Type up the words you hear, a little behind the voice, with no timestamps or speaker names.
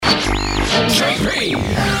JP.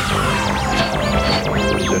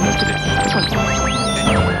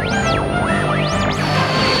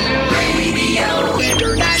 Radio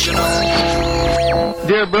International.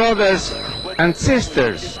 Dear brothers and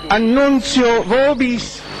sisters, annuncio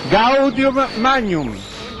vobis gaudium magnum.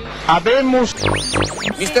 Habemus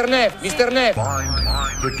Mr. Neff.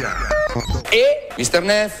 E Mr.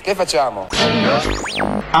 Neff, che facciamo?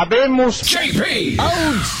 habemus JP.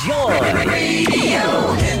 Oh, joy!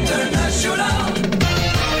 Radio International.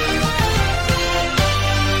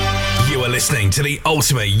 You are listening to the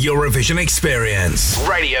ultimate Eurovision experience.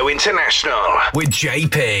 Radio International with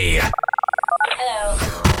JP. Hello.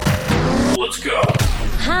 Let's go.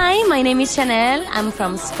 Hi, my name is Chanel. I'm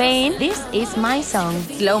from Spain. This is my song,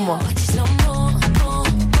 Slow Mo.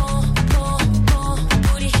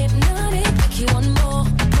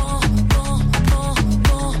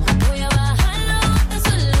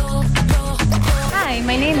 Hi,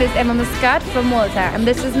 my name is Emma Muscat from Malta, and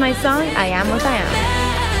this is my song, I Am What I Am.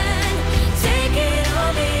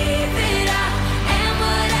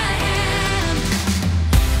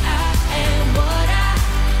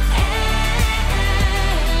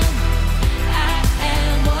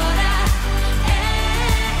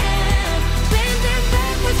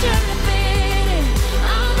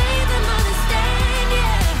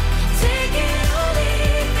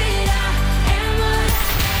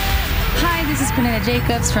 Hi, this is Pernilla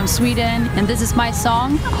Jacobs from Sweden, and this is my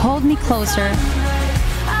song, Hold Me Closer.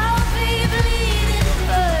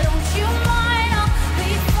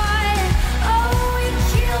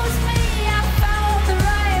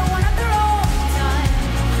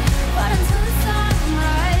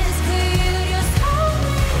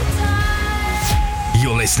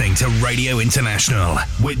 You're listening to Radio International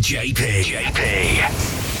with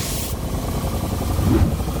JP.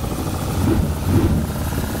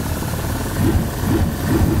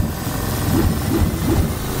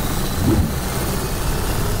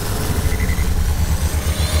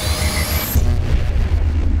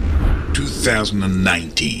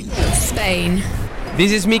 Spain.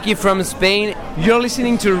 This is Mickey from Spain. You're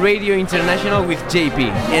listening to Radio International with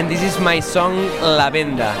JP, and this is my song La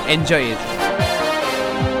Venda. Enjoy it.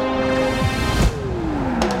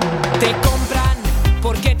 Te compran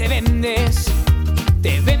porque te vendes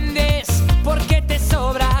porque te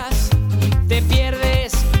sobras, te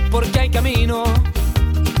pierdes porque hay camino.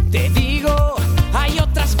 Te digo, hay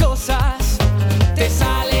otras cosas, te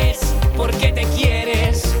sales porque te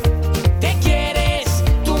quieres,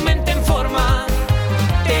 tu mente en forma,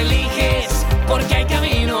 te eliges porque hay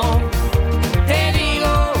camino. Te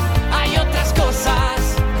digo, hay otras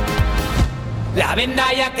cosas, la venda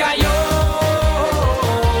ya cayó.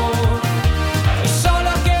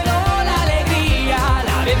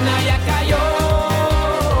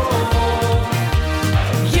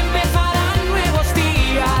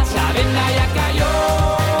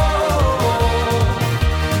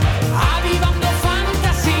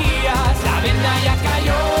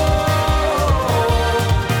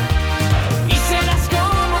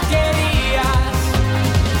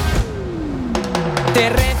 Te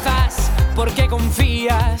rezas porque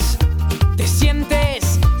confías, te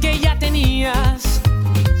sientes que ya tenías,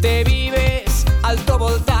 te vives alto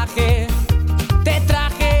voltaje, te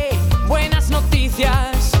traje buenas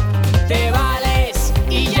noticias, te vales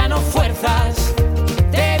y ya no fuerzas,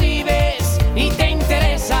 te vives y te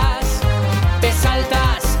interesas, te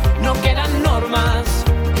saltas, no quedan normas,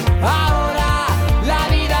 ahora la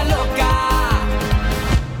vida loca,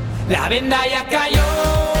 la venda ya cayó.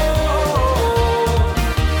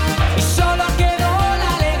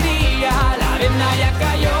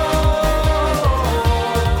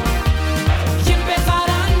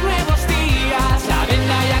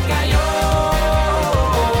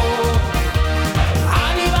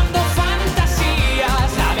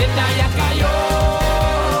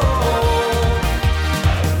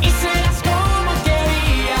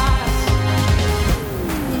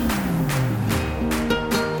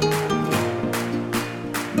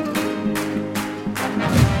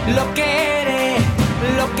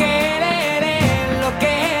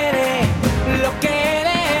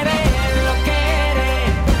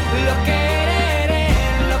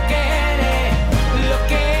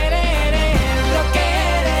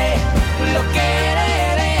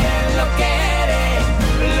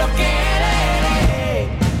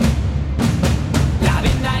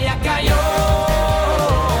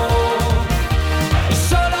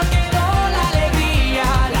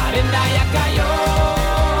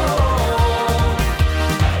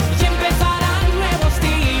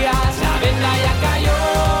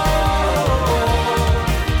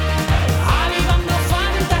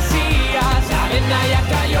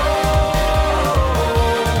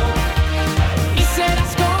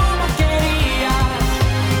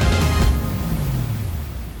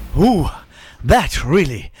 Ooh, that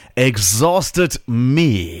really exhausted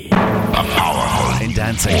me. A powerful in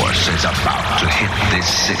dancing. force is about to hit this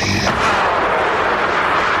city.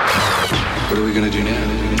 What are we gonna do now?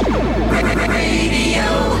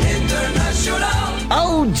 Radio International.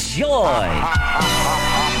 Oh, joy!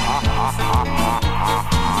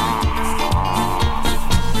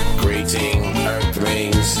 Greeting,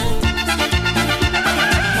 Earthlings.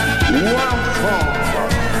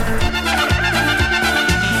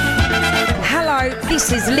 Hello,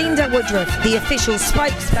 this is Linda Woodruff, the official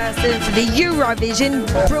spokesperson for the Eurovision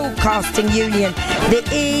Broadcasting Union, the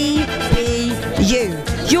EBU.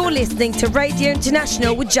 You're listening to Radio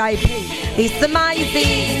International with JP. It's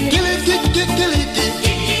amazing.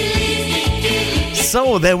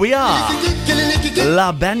 So there we are.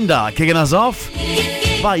 La Benda kicking us off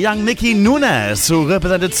by young Nicky Nunes, who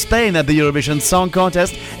represented Spain at the Eurovision Song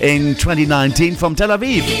Contest in 2019 from Tel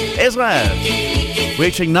Aviv, Israel,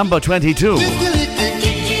 reaching number 22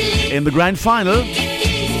 in the grand final.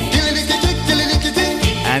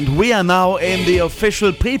 And we are now in the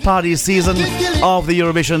official pre-party season of the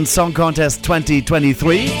Eurovision Song Contest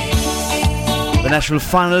 2023. The national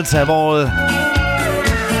finals have all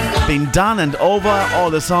been done and over. All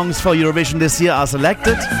the songs for Eurovision this year are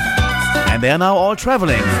selected, and they are now all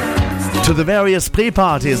traveling to the various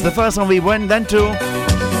pre-parties. The first one we went to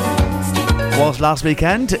was last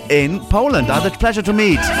weekend in Poland. I had the pleasure to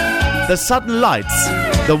meet the Sudden Lights,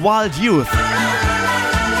 the Wild Youth,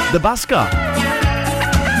 the Busker,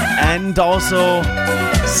 and also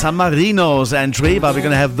San Marino's entry, but we're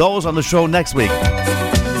going to have those on the show next week.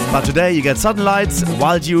 But today you get Sudden Lights,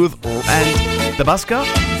 Wild Youth, and the Busker.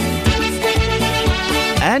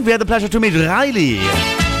 And we had the pleasure to meet Reiley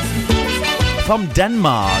from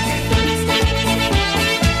Denmark.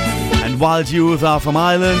 And Wild Youth are from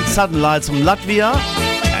Ireland, Sudden Lights from Latvia,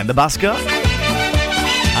 and the Busker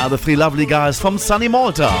are the three lovely guys from sunny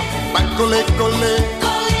Malta.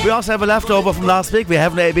 We also have a leftover from last week we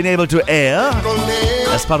haven't been able to air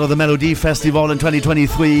as part of the Melody Festival in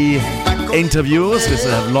 2023 interviews. We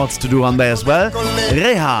still have lots to do on there as well.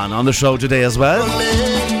 Rehan on the show today as well.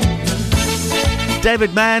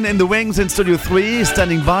 David Mann in the wings in Studio 3,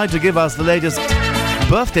 standing by to give us the latest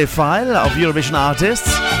birthday file of Eurovision artists,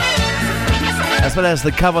 as well as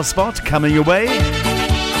the cover spot coming your way.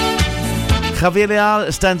 Javier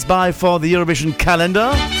Leal stands by for the Eurovision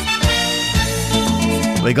calendar.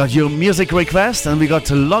 We got your music request, and we got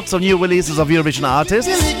lots of new releases of Eurovision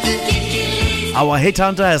artists. Our hit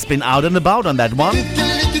hunter has been out and about on that one.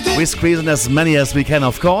 We squeeze in as many as we can,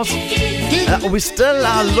 of course. We still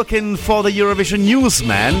are looking for the Eurovision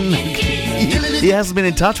newsman. He hasn't been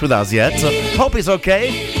in touch with us yet, so hope he's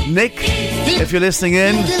okay. Nick, if you're listening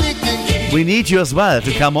in, we need you as well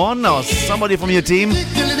to come on, or somebody from your team,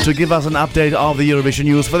 to give us an update of the Eurovision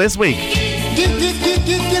news for this week.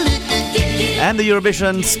 And the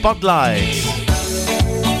Eurovision Spotlight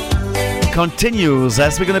continues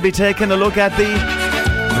as we're going to be taking a look at the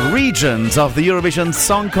regions of the Eurovision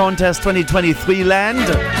Song Contest 2023 land.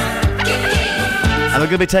 And we're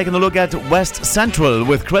going to be taking a look at West Central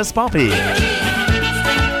with Chris Poppy.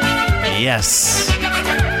 Yes.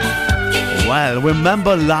 Well,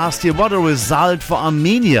 remember last year, what a result for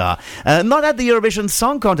Armenia. Not at the Eurovision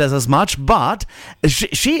Song Contest as much, but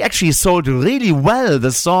she actually sold really well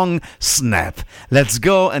the song Snap. Let's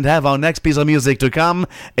go and have our next piece of music to come.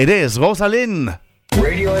 It is Rosalind.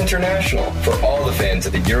 Radio International for all the fans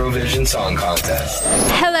of the Eurovision Song Contest.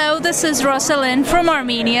 Hello, this is Rosalind from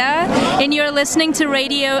Armenia, and you're listening to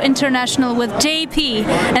Radio International with JP,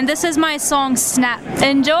 and this is my song Snap.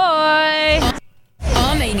 Enjoy!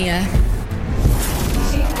 Armenia.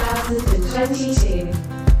 2022.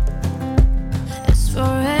 It's 4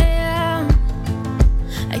 a.m.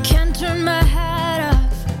 I can't turn my head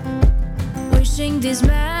off. Wishing these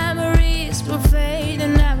memories will fade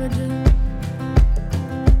and never do.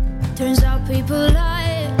 Turns out people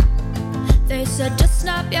lie. They said just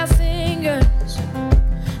snap your fingers,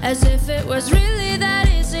 as if it was really that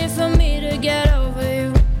easy for me to get over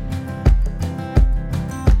you.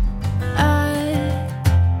 I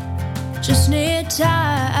just need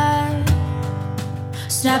time.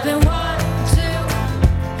 Snapping 1, 2.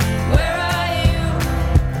 Where are you?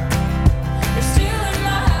 You're still in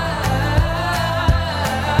my heart.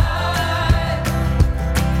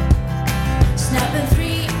 Snapping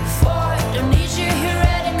 3, 4. Don't need you here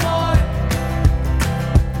anymore.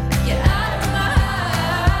 Get out of my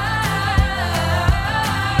heart.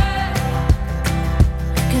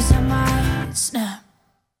 'Cause I might snap.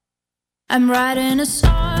 I'm writing a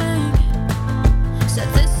song. Said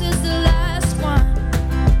this is the last one.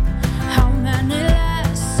 How many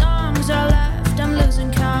last songs are left? I'm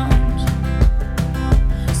losing count.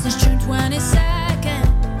 22nd.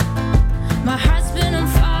 My heart's been on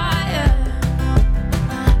fire.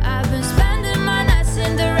 I've been spending my nights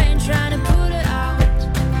in the rain trying to put it out.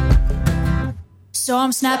 So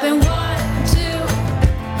I'm snapping 1, 2.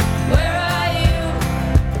 Where are you?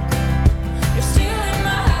 You're stealing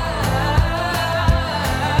my heart.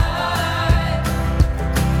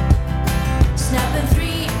 Snapping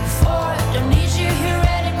 3, 4. Don't need you here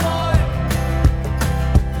anymore.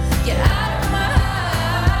 Get out of my heart.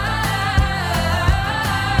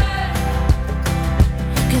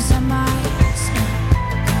 'Cause I might snap.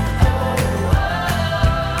 Oh, oh.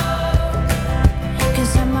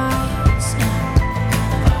 'Cause I might snap.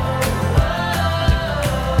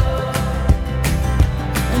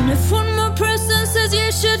 And if one more person says you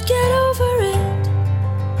should get over it,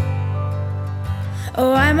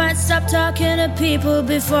 oh, I might stop talking to people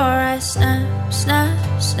before I snap, snap,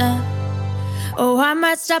 snap. Oh, I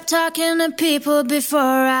might stop talking to people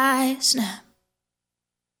before I snap.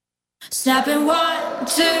 Snapping 1,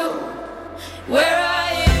 2. Where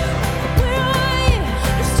are you? Where are you?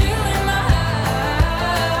 You're stealing my heart.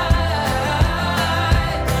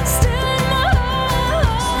 Stealing my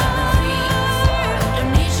heart. Snapping 3, 4.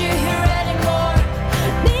 Don't need you here anymore.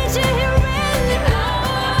 Need you here anymore.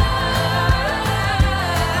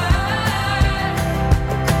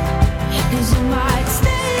 'Cause you might stay.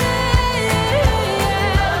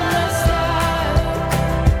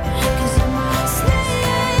 Cause I might stay.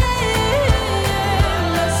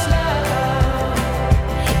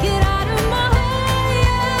 Get out of my heart.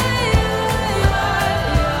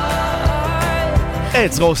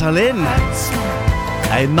 It's Rosalind.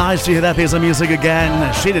 And nice to hear that piece of music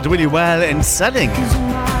again. She did really well in selling.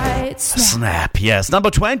 Snap, yes. Number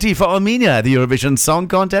 20 for Armenia at the Eurovision Song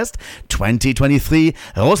Contest 2023.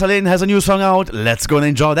 Rosalind has a new song out. Let's go and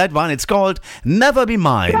enjoy that one. It's called Never Be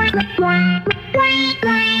Mine.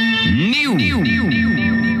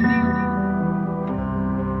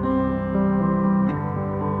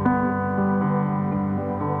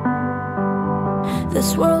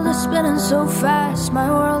 This world is spinning so fast, my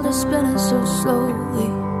world is spinning so slowly.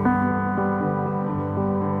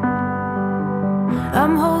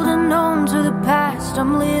 I'm holding on to the past,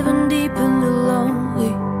 I'm living deep in the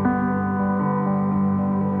lonely.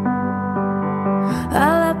 I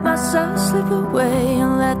let myself slip away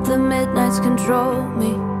and let the midnights control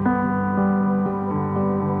me.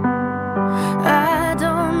 I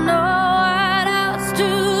don't know what else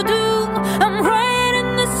to do. I'm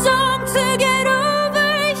writing this song to get over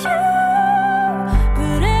you,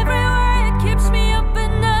 but every word keeps me up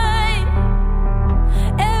at night.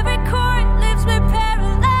 Every chord leaves me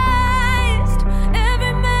paralyzed.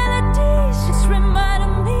 Every melody's just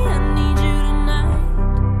reminding me I need you tonight.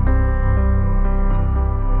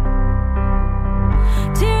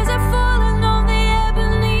 Tears are falling on the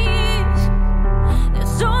ebonies.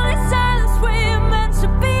 There's only silence where you're meant to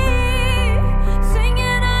be.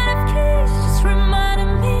 Singing out of keys, just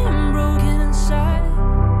reminding me I'm broken inside.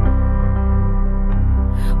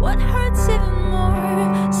 What hurts even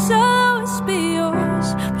more, so it's be yours,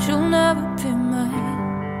 but you'll never be mine.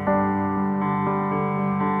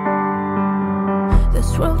 This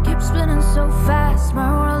world keeps spinning so fast, my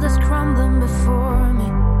world is crumbling before me.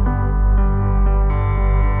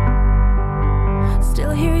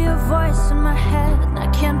 Still hear your voice in my head, and I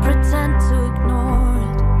can't pretend to ignore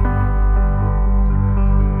it.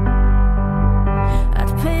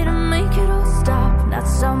 I'd pay to make it all stop, and I'd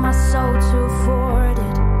sell my soul to afford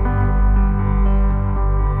it.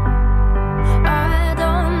 I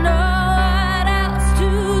don't know what else to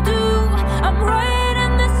do. I'm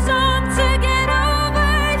writing this song to get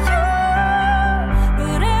over you,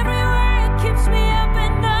 but every word keeps me up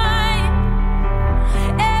at night.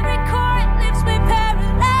 Every chord leaves me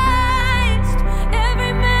paralyzed.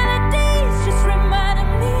 Every melody's just reminding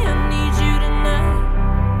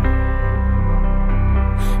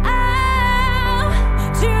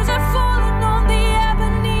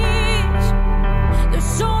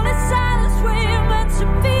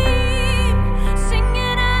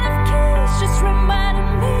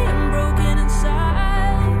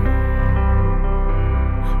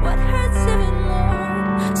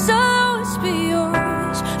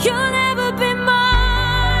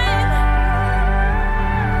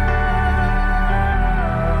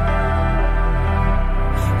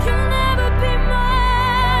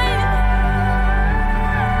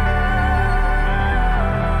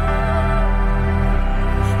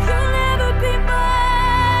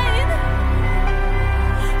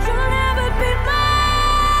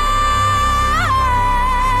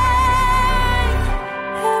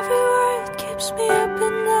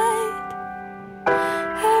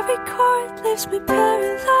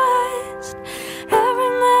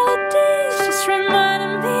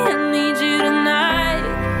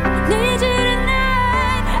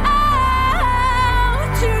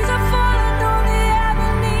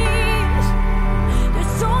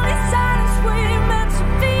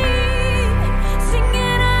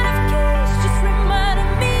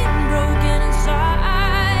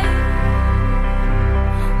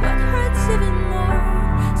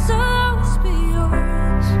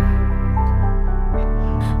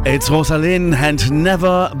It's Rosalind and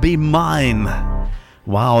Never Be Mine.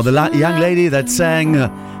 Wow, the young lady that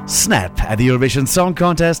sang Snap at the Eurovision Song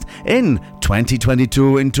Contest in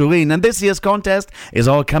 2022 in Turin. And this year's contest is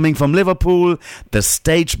all coming from Liverpool. The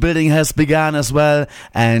stage building has begun as well.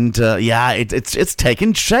 And it's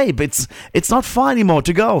taken shape. It's not far anymore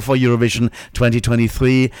to go for Eurovision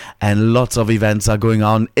 2023. And lots of events are going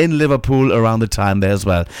on in Liverpool around the time there as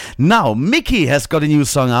well. Now, Mickey has got a new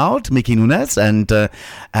song out, Mickey Nunes. And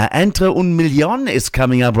Entre un Millón is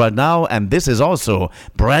coming up right now. And this is also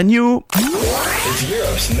brand new. It's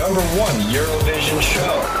Europe's #1 Eurovision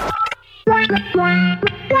show.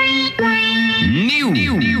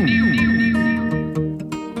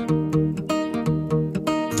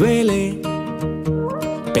 Duele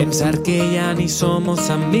pensar que ya ni somos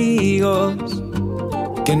amigos,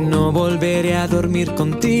 que no volveré a dormir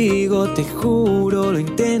contigo, te juro, lo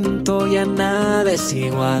intento, ya nada es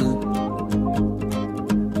igual.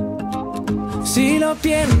 Si lo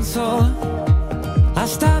pienso,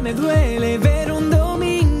 hasta me duele ver un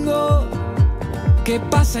domingo que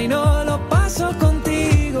pasa y no lo paso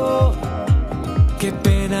contigo. Qué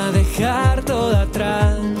pena dejar todo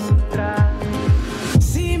atrás.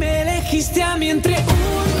 Si me elegiste a mí entre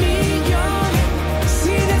un millón,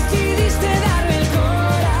 si decidiste darme el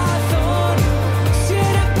corazón, si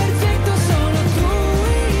era perfecto solo tú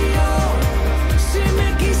y yo, si me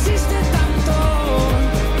quisiste tanto,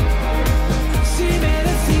 si me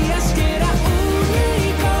decías que era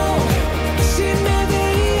único, si me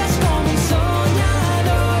veías como un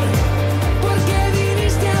soñador, porque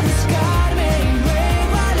viniste a buscarme y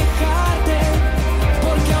luego a alejarte,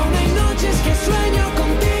 porque aún hay noches que sueño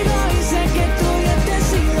contigo y sé que tú ya te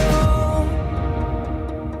has ido.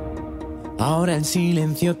 Ahora el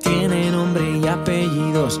silencio tiene nombre y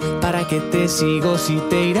apellidos. ¿Para qué te sigo si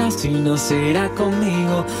te irás, si no será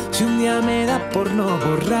conmigo? Si un día me da por no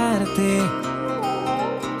borrarte,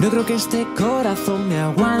 no creo que este corazón me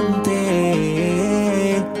aguante.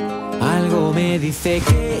 Algo me dice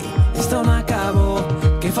que esto no acabó,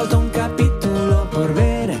 que falta un capítulo por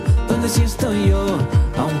ver, donde sí estoy yo,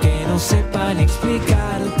 aunque no sepan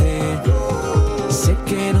explicarte. Sé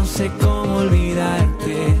que no sé cómo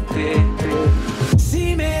olvidarte.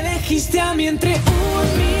 Si me elegiste a mí entre un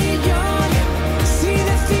millón, si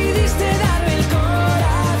decidiste darme el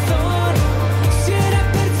corazón, si era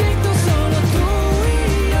perfecto solo tú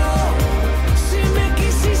y yo, si me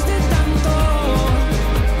quisiste tanto,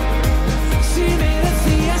 si me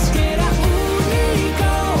decías que era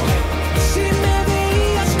único, si me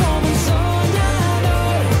veías como un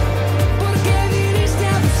soñador, porque viniste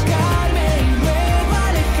a buscarme y luego a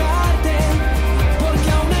alejarte, porque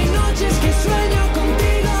aún hay noches que sueño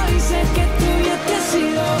contigo y sé que tú ya te has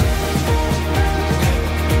ido.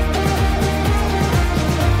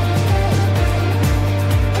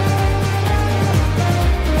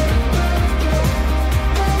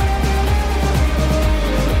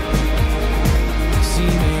 Si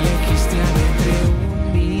me elegiste a mí entre un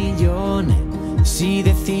millón, si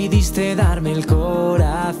decidiste darme el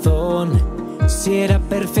corazón, si era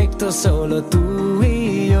perfecto solo tú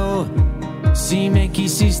y yo, si me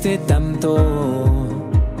quisiste tanto,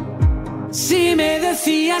 si me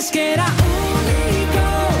decías que era único,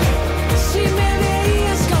 si me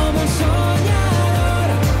veías como un soñador,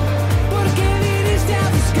 porque viniste a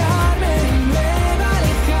buscarme y luego a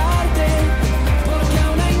alejarte, porque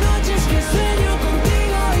aún hay noches que sueño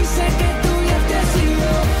contigo y sé que tú ya te has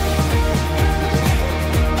ido.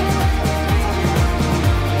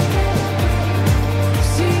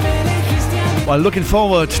 Si me elegiste a mí. Well, looking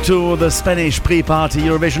forward to the Spanish pre-party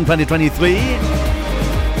Eurovision 2023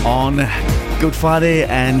 on Good Friday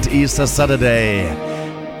and Easter Saturday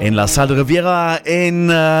in La Salle Riviera in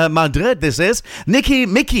Madrid. This is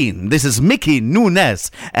This is Mickey Nunes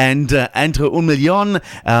and Entre un Millón,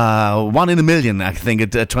 1 in a million, I think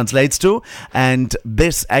it translates to. And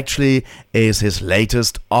this actually is his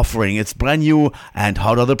latest offering. It's brand new and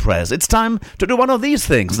hot on the press. It's time to do one of these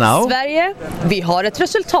things now. Sverige, vi har ett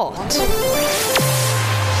resultat.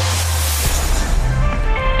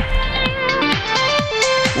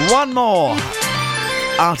 One more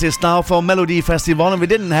artist now for Melody Festival, and we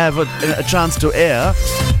didn't have a chance to air.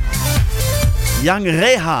 Young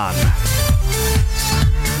Rehan.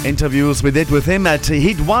 Interviews we did with him at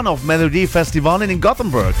Heat 1 of Melody Festival in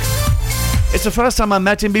Gothenburg. It's the first time I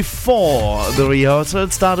met him before the rehearsal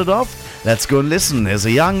started off. Let's go and listen. He's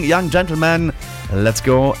a young gentleman, Let's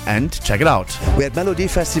go and check it out. We're at Melody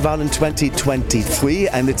Festival in 2023,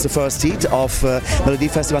 and it's the first heat of Melody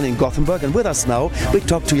Festival in Gothenburg. And with us now, we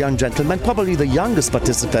talk to young gentlemen, probably the youngest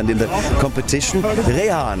participant in the competition,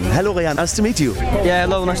 Rehan. Hello, Rehan. Nice to meet you. Yeah,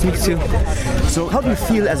 hello. Nice to meet you too. So, how do you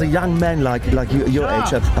feel as a young man like your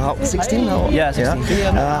age? 16 now? Yeah, 16.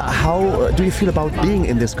 Yeah. How do you feel about being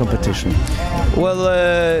in this competition? Well,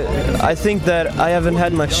 I think that I haven't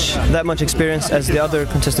had that much experience as the other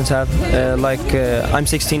contestants have. I'm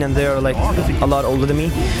 16 and they're like a lot older than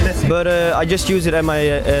me. But I just use it at my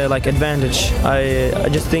advantage. I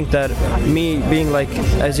just think that me being like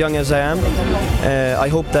as young as I am, I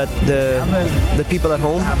hope that the people at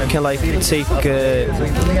home can like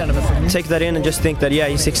take that in and just think that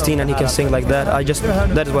he's 16 and he can sing like that.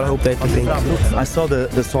 That is what I hope they think. I saw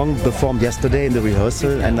the song performed yesterday in the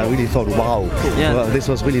rehearsal, and I really thought, wow, this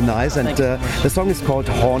was really nice. And the song is called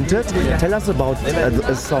Haunted. Tell us about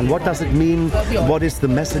the song. What does it mean? What is the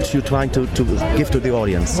message you're trying to give to the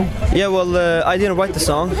audience? Yeah, well, I didn't write the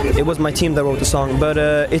song. It was my team that wrote the song. But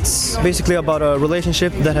it's basically about a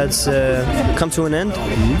relationship that has come to an end.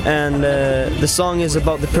 And the song is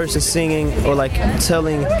about the person singing or like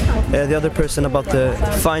telling the other person about the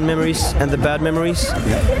fine memories and the bad memories.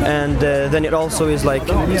 And then it also is like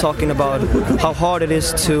talking about how hard it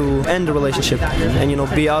is to end a relationship and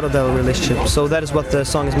be out of that relationship. So that is what the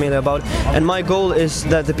song is mainly about. And my goal is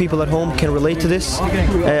that the people at home can relate to this.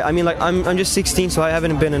 I'm just 16, so I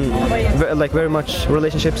haven't been in very much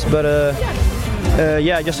relationships, but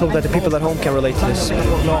I just hope that the people at home can relate to this.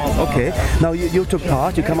 Okay. Now you took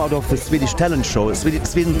part. You come out of the Swedish talent show,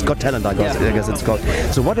 Sweden's Got Talent, I guess it's called.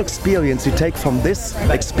 So what experience you take from this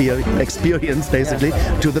experience, basically,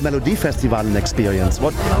 to the Melody Festival experience?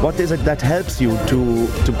 What is it that helps you to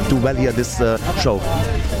do well here this show?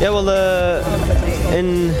 Yeah, well,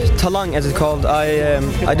 in Talang, as it's called,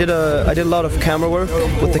 I did a lot of camera work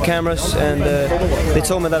with the cameras, and they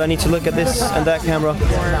told me that I need to look at this and that camera,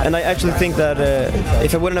 and I actually think that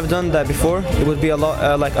if I wouldn't have done that before, it would be a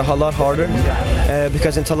lot harder,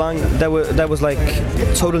 because in Talang that was like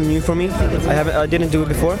totally new for me. I didn't do it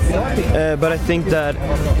before, but I think that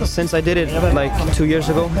since I did it like 2 years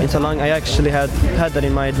ago in Talang, I actually had that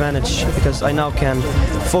in my advantage, because I now can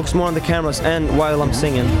focus more on the cameras and while I'm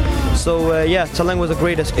singing. So Talang was a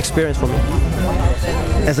great experience for me.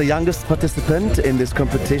 As a youngest participant in this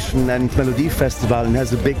competition, and Melody Festival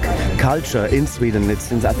has a big culture in Sweden.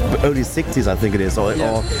 It's in the early 60s, I think it is, or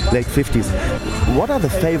late 50s. What are the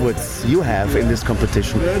favorites you have in this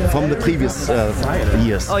competition from the previous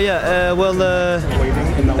years? Oh yeah,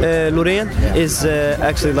 Loreen is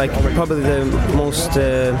actually like probably the most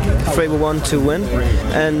favorite one to win,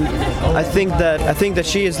 and I think that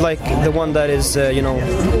she is like the one that is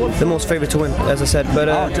the most favorite to win, as I said. But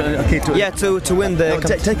to win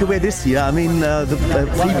the take away this year. I mean the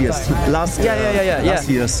previous last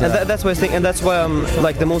year's. And that's why I think, and that's why I'm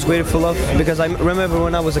like the most grateful of, because I remember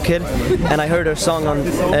when I was a kid and I heard her song on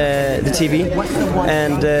the TV,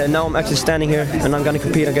 and now I'm actually standing here and I'm gonna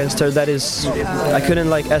compete against her. That is, I couldn't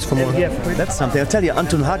like ask for more. That's something. I'll tell you,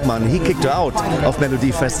 Anton Hagman, he kicked her out of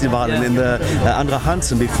Melody Festival and in the Andra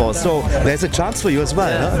Hansen before. So there's a chance for you as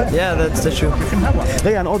well. Huh? Yeah, that's true.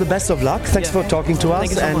 Rehan, all the best of luck. Thanks for talking to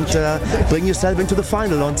us, and bring yourself into the final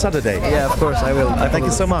on Saturday. Yeah, of course, I will. Thank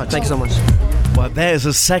you so much. Thank you so much. Well, there's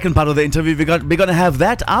a second part of the interview. We're going to have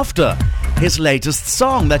that after his latest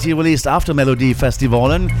song that he released after Melody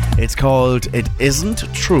Festivalen. It's called It Isn't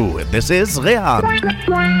True. This is Rehan.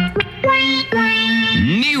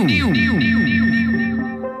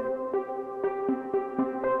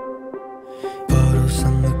 Bottles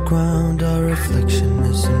on the ground, our reflection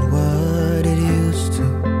isn't what it used to.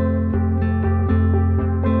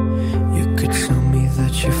 You could tell me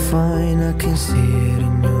that you're fine, I can see it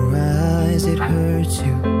in your eyes, it hurts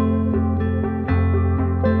you.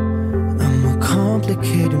 I'm a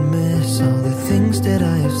complicated mess, all the things that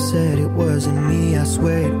I have said, it wasn't me, I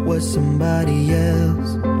swear it was somebody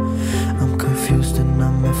else. I'm confused and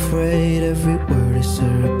I'm afraid, every word is a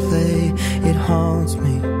replay, it haunts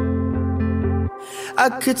me. I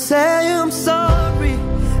could tell you I'm sorry,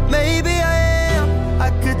 maybe I am. I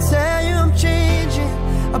could tell you I'm changing,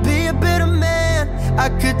 I'll be a better man. I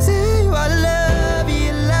could tell you I love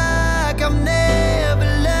you like I've never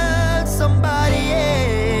loved somebody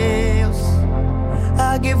else.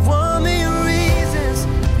 I give 1 million reasons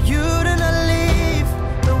for you to not leave,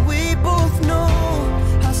 but we both know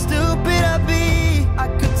how stupid I'd be. I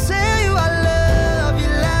could tell you I love you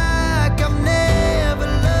like I've never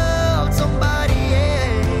loved somebody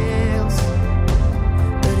else,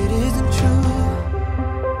 but it isn't true.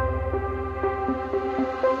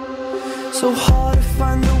 So hard to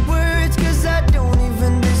find the words, 'cause I don't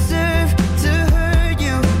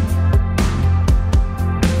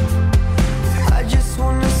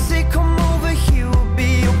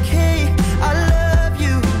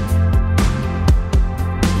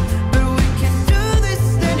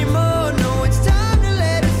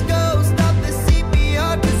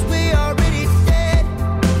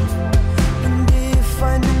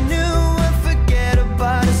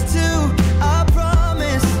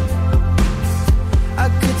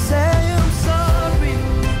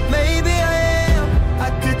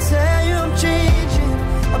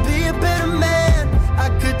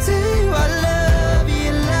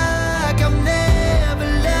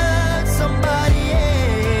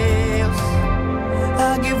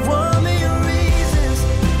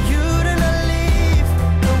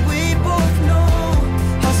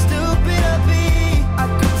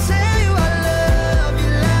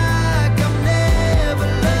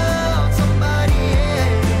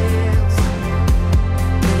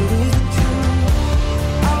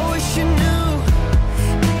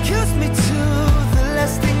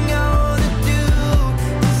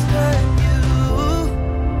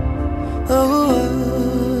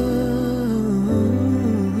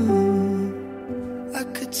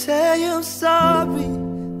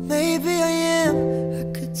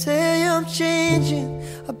changing,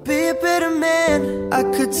 I'll be a better man. I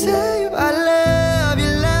could tell you I love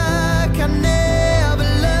you like I never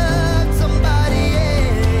loved somebody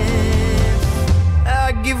else.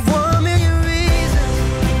 I give 1 million reasons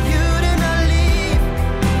you did not leave.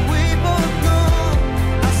 We both know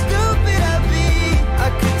how stupid I'd be. I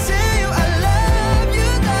could tell you I love you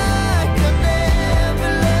like I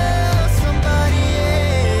never loved somebody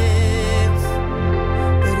else,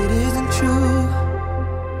 but it isn't true.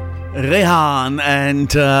 Rehan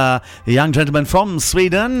and a young gentleman from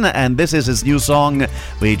Sweden, and this is his new song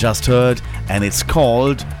we just heard, and it's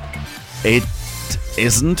called It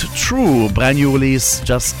Isn't True. Brand new release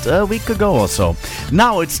just a week ago or so.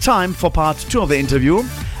 Now it's time for part 2 of the interview,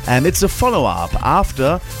 and it's a follow-up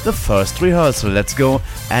after the first rehearsal. Let's go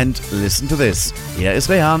and listen to this. Here is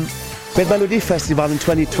Rehan. With Melody Festival in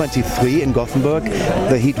 2023 in Gothenburg,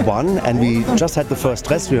 the Heat 1, and we just had the first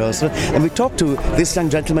dress rehearsal, and we talked to this young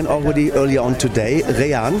gentleman already earlier on today,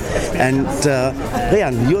 Rehan. And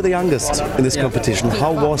Rehan, you're the youngest in this competition.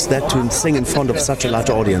 How was that to sing in front of such a large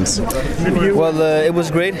audience? Well, it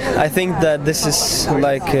was great. I think that this is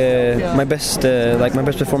like my best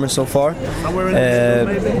performance so far.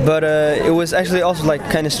 But it was actually also like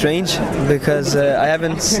kind of strange because I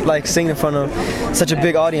haven't like sing in front of such a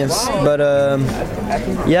big audience. But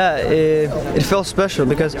it felt special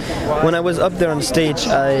because when I was up there on stage,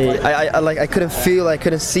 I couldn't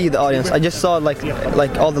see the audience. I just saw like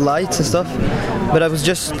all the lights and stuff. But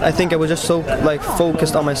I think I was just so like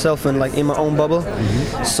focused on myself and like in my own bubble.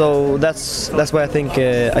 Mm-hmm. So that's why I think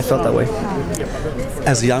I felt that way.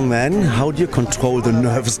 As a young man, how do you control the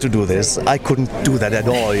nerves to do this? I couldn't do that at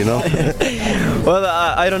all, you know. Well,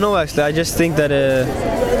 I don't know actually. I just think that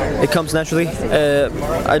it comes naturally.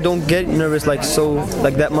 I don't get nervous like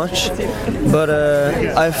that much, but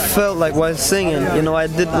I felt like while singing, you know, I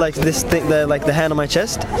did like this thing, like the hand on my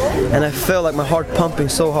chest, and I felt like my heart pumping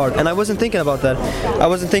so hard. And I wasn't thinking about that. I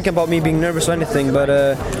wasn't thinking about me being nervous or anything. But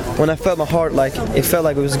when I felt my heart, like it felt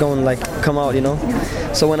like it was going like come out, you know.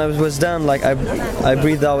 So when I was down, like I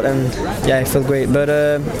breathed out and yeah, I felt great. But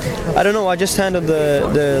I don't know. I just handled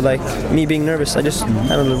the like me being nervous. I just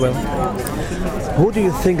handled it well. Who do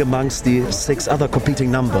you think amongst the 6 other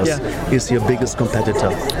competing numbers is your biggest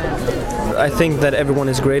competitor? I think that everyone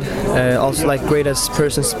is great, also like great as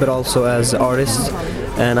persons, but also as artists.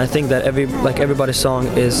 And I think that everybody's song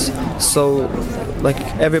is so like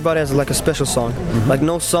everybody has like a special song. Mm-hmm. Like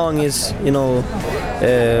no song is, you know,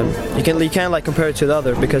 you can't like compare it to the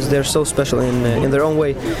other because they're so special in their own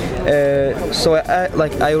way. So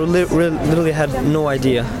I literally had no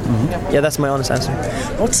idea. Mm-hmm. Yeah, that's my honest answer.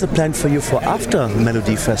 What's the plan for you for after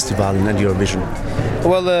Melody Festival and Eurovision?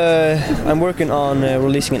 Well, I'm working on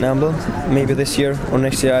releasing an album, maybe this year or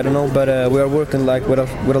next year, I don't know. But we are working like with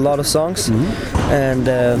a lot of songs, and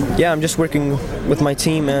I'm just working with my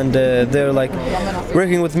team, and they're like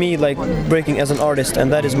working with me, like breaking as an artist,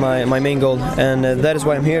 and that is my main goal, and that is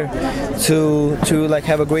why I'm here to like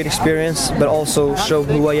have a great experience, but also show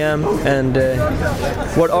who I am and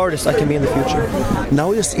what artist I can be in the future.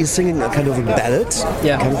 Now you're singing a kind of a ballad,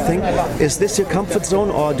 kind of thing. Is this your comfort zone,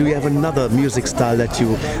 or do you have another music style that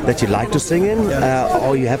you like to sing in,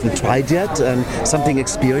 or you haven't tried yet, and something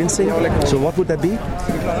experiencing? So what would that be?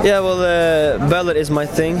 Yeah, well, ballad is my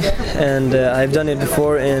thing, and I've done it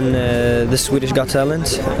before in the Swedish Got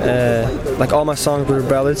Talent. Like all my songs were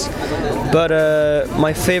ballads, but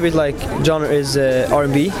my favorite like genre is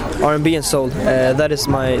R&B and soul. That is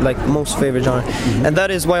my like most favorite genre, and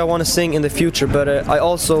that is why I want to sing in the future. But I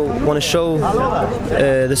also want to show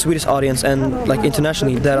the Swedish audience and like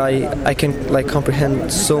internationally that I can like comprehend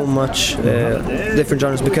so much different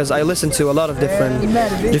genres because I listen to a lot of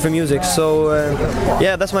different music. So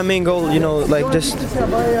that's my main goal. You know, like just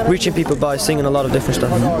reaching people by singing a lot of different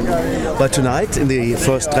stuff. But tonight in the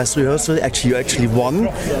first dress rehearsal, you actually won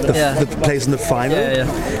the place in the final,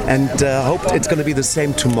 and hope it's going to be the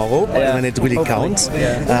same tomorrow when it really counts.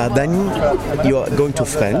 Then you're going to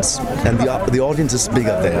France, and the audience is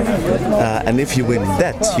bigger there. And if you win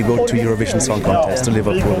that, you go to Eurovision Song Contest to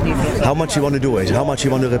Liverpool. How much you want to do it? How much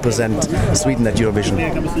you want to represent Sweden at Eurovision?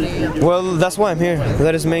 Well, that's why I'm here.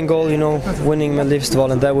 That is main goal, you know, winning Melody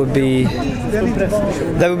Festival, and that would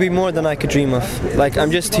be more than I could dream of. Like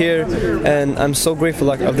I'm just here, and I'm so grateful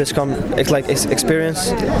like of this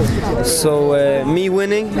experience. So me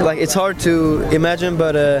winning, like it's hard to imagine,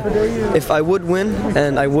 but if I would win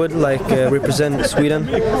and I would like represent Sweden,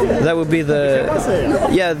 that would be the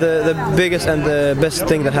biggest and the best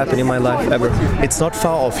thing that happened in my life ever. It's not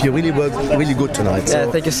far off. You really worked really good tonight.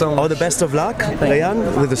 So thank you so much. All the best of luck,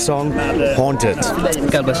 Rehan, with the song Haunted.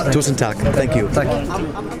 God bless. Tusen tack. Thank you. Tack.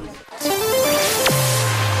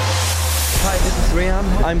 Graham,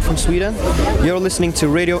 I'm from Sweden. You're listening to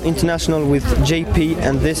Radio International with JP,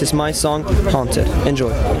 and this is my song, Haunted.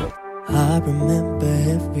 Enjoy. I remember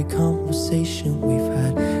every conversation we've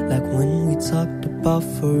had, like when we talked about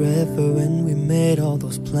forever and we made all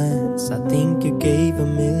those plans. I think you gave a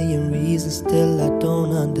million reasons, still I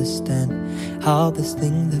don't understand how this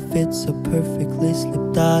thing that fits so perfectly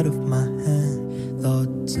slipped out of my hand.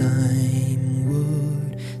 Thought time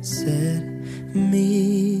would set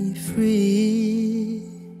me free.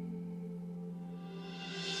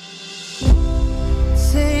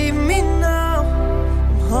 Save me now,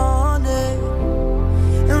 I'm haunted,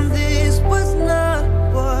 and this was not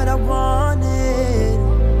what I wanted.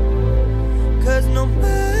 'Cause no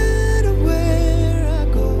matter where I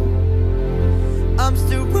go, I'm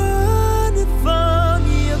still running from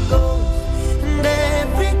your ghost. And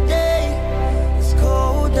every day is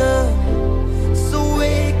colder, so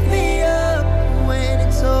wake me up when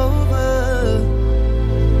it's over.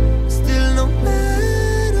 Still, no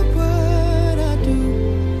matter what I do,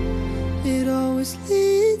 it always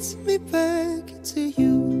leads me back to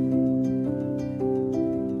you.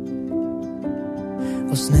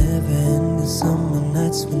 Was never ending summer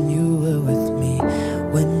nights when you were with me,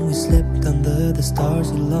 when we slept under the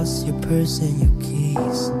stars, you lost your purse and your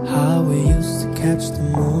keys. How we used to catch the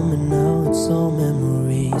moment, now it's all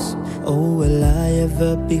memories. Oh, will I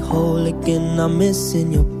ever be whole again? I'm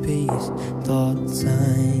missing your peace. Thought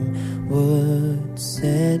time would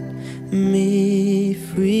set me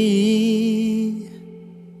free.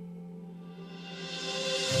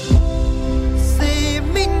 Save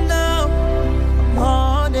me now, I'm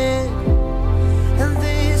haunted, and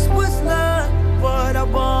this was not what I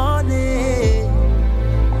wanted.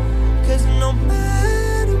 'Cause no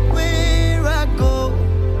matter where I go,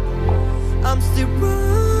 I'm still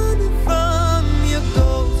running from your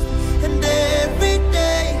ghost. And every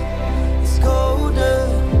day is colder,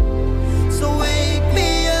 so wake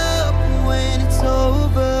me up when it's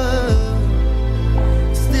over.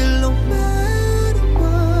 Still, no matter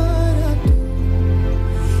what I do,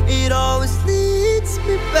 it always leads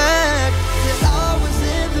me back. That I was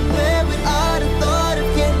in the bed without a thought of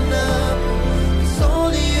getting up. 'Cause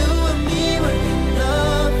only you and me were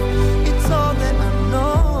enough. It's all that I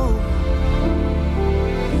know,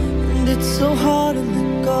 and it's so hard to let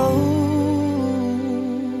go.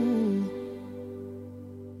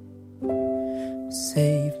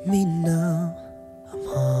 Save me now, I'm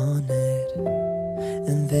haunted,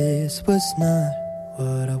 and this was not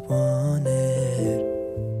what I wanted.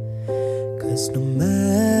 'Cause no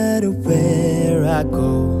matter where I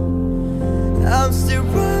go, I'm still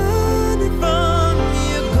running from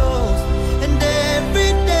your ghost. And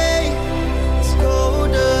every day is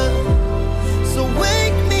colder, so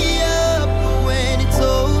wake me up when it's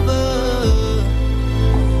over.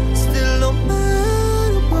 Still, no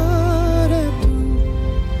matter what I do,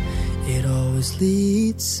 it always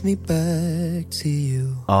leads me back to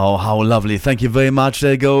you. Oh, how lovely. Thank you very much.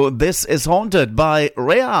 There you go. This is Haunted by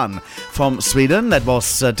Rehan from Sweden. That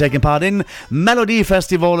was taking part in Melody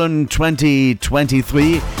Festival in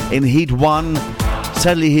 2023 in Heat 1.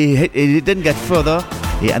 Sadly, he didn't get further.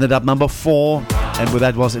 He ended up number 4, and with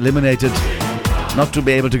that was eliminated, not to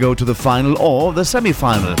be able to go to the final or the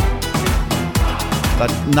semi-final.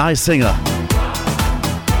 But nice singer.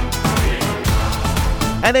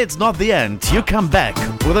 And it's not the end. You come back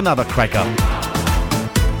with another cracker.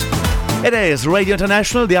 It is Radio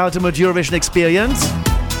International, the ultimate Eurovision experience.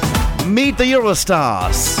 Meet the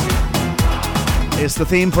Eurostars is the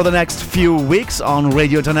theme for the next few weeks on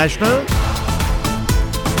Radio International.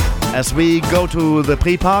 As we go to the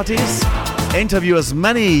pre-parties, interview as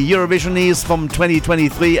many Eurovisionees from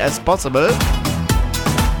 2023 as possible,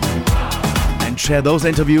 and share those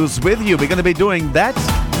interviews with you. We're going to be doing that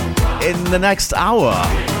in the next hour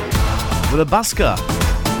with a Busker,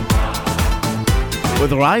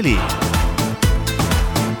 with Reiley,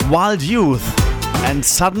 Wild Youth, and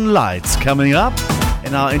Sudden Lights coming up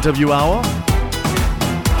in our interview hour.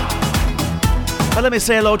 But let me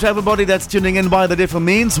say hello to everybody that's tuning in by the different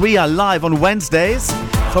means. We are live on Wednesdays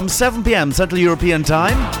from 7 p.m. Central European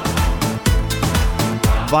Time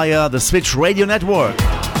via the Switch Radio Network,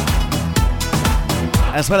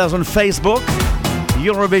 as well as on Facebook,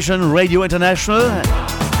 Eurovision Radio International.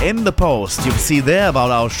 In the post you see there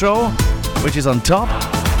about our show, which is on top.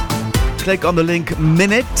 Click on the link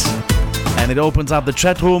Minute and it opens up the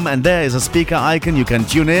chat room, and there is a speaker icon. You can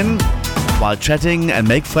tune in while chatting and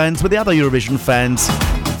make friends with the other Eurovision fans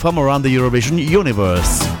from around the Eurovision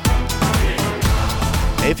universe.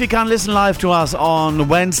 If you can't listen live to us on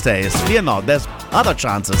Wednesdays, fear not, there's other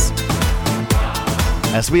chances.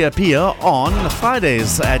 as we appear on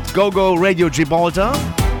Fridays at GoGo Radio Gibraltar,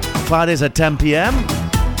 Fridays at 10 p.m.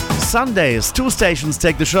 Sundays, 2 stations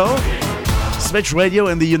take the show. Switch Radio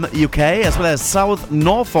in the UK, as well as South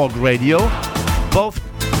Norfolk Radio, both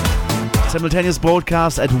simultaneous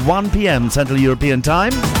broadcasts at 1 p.m. Central European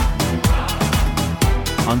Time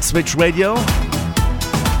on Switch Radio,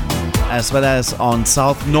 as well as on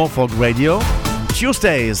South Norfolk Radio.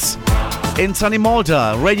 Tuesdays in sunny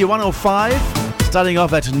Malta, Radio 105, starting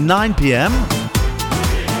off at 9 p.m.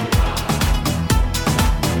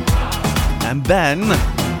 And then,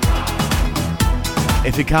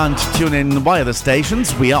 if you can't tune in via the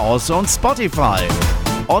stations, we are also on Spotify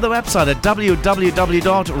or the website at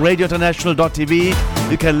www.radiointernational.tv.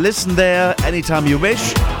 You can listen there anytime you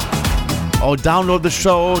wish, or download the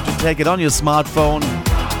show to take it on your smartphone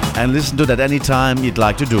and listen to it at any time you'd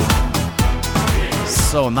like to do.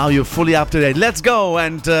 So now you're fully up to date. Let's go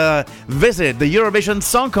and visit the Eurovision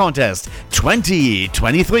Song Contest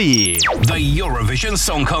 2023. The Eurovision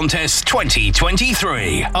Song Contest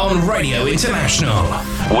 2023 on Radio International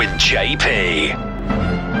with JP.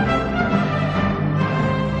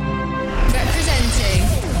 Representing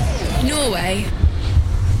Norway.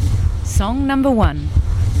 Song number 1.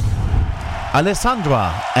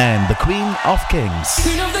 Alessandra and the Queen of Kings.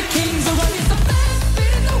 Queen of the Kings, the one is the best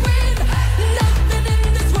beat in the wind. Nothing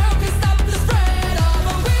in this world can stop the spread of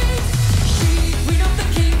a wind. She, Queen of the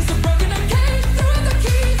Kings, the broken and cage through the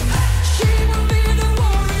keys. She will be the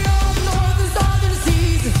warrior of north and southern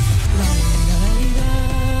seas.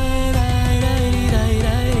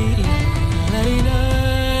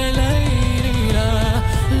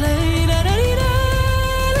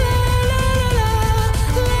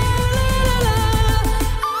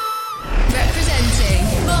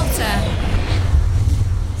 Representing Malta.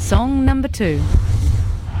 Song number 2.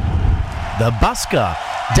 The Busker,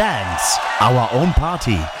 Dance, Our Own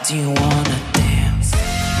Party. Do you wanna dance?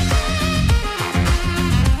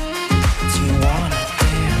 Do you wanna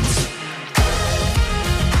dance?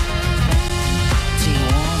 Do you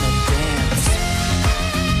wanna dance?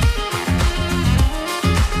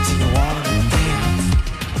 Do you wanna dance?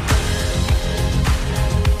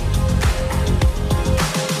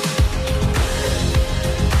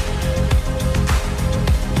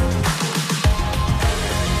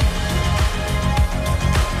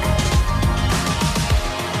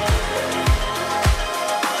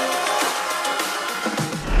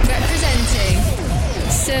 Representing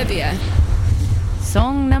Serbia.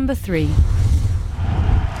 Song number 3.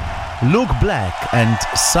 Luke Black and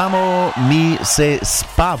Samo Mi Se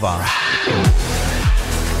Spava.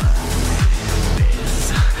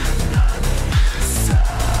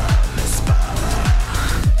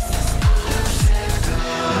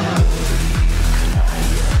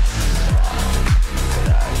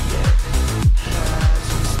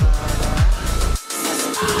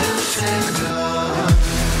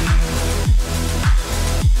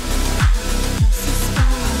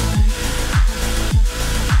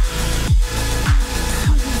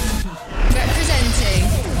 Representing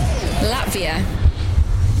Latvia.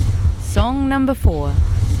 Song number 4.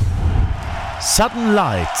 Sudden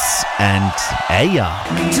Lights and Aya.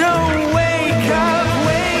 Don't wake up,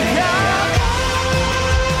 wake up.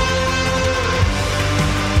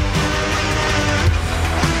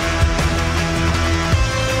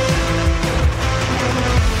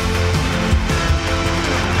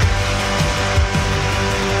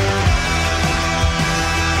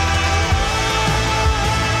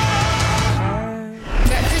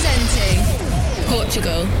 Representing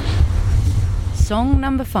Portugal. Song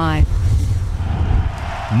number 5.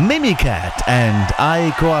 Mimicat and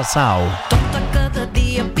Ai Coração. Tá cada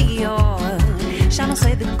dia pior. Já não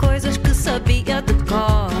sei de coisas que sabia de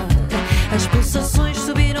cor. As pulsações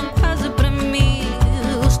subiram quase para mim.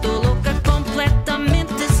 Estou louca,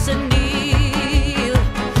 completamente senil.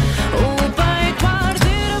 O peito a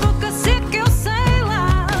arder, a boca seca, eu sei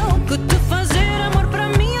lá. O que te fazer amor para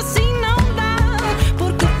mim assim não dá.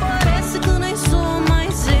 Porque parece que nem sou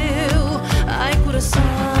mais eu. Ai, coração.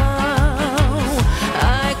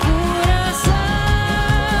 Ai, coração.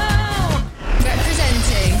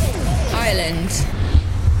 Representing Ireland.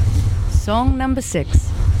 Song number 6.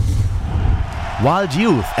 Wild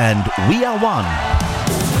Youth and We Are One.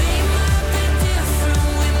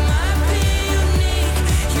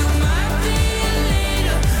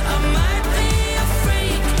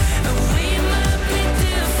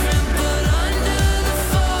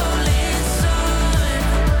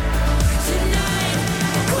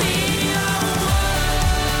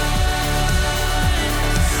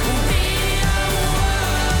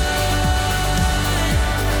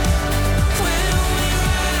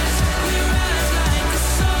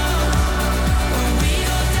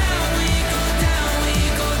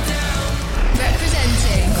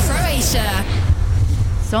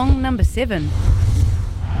 Song number 7.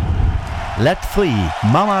 Let Free,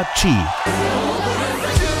 Mama Chi.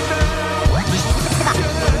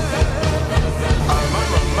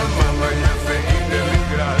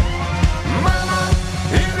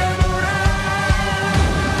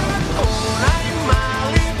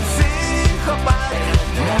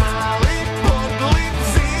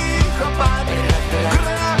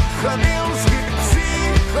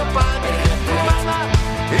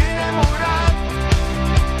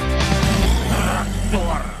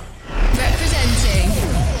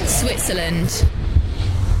 Switzerland.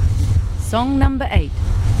 Song number 8.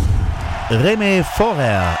 Reme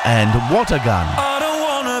Forer and Watergun. I don't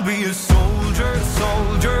wanna be a soldier,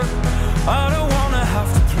 soldier. I don't wanna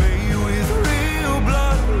have to play with real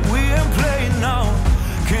blood. We ain't playing now.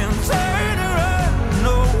 Can't turn around,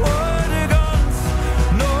 no water guns.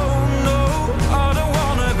 No, no, I don't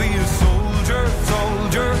wanna be a soldier,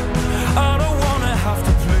 soldier. I don't wanna have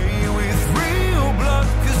to play with real blood,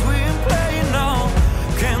 'cause we ain't playing now.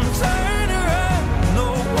 Can't turn around, no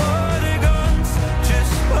water guns,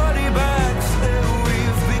 just body bags that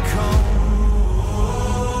we've become.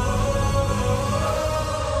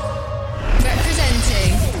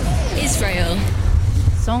 Representing Israel.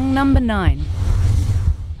 Song number 9.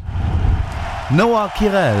 Noah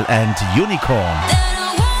Kirel and Unicorn.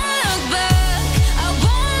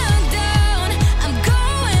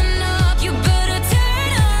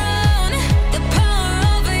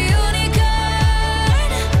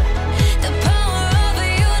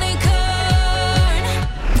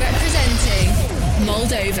 Representing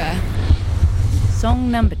Moldova. Song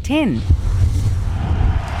number 10.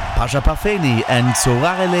 Pasha Pafeni and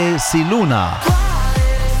Sorarele Siluna.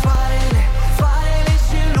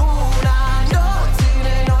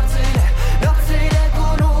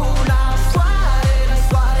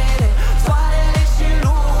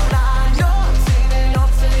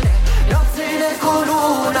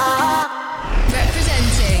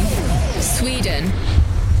 Representing Sweden.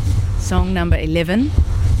 Song number 11.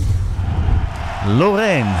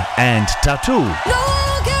 Lorraine and Tattoo.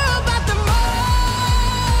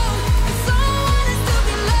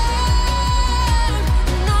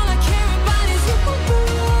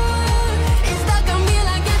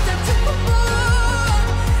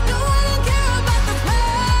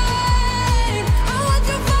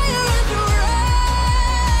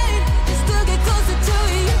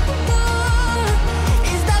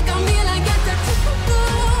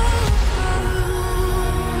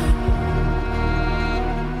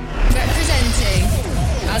 Representing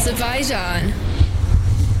Azerbaijan.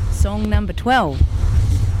 Song number 12.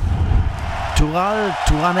 Tural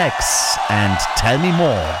Turanex and Tell Me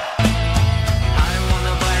More.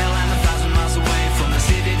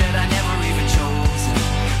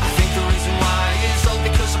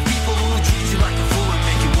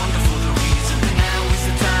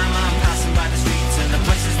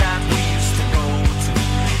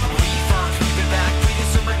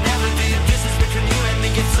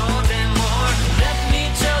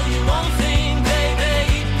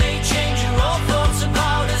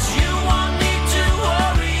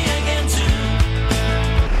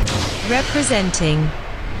 Representing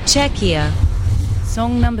Czechia.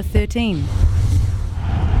 Song number 13.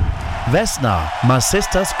 Vesna, My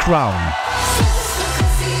Sister's Crown.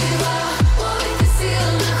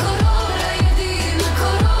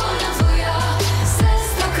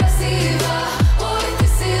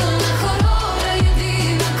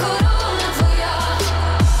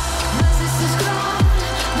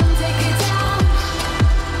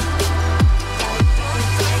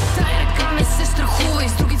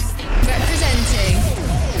 Representing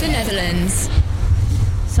the Netherlands.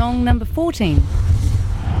 Song number 14.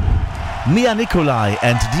 Mia Nicolai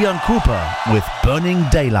and Dion Cooper with Burning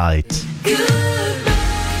Daylight.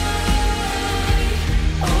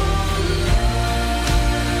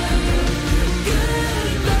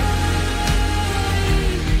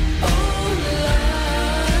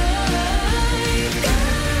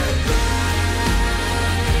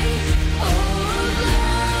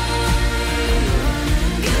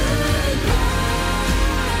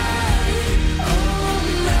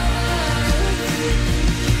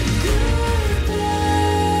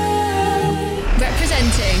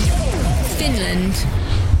 Representing Finland.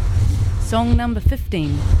 Song number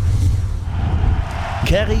 15.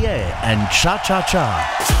 Carrier and Cha Cha Cha.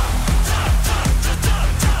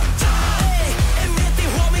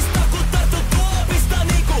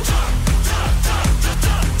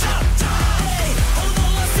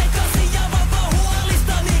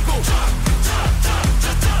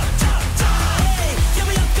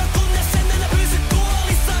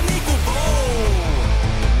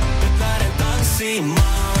 Lähden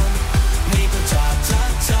tanssimaan.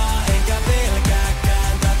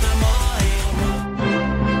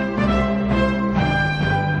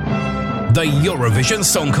 Eurovision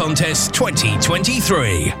Song Contest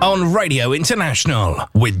 2023 on Radio International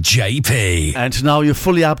with JP. And now you're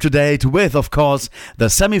fully up to date with, of course, the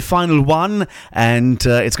semi-final one, and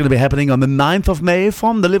it's going to be happening on the 9th of May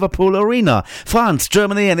from the Liverpool Arena. France,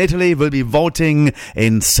 Germany and Italy will be voting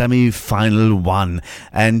in semi-final one.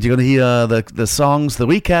 And you're going to hear the songs, the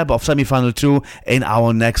recap of semi-final 2 in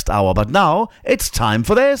our next hour. But now it's time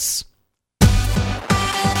for this.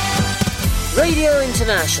 Radio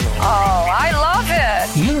International. Oh, I love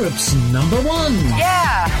it. Europe's number one.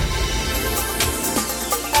 Yeah.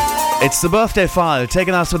 It's the birthday file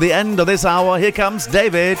taking us to the end of this hour. Here comes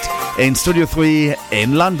David in Studio 3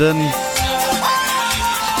 in London.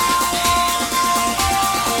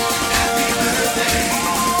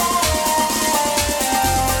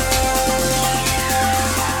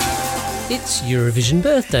 It's Eurovision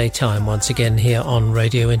birthday time once again here on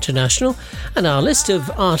Radio International, and our list of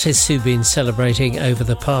artists who've been celebrating over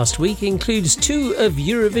the past week includes two of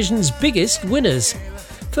Eurovision's biggest winners.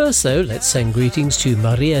 First though, let's send greetings to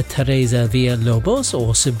Maria Teresa Villalobos,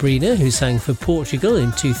 or Sabrina, who sang for Portugal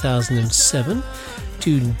in 2007,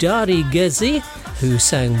 to Dari Gezi, who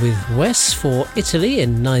sang with Wes for Italy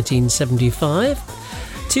in 1975,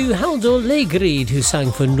 to Haldor Legrid, who sang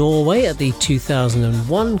for Norway at the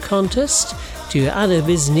 2001 contest, to Anna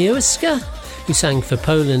Wisniewska, who sang for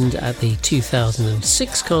Poland at the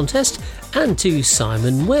 2006 contest, and to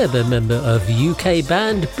Simon Webb, a member of UK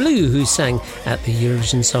band Blue, who sang at the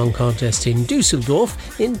Eurovision Song Contest in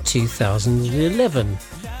Dusseldorf in 2011.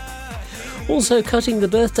 Also cutting the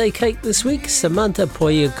birthday cake this week, Samantha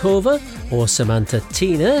Poyakova, or Samantha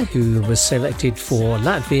Tina, who was selected for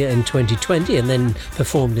Latvia in 2020 and then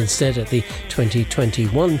performed instead at the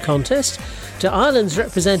 2021 contest. To Ireland's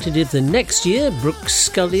representative the next year, Brooke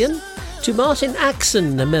Scullion. To Martin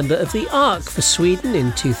Axon, a member of the ARC for Sweden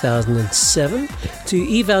in 2007.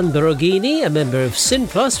 To Ivan Borghini, a member of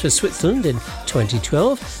Sinplus for Switzerland in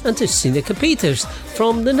 2012. And to Sineke Peters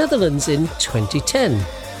from the Netherlands in 2010.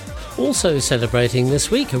 Also celebrating this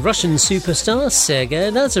week, a Russian superstar, Sergei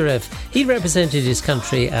Nazarev. He represented his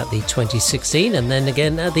country at the 2016 and then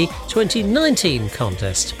again at the 2019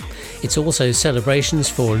 contest. It's also celebrations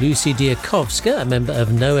for Lucy Diakovska, a member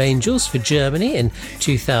of No Angels for Germany in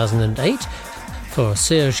 2008, for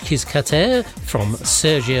Serge Kiskater from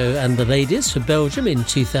Sergio and the Ladies for Belgium in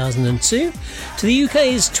 2002, to the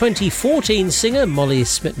UK's 2014 singer Molly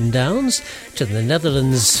Smitten-Downs, to the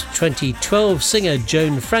Netherlands' 2012 singer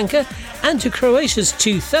Joan Franke, and to Croatia's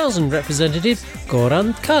 2000 representative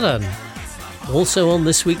Goran Karan. Also on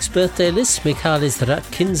this week's birthday list, Michalis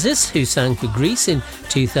Ratkinsis, who sang for Greece in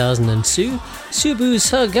 2002, Subu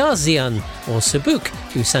Sargazian, or Sabuk,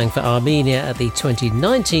 who sang for Armenia at the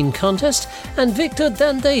 2019 contest, and Victor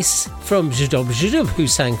Dandes from Zhidov Zhidov, who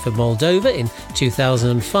sang for Moldova in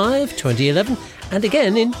 2005, 2011, and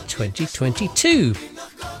again in 2022.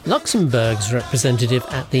 Luxembourg's representative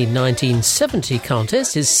at the 1970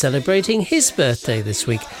 contest is celebrating his birthday this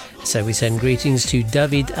week, so we send greetings to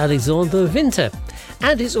David Alexander Winter.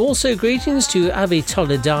 And it's also greetings to Avi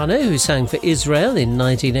Toledano, who sang for Israel in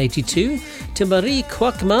 1982, to Marie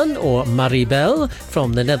Kwakman, or Maribel,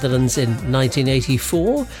 from the Netherlands in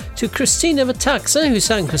 1984, to Christina Vataxa, who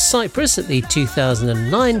sang for Cyprus at the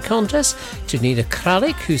 2009 contest, to Nina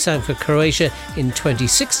Kralik, who sang for Croatia in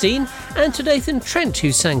 2016, and to Nathan Trent,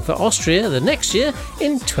 who sang for Austria the next year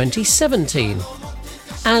in 2017.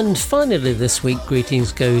 And finally this week,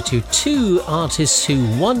 greetings go to two artists who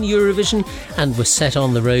won Eurovision and were set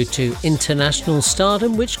on the road to international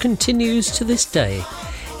stardom, which continues to this day.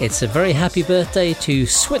 It's a very happy birthday to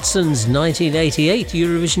Switzerland's 1988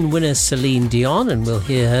 Eurovision winner Celine Dion, and we'll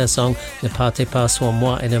hear her song Ne partez pas sans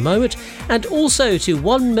moi in a moment, and also to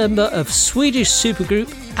one member of Swedish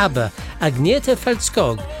supergroup ABBA, Agneta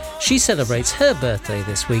Fältskog. She celebrates her birthday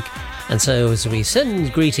this week. And so as we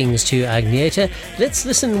send greetings to Agneta, let's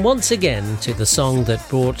listen once again to the song that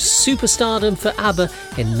brought superstardom for ABBA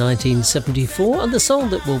in 1974 and the song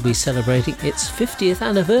that will be celebrating its 50th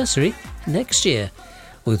anniversary next year.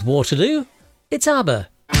 With Waterloo, it's ABBA.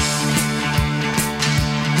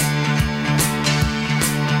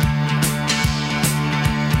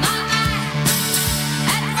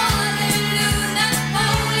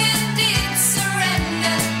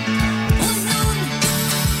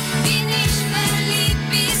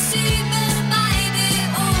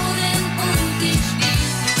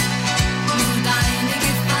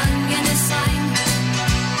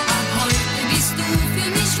 Bist du für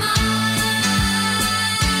mich mein?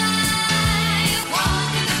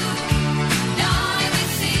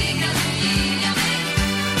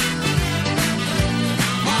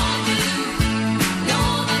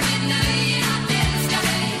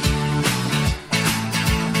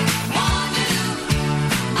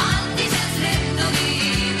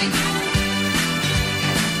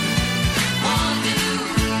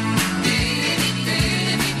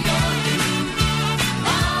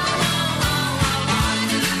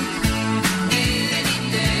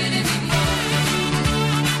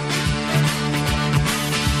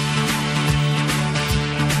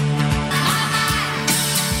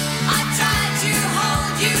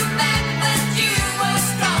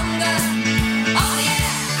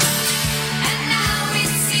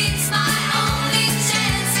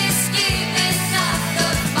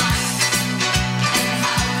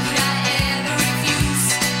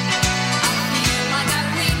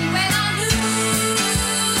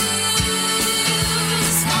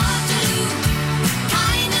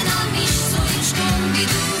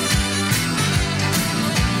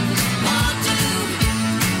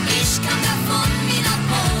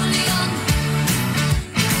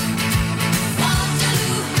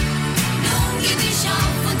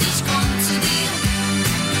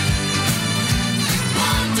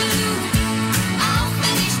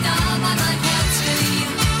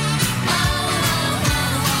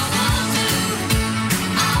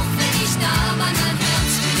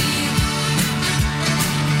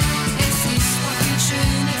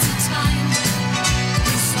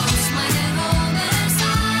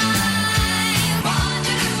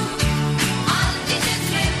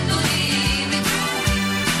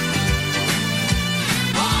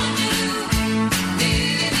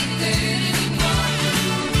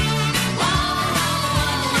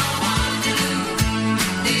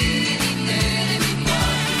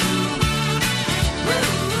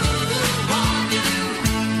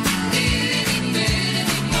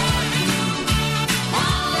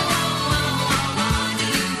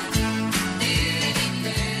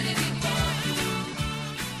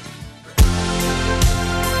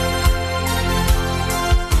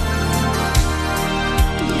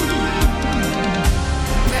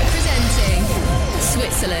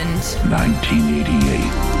 1988.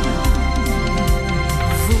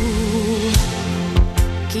 Vous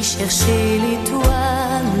qui cherchez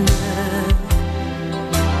l'étoile,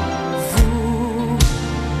 vous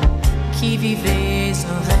qui vivez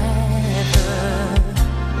un rêve,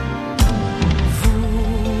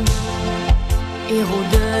 vous, héros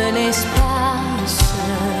de l'espace,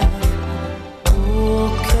 au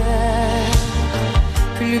cœur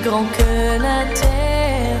plus grand que la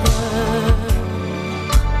terre,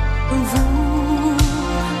 vous,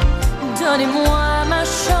 donnez-moi ma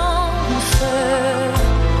chance.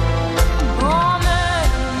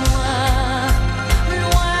 Emmenez-moi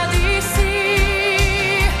loin d'ici.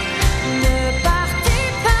 Ne partez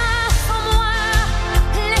pas sans moi,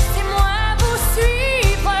 laissez-moi vous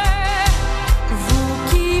suivre. Vous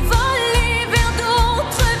qui volez vers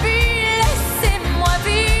d'autres vies, laissez-moi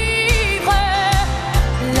vivre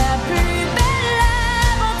la plus belle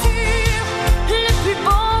aventure, le plus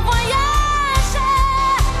beau voyage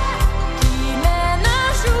qui mène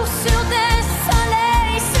un jour sur des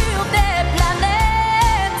soleils, sur des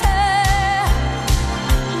planètes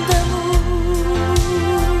d'amour.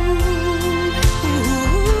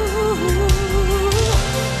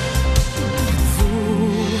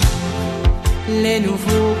 Vous, les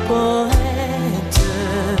nouveaux poètes,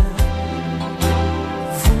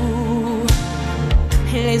 vous,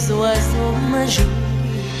 les oiseaux magiques,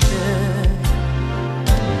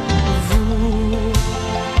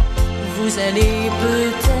 vous allez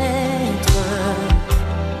peut-être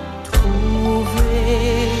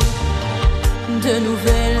trouver de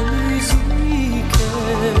nouvelles musiques.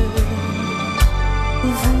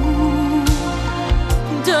 Vous,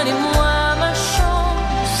 donnez-moi ma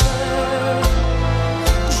chance.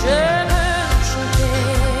 Je veux chanter,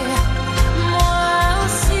 moi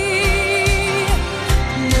aussi.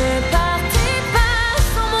 Ne partez pas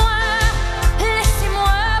sans moi,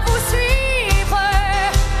 laissez-moi vous suivre.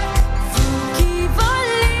 Vous qui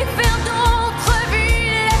volez vers d'autres vies,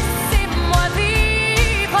 laissez-moi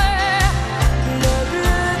vivre le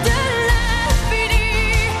bleu de l'infini,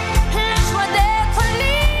 la joie d'être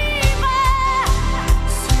libre.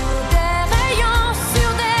 Sur des rayons,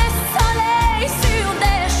 sur des soleils, sur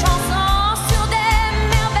des chansons, sur des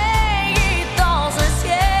merveilles et dans un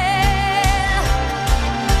ciel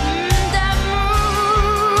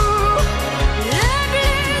d'amour. Le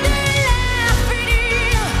bleu de l'infini,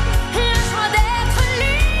 la joie d'être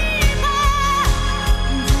libre.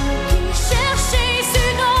 Vous qui cherchez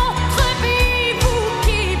une autre vie, vous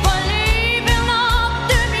qui volez vers l'an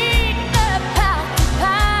 2000, ne partez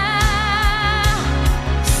pas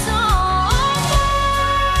sans moi.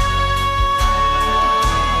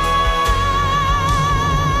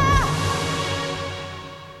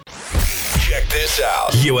 Check this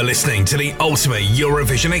out. You are listening to the ultimate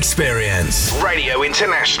Eurovision experience. Radio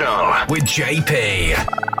International with JP.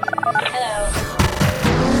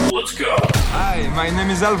 Let's go. Hi, my name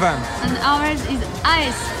is Alvan, And ours is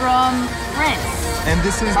Ice from France. and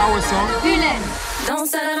this is our song. Bulen.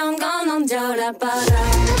 Dansa la longa, non dio la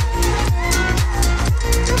para.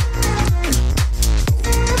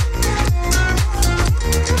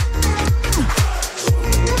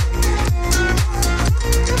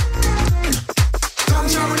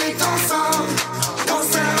 Comme on est ensemble,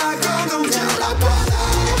 danser la corde, on tient la parole.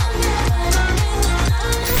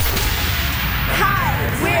 Hi,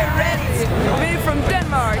 we're ready. We're from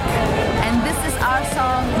Denmark. And this is our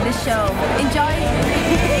song, The Show.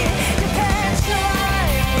 Enjoy.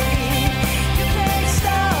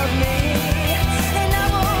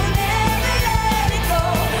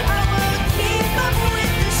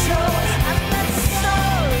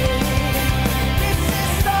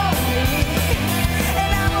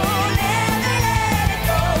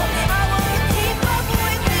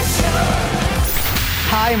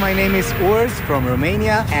 Hi, my name is Urs from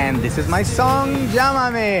Romania, and this is my song,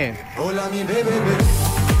 Llámame. Hola mi bebé,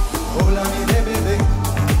 hola mi bebé,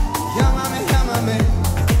 llámame, llámame,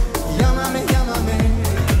 llámame, llámame.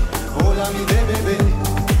 Hola mi bebé,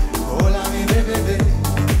 hola mi bebé,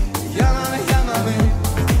 llámame, llámame,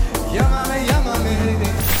 llámame, llámame.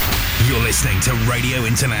 You're listening to Radio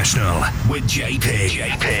International with JP.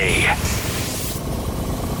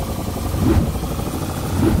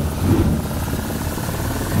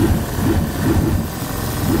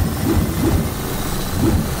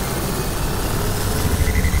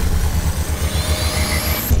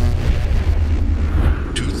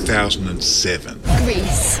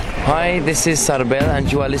 Greece. Hi, this is Sarbel,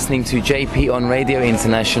 and you are listening to JP on Radio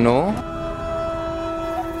International.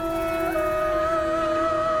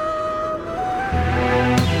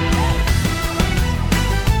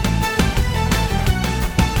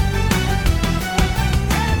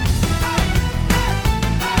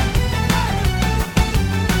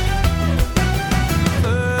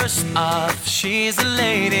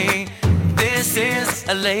 This is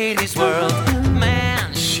a lady's world.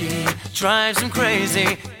 Man, she drives him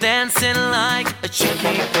crazy, dancing like a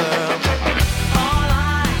cheeky girl. All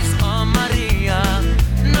eyes on Maria,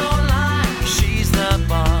 no lie, she's the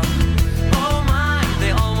bomb. Oh my, they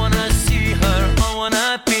all wanna see her, all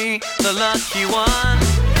wanna be the lucky one.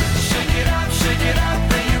 Shake it up,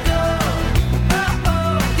 there you go.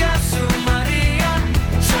 Oh, Yasu Maria.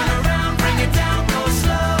 Turn around, bring it down, go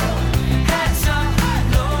slow. Heads up,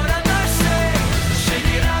 Lord have mercy.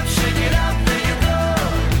 Shake it up, there you go.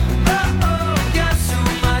 Oh, Yasu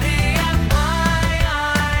Maria.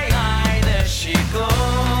 Ay, there she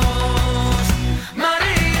goes.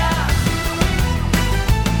 Maria.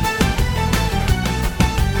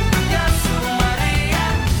 Yasu Maria.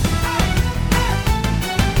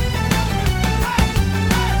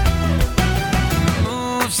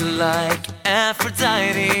 Moves like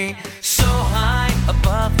Aphrodite, so high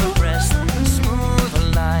above the rest. Smooth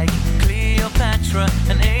like Cleopatra,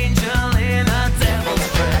 an angel in a devil's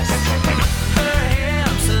dress. Her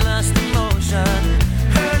hips lust emotion,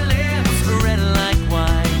 her lips red like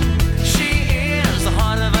wine. She is the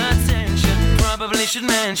heart of attention, probably should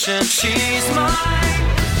mention she's mine.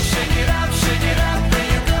 Shake it up, there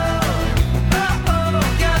you go. Oh,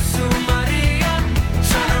 Yasu Maria.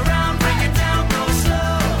 Turn around, bring it down, go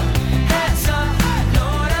slow. Heads up,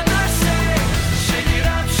 Lord have mercy. Shake it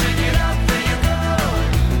up, there you go.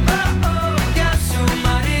 Oh, Yasu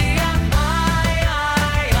Maria.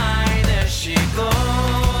 Ay, there she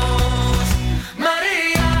goes.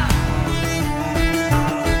 Maria.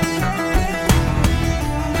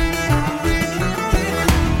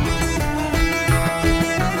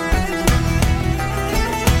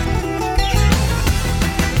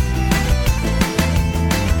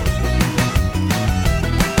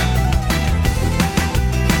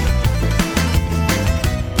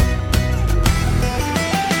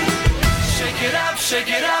 Shake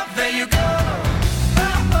it up, there you go.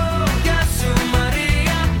 Oh, Yasu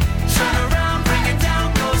Maria. Turn around, bring it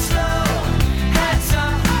down, go slow. Heads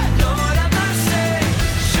up, Lord have mercy.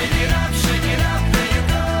 Shake it up, there you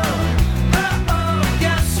go. Oh,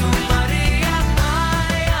 Yasu Maria.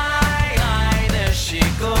 Ay, there she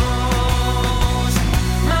goes.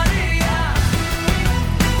 Maria.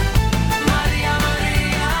 Maria.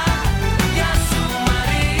 Yasu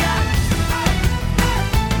Maria.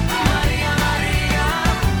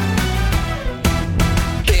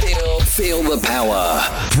 Feel the power.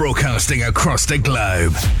 Broadcasting across the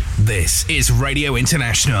globe. This is Radio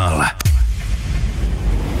International.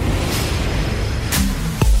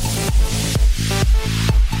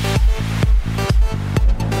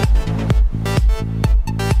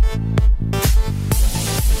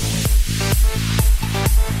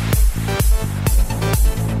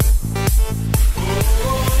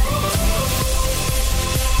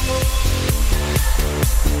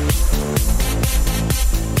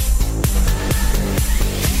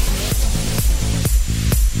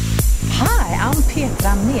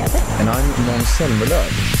 And I'm Marcel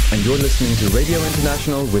Malone, and you're listening to Radio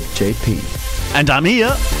International with JP. And I'm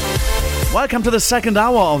here. Welcome to the second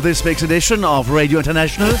hour of this week's edition of Radio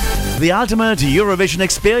International, the ultimate Eurovision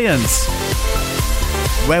experience,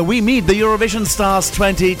 where we meet the Eurovision Stars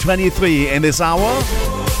 2023 in this hour.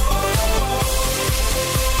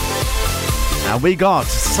 And we got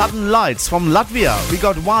Sudden Lights from Latvia, we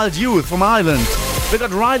got Wild Youth from Ireland, we got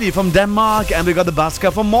Reiley from Denmark, and we got the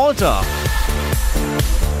Busker from Malta.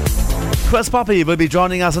 Chris Poppy will be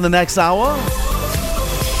joining us in the next hour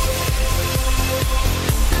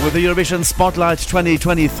with the Eurovision Spotlight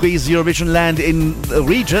 2023's Eurovision Land in the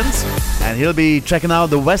regions, and he'll be checking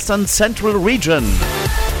out the Western Central region.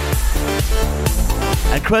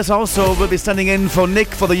 And Chris also will be standing in for Nick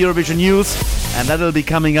for the Eurovision News, and that will be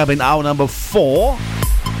coming up in hour number 4.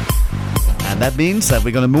 And that means that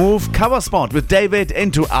we're going to move Cover Spot with David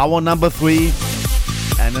into hour number 3.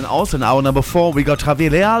 And then also in hour number 4, we got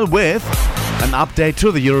Javier Leal with an update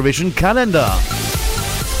to the Eurovision calendar.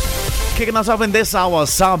 Kicking us off in this hour,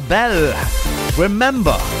 Sarbel.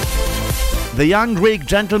 Remember, the young Greek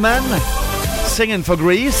gentleman singing for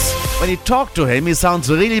Greece. When you talk to him, he sounds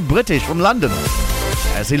really British from London,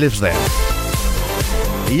 as he lives there.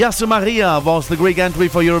 Yasu Maria was the Greek entry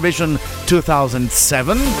for Eurovision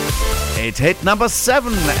 2007. It hit number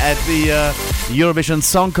 7 at the Eurovision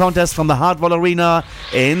Song Contest from the Hardwall Arena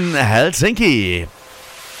in Helsinki.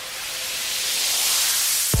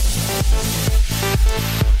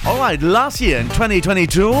 Alright, last year in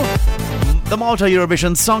 2022, the Malta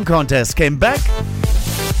Eurovision Song Contest came back.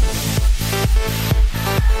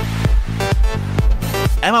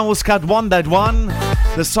 Emma Muscat won that one.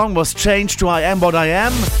 The song was changed to I Am What I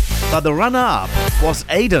Am, but the runner-up was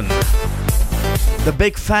Aiden. the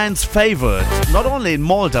big fans' favorite, not only in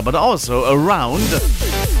Malta but also around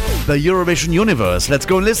the Eurovision universe. Let's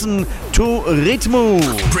go and listen to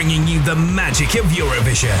Ritmu. Bringing you the magic of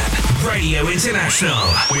Eurovision. Radio International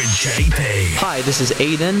with JP. Hi, this is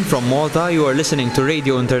Aiden from Malta. You are listening to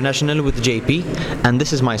Radio International with JP, and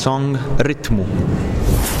this is my song Ritmu.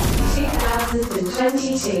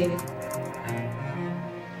 2022.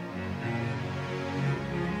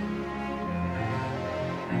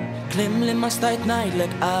 Klim li ma stajt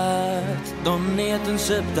najlek għad Donniet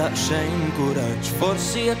nsibda xejn kuraġġ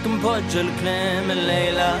Forsi jekk impoġġa l-klim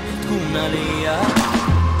il-lejla tkun għalija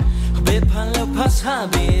Ħbib ħallew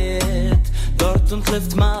bħasħabiet Dort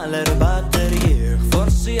untlift ma' l-erba' terjir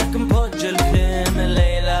Forsi jekk impoġġa l-klim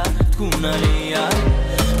il-lejla tkun għalija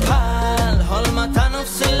Bħal ħolma ta'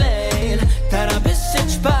 nofs il-lejl Tara bissi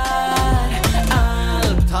ġbar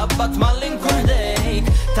Qalb tabbat mal-inkun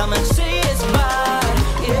ħdejk Ta' mensi jizbar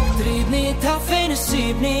Tridni ta' fejn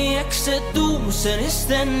issibni Jek seddum u se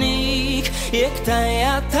nistennik Jek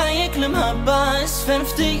tajja tajjek l-mħabba Isfen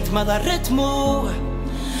ftit ma dar ritmu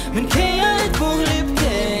Min kejja ritmu li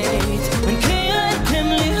bdejt Min kejja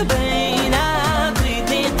ritmu li ħbejna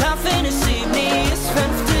Tridni ta' fejn issibni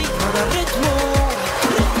Isfen ftit ma dar ritmu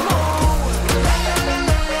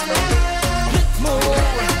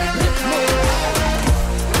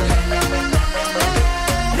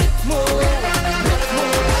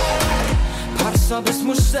Bis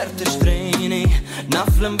mux ser tixtrejni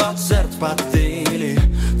Naf l-imbat ser tbattili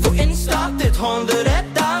Fuq Insta titħol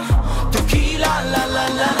diretta Tequila la la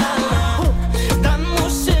la la la Dan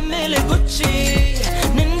mux simili Gucci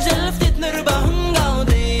Ninġel ftit nirbaħ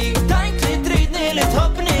ngawdik Tajt li tridni li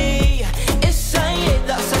tħobni Issa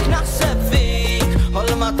jiddaqsek naħseb fik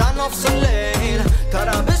Holma ta' nofs il-lejl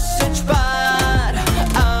Tara bissi ġbar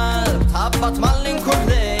Qalb tħabbat mal-inkur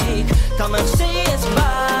dejk Ta' mefsi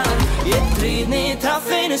jizbar Tridni ta'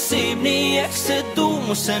 fejn issibni Jek seddum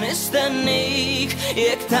u se nistennik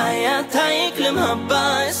Jek tajja tajjek l-imħabba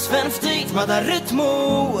Isfen ftit ma dar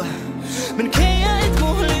ritmu Min kejja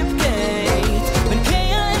ritmu li bkejt Min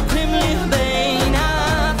kejja ritmu li ħbejna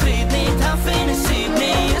Tridni ta' fejn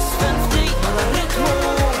issibni Isfen ftit ma dar ritmu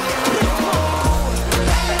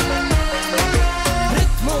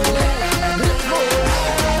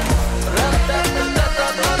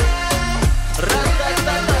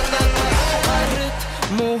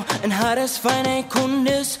Nħares fajnej kun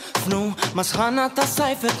nisfnu Ma sħana ta'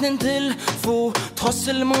 sajfet nintilfu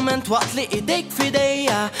Tħoss il-moment waqt li idejk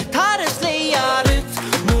fidejja Tares lejja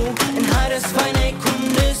ritmu Nħares fajnej kun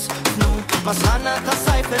nisfnu Ma sħana ta'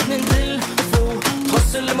 sajfet nintilfu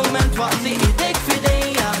Tħoss il-moment waqt li idejk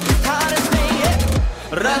fidejja Tares lejja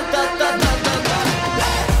Ratatatatata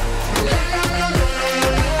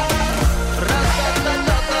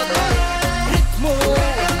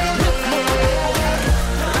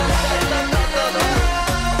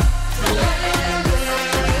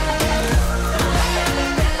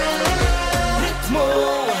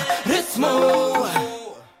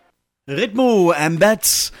Ritmu, and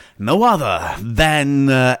that's no other than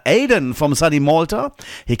Aiden from sunny Malta.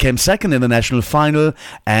 He came second in the national final,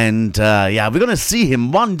 and we're going to see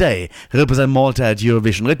him one day represent Malta at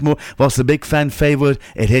Eurovision. Ritmu was the big fan favorite.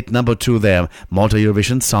 It hit number 2 there, Malta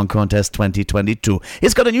Eurovision Song Contest 2022.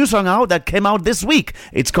 He's got a new song out that came out this week.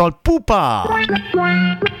 It's called Pupa.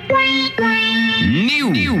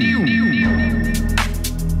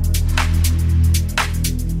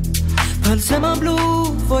 Bħal sema blu,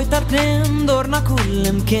 fuj tal-klim, dorna kull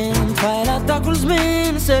imkien Fajla ta' kull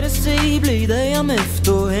żmien, ser issib li dejja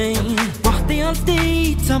miftuħin Waħdi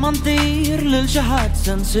għal-ftit, sa' mantir, lil xi ħadd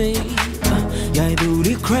se nsib Jgħidu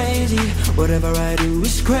li crazy, whatever I do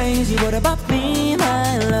is crazy What about me,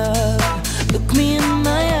 my love? Look me in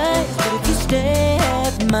my eyes, but if you stay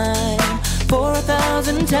at mine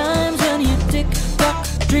 4,000 times when you tick-tock,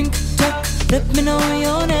 drink-tock Let me know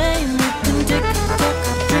your name, you can tick-tock,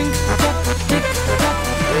 drink-tock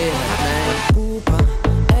Pupa,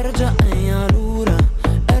 erġa' ejja lura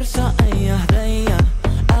Ersa' ejja ħdejja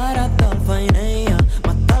Ara tal-fajnejja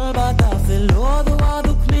Ma talba ta' fil-ħodu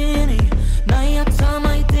għadu kmini Najja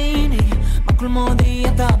t-samajtini Ma kull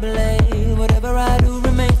modija ta' blej Whatever I do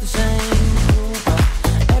remains the same Pupa,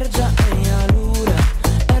 erġa' ejja lura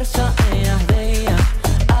Ersa' ejja ħdejja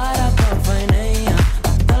Ara tal-fajnejja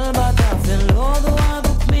Ma talba ta' fil-ħodu għadu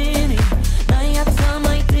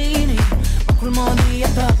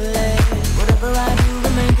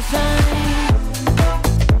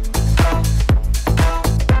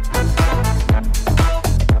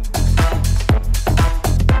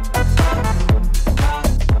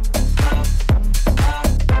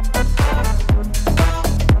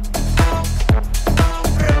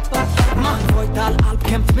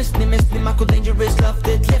Kämpf misni ma kull dangerous love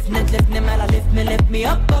dit Lifni mela lift me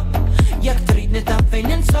up Jak tridni ta' fejn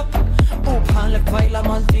insab U bħalek bajla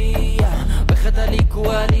Maltija Weħed għalik u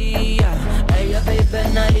għalija Ejja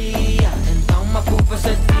bejbenna lija Intaw ma kufa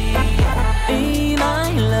settija Hey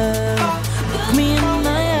my love Look me in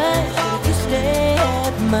my eyes Should you stay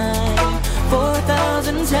at mine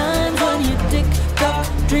 4,000 times when you tick tock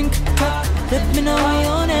drink tock let me know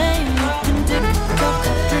your name you can tick tock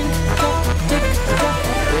drink tock tick tock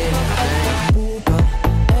Pupa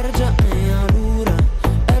erġa ejja lura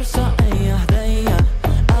ersa ejja ħdejja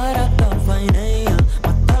ara tal-fajnejja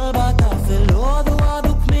ma talba ta' fil-ħodu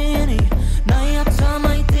għadu kmini najja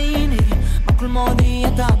t-samajtini ma kull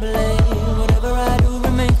modija ta' blej whatever I do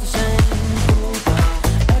remains the same Pupa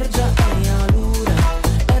erġa ejja lura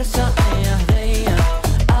ersa ejja ħdejja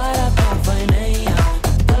ara tal-fajnejja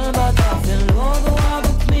talba ta' fil-ħodu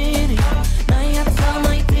għadu kmini najja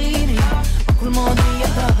t-samajtini ma kull modija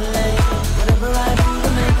ta' blej whatever I do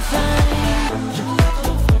remains the same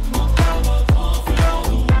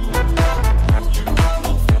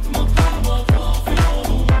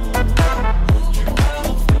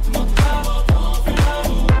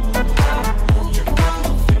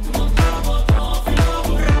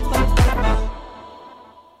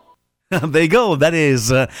There you go, that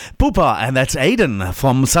is Pupa, and that's Aiden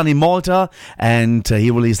from sunny Malta, and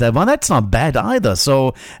he released that one. That's not bad either,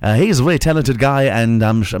 so he's a very talented guy, and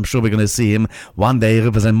I'm sure we're going to see him one day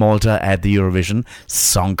represent Malta at the Eurovision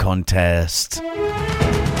Song Contest.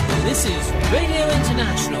 This is Radio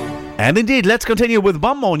International. And indeed, let's continue with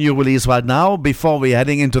one more new release right now before we're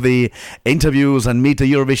heading into the interviews and meet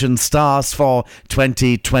the Eurovision stars for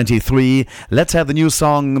 2023. Let's have the new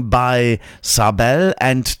song by Sabel,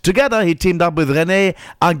 and together he teamed up with René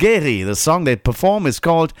Agueri. The song they perform is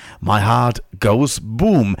called My Heart Goes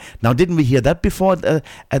Boom. Now, didn't we hear that before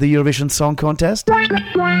at the Eurovision Song Contest?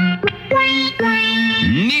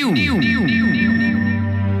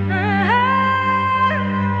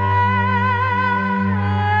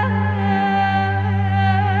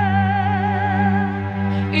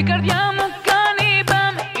 Η καρδιά μου κάνει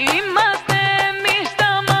μπαμ, είμαστε εμείς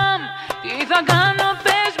τα μαμ. Τι θα κάνω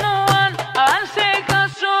πες μου αν σε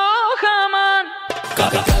χάσω χαμάν.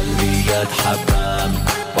 قلبي يتحبم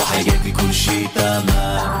وحياتي كل شي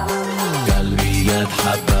تمام قلبي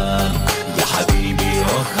يتحبم يا حبيبي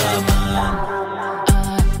وخمان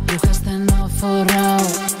Ρούχα στενά φοράω,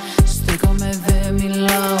 στέκομαι δεν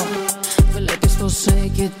μιλάω. Βλέπεις πως σε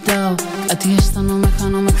κοιτάω, κάτι αισθάνομαι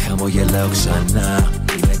χάνομαι. Χαμογελάω ξανά,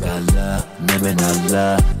 είναι καλά, ναι μεν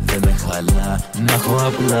αλλά δεν με χαλά. Να έχω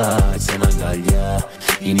απλά εσένα αγκαλιά,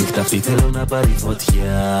 η νύχτα αυτή θέλω να πάρει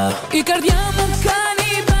φωτιά. Η καρδιά μου κάνει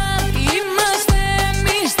μπαμ, είμαστε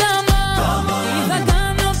εμείς τα μαμ. Τι θα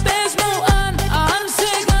κάνω πες μου αν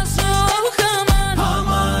σε χάσω χαμάν.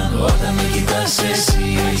 Αμάν, όταν με κοιτάς εσύ,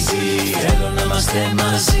 θέλω να είμαστε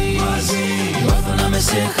μαζί. Νιώθω να με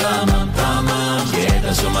σε χαμάμ, ταμάμ και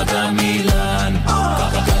τα σώματα μιλάν.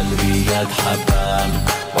 قلبي يتحبم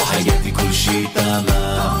وحياتي كل شي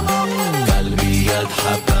تمام قلبي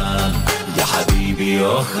يتحبم يا حبيبي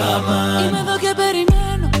وخمان. Είμαι εδώ και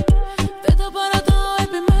περιμένω, δεν τα παρατάω,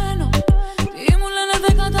 επιμένω. Τι μου λένε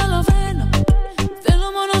δεν καταλαβαίνω. Θέλω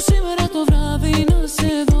μόνο σήμερα το βράδυ να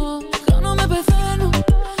σε δω. Χάνομαι, πεθαίνω,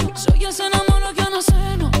 ζω για σένα μόνο κι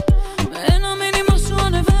ανασένω. Με ένα μήνυμα σου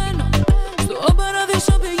ανεβαίνω, στο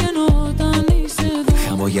παράδεισο πηγαίνω όταν είσαι εδώ.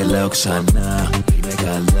 Χαμογελάω ξανά, είμαι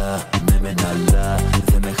καλά, ναι μεν αλλά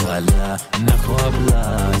δεν με χαλά. Να έχω απλά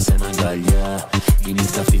εσένα αγκαλιά, η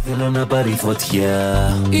νύχτα αυτή θέλω να πάρει φωτιά.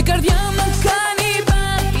 Η καρδιά μου κάνει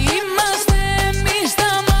μπαμ, είμαστε εμείς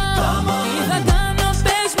τα μαμ. Τι θα κάνω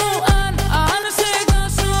πες μου αν σε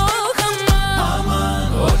χάσω χαμάν. Αμάν,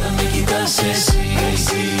 όταν με κοιτάς εσύ,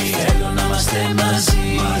 θέλω να είμαστε μαζί.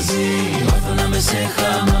 Νιώθω να με σε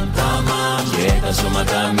χαμάμ, ταμάμ και τα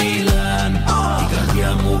σώματα μιλάν. Η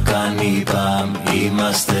καρδιά μου κάνει μπαμ,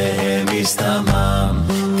 είμαστε εμείς τα μαμ.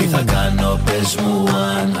 Τι θα κάνω πες μου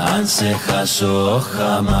αν σε χάσω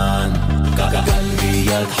χαμάν. قلبي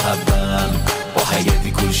يتحبم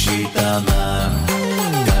وحياتي كل شي تمام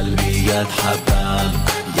قلبي يتحبم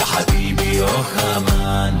يا حبيبي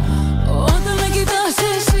وخمان. Όταν με κοιτάς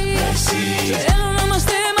εσύ, θέλω να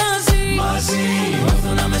είμαστε μαζί.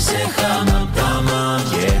 Νιώθω να με σε χαμάμ, ταμάμ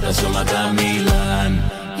και τα σώματα μιλάν.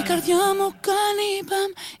 Η καρδιά μου κάνει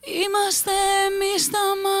μπαμ, είμαστε εμείς τα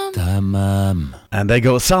μαμ. Ταμάμ. And there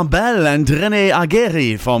go Sambel and René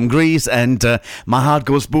Aguirre from Greece, and My Heart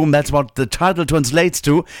Goes Boom. That's what the title translates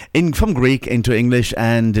to from Greek into English,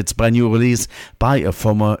 and it's a brand new release by a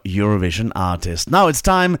former Eurovision artist. Now it's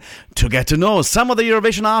time to get to know some of the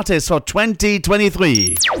Eurovision artists for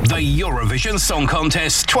 2023. The Eurovision Song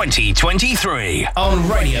Contest 2023 on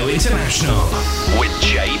Radio International with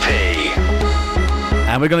JP.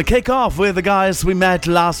 And we're going to kick off with the guys we met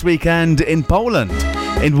last weekend in Poland,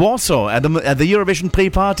 in Warsaw, at the Eurovision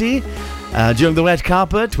pre-party. During the red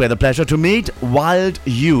carpet, we had the pleasure to meet Wild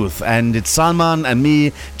Youth, and it's Salman and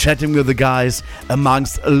me chatting with the guys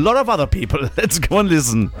amongst a lot of other people. Let's go and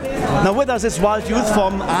listen. Now with us is Wild Youth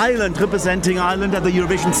from Ireland, representing Ireland at the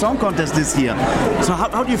Eurovision Song Contest this year. So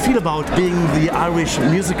how do you feel about being the Irish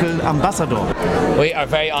musical ambassador? We are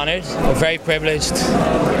very honoured, we're very privileged,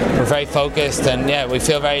 we're very focused, and yeah, we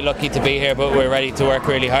feel very lucky to be here, but we're ready to work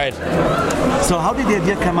really hard. So how did the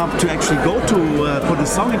idea come up to actually go to put a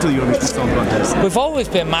song into the Eurovision Song Contest? We've always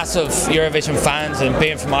been massive Eurovision fans, and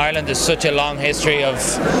being from Ireland, there's such a long history of,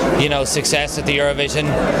 success at the Eurovision.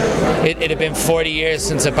 It had been 40 years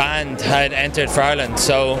since a band had entered for Ireland,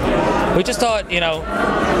 so we just thought,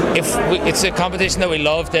 it's a competition that we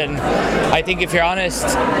loved, and I think if you're honest,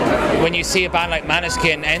 when you see a band like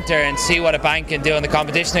Måneskin enter and see what a band can do in the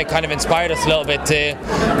competition, it kind of inspired us a little bit to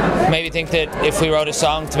maybe think that if we wrote a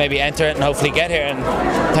song to maybe enter it and hopefully get here, and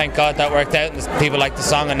thank God that worked out and people liked the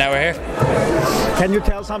song and now we're here. Can you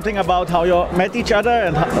tell something about how you met each other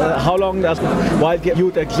and how long does Wild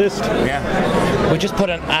Youth exist? Yeah, we just put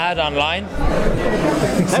an ad online.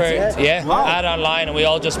 Ad online, and we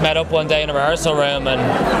all just met up one day in a rehearsal room, and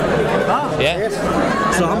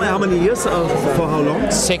So how many years? For how long?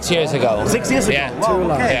 6 years ago. 6 years ago. Yeah.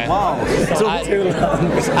 Wow. Okay. Yeah. Wow. So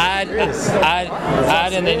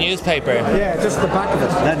ad in the newspaper. Yeah, just the back of it.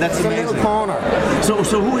 That's amazing. A little corner. So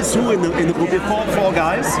who is who in the group? Four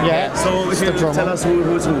guys. Yeah. So if you tell us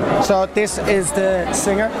who is who. So this is the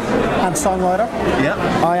singer and songwriter. Yeah.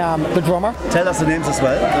 I am the drummer. Tell us the names as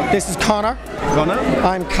well. This is Connor.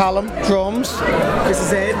 I'm Callum, drums. This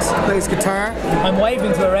is Ed, plays guitar. I'm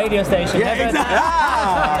waving to a radio station. Yeah, exactly.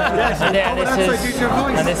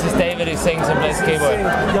 And this is David, who sings and plays keyboard.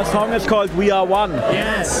 Your song is called We Are One.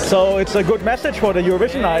 Yes. So it's a good message for the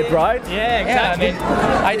Eurovision night, right? Yeah, exactly.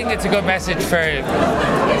 I think it's a good message for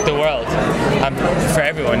the world and for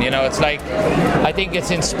everyone. It's like, I think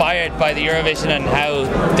it's inspired by the Eurovision and how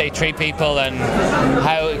they treat people and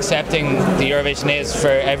how accepting the Eurovision is for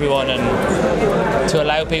everyone, and to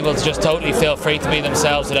allow people to just totally feel free to be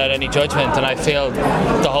themselves without any judgment. And I feel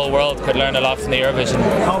the whole world could learn a lot from the Eurovision.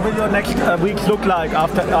 How will your next weeks look like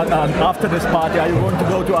after this party? Are you going to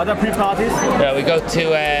go to other pre-parties? Yeah, we go to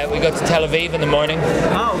Tel Aviv in the morning.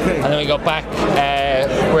 Ah, okay. And then we go back.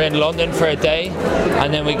 We're in London for a day,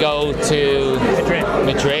 and then we go to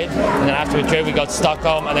Madrid, and then after Madrid we go to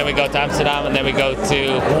Stockholm, and then we go to Amsterdam, and then we go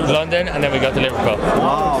to London, and then we go to Liverpool.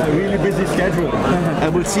 Wow, a really busy schedule.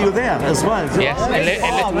 And we'll see you there as well. Yes,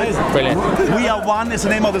 brilliant. We Are One is the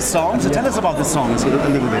name of the song, so tell us about the song a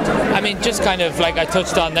little bit. I mean, just kind of like I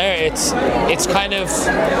touched on there, it's kind of,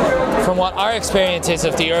 from what our experience is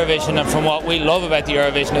of the Eurovision and from what we love about the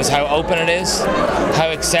Eurovision, is how open it is, how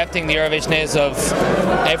accepting the Eurovision is of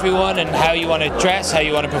everyone, and how you want to dress, how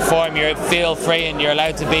you want to perform. You feel free and you're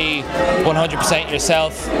allowed to be 100%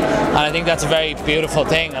 yourself, and I think that's a very beautiful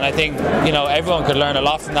thing, and I think everyone could learn a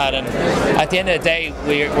lot from that. And at the end of the day,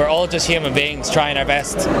 we're all just human beings trying our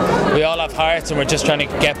best. We all have hearts and we're just trying to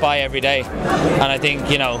get by every day, and I think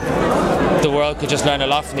the world could just learn a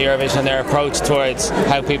lot from the Eurovision and their approach towards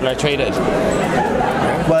how people are treated.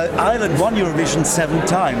 Well, Ireland won Eurovision 7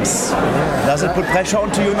 times. Does it put pressure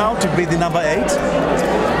onto you now to be the number 8?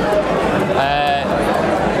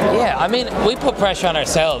 Yeah, I mean, we put pressure on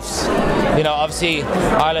ourselves. Obviously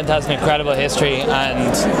Ireland has an incredible history,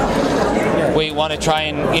 and we want to try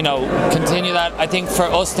and continue that. I think for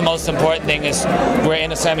us the most important thing is we're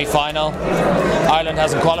in a semi-final. Ireland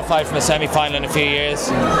hasn't qualified from a semi-final in a few years,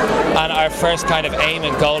 and our first kind of aim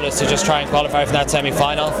and goal is to just try and qualify from that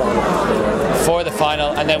semi-final for the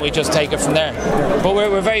final, and then we just take it from there. But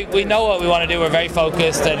we know what we want to do. We're very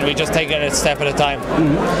focused, and we just take it a step at a time.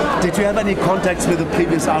 Mm-hmm. Did you have any contacts with the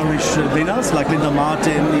previous Irish winners, like Linda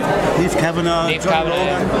Martin, Niamh Kavanagh, John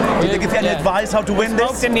Logan? Did they give you any advice how to win this? I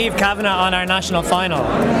spoke to Niamh Kavanagh on our national final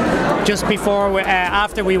just before,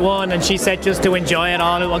 after we won, and she said just to enjoy it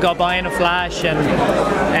all. It will go by in a flash, and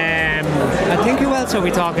I think who else are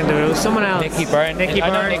we talking to? It was someone else. Nicky Byrne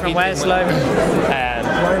from Westlife.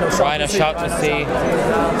 Rhino Shaughnessy,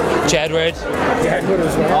 Jedward.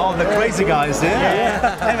 As well. Oh, the crazy guys,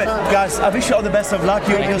 yeah. Anyway, guys, I wish you all the best of luck.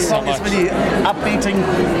 Your song is really upbeating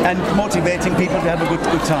and motivating people to have a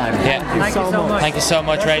good time. Yeah. Thank you so much. Thank you so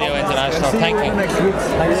much, Radio International. Thank you.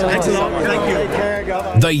 Thanks a lot. Thank you.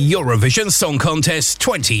 The Eurovision Song Contest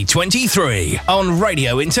 2023 on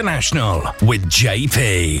Radio International with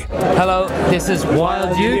JP. Hello, this is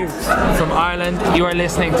Wild Youth from Ireland. You are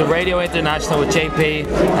listening to Radio International with JP,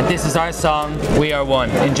 and this is our song, We Are One.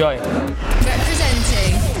 Enjoy.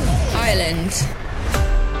 Representing Ireland.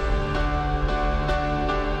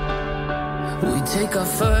 We take our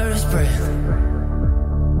first breath,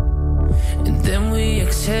 and then we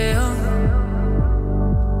exhale.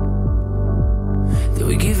 Then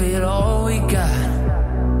we give it all we got,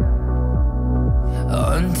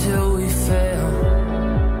 until we fail.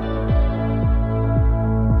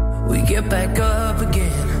 We get back up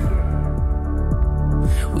again.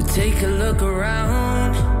 We take a look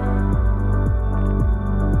around.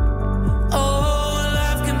 Oh,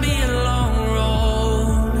 life can be a long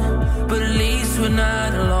road, but at least we're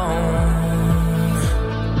not alone.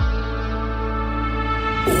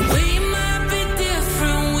 We might be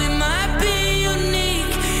different, we might be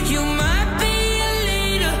unique. You might be a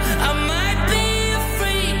leader, I might be a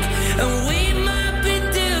freak, and we might be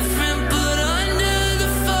different, but under the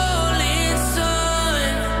falling sun,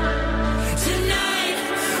 tonight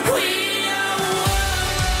we are one.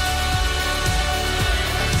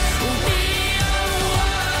 We are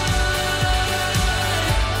one.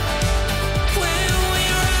 When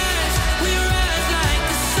we rise like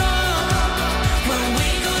the sun. When we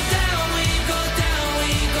go down, we go down, we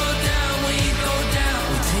go down, we go down.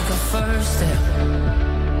 We take our first step,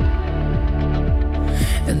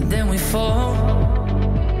 and then we fall,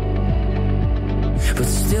 but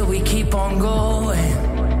still we keep on going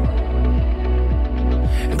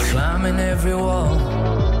and climbing every wall.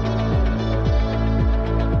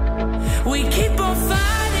 We keep on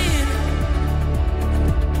fighting,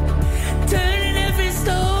 turning every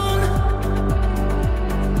stone.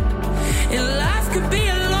 And life could be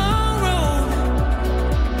a long road,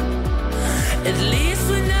 at least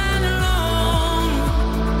we're not alone.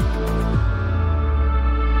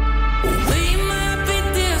 We might be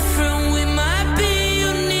different, we might be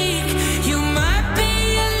unique. You might be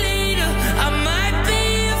a leader, I might be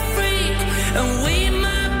a freak, and we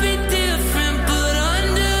might be different, but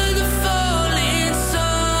under the falling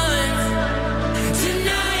sun,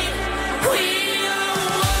 tonight we are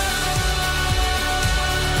one.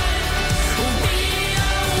 We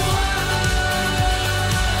are one.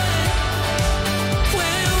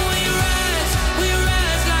 When we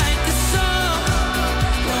rise like the sun.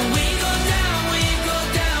 When we go down, we go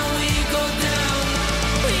down, we go down.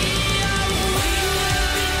 We are one. We might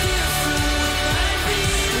be different, we might be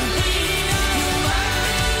unique. You might be a leader, I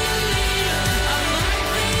might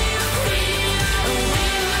be a freak, and we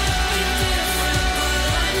might be different, but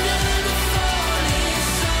under the falling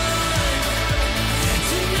sun,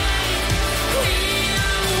 tonight we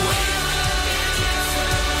are one.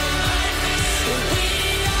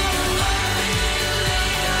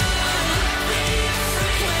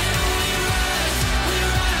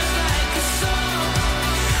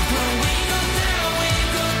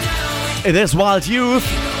 We It is Wild Youth,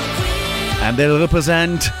 and they'll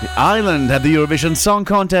represent Ireland at the Eurovision Song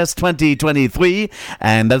Contest 2023,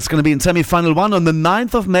 and that's going to be in semi-final 1 on the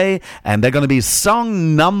 9th of May, and they're going to be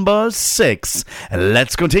song number 6.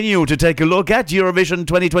 Let's continue to take a look at Eurovision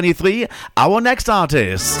 2023, our next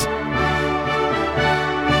artist.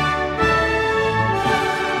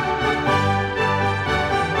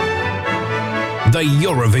 The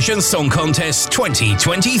Eurovision Song Contest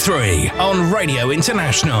 2023 on Radio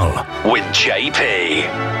International with JP.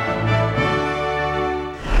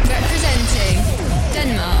 Representing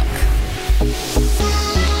Denmark.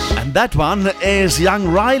 And that one is young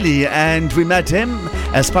Reiley, and we met him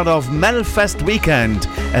as part of Melfest weekend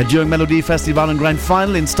during Melody Festival and Grand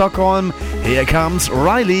Final in Stockholm. Here comes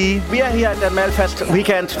Reiley. We are here at the Melfest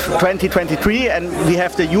weekend 2023, and we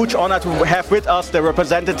have the huge honor to have with us the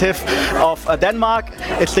representative of Denmark.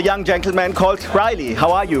 It's the young gentleman called Reiley.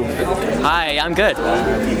 How are you? Hi, I'm good.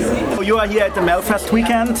 You are here at the Melfest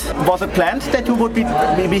weekend. Was it planned that you would be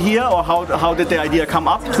here, or how did the idea come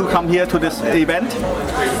up to come here to this event?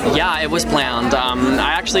 Yeah, it was planned.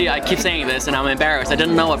 I keep saying this, and I'm embarrassed. I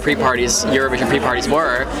didn't know what Eurovision pre-parties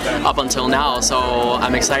were up until now, so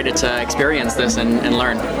I'm excited to experience this and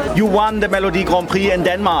learn. You won the Melody Grand Prix in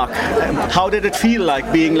Denmark. How did it feel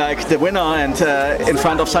like being like the winner and in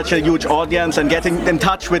front of such a huge audience and getting in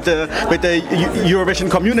touch with the Eurovision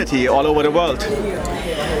community all over the world?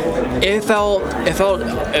 It felt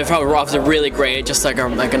really great, just like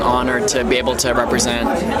an honor to be able to represent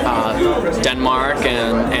Denmark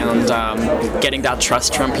and getting that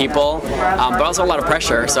trust from people, but also a lot of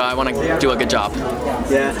pressure. So I want to do a good job.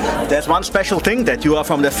 Yeah, there's one special thing that you are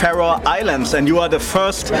from the Faroe Islands, and you are the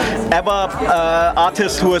first ever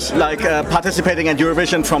artist who is like participating at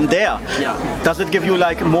Eurovision from there. Yeah. Does it give you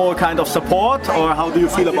like more kind of support, or how do you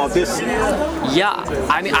feel about this? Yeah,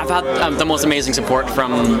 I mean, I've had the most amazing support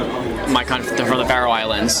from my country, from the Faroe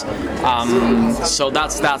Islands. So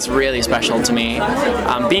that's really special to me.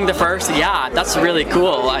 Being the first, yeah, that's really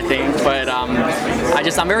cool, I think. But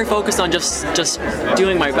I'm very focused on just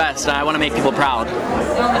doing my best. And I want to make people proud.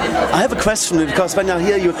 I have a question, because when I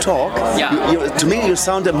hear you talk, to me you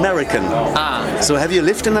sound American. So have you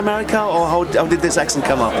lived in America, or how did this accent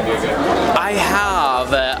come up? I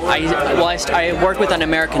have. I work with an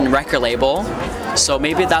American record label. So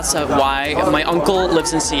maybe that's why. My uncle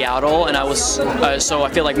lives in Seattle, and I was so I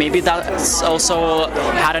feel like maybe that's also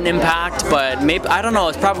had an impact. But maybe, I don't know.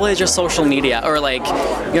 It's probably just social media or like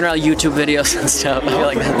YouTube videos and stuff. I feel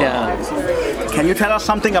like that. Yeah. Can you tell us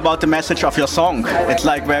something about the message of your song? It's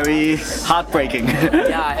like very heartbreaking.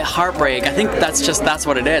 Yeah, heartbreak. I think that's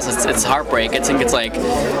what it is. It's heartbreak. I think it's like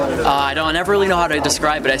I never really know how to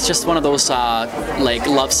describe it. It's just one of those like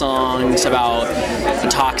love songs about a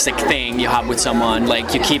toxic thing you have with someone.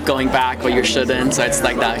 Like you keep going back, but you shouldn't. So it's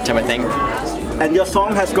like that type of thing. And your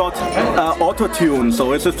song has got auto-tune,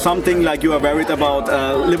 so is it something like you are worried about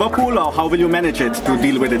Liverpool, or how will you manage it to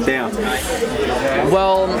deal with it there?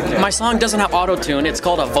 Well, my song doesn't have auto-tune. It's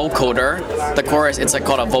called a vocoder. The chorus, it's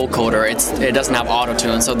called a vocoder. It doesn't have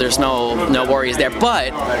auto-tune, so there's no worries there.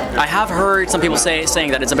 But I have heard some people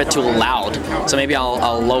saying that it's a bit too loud, so maybe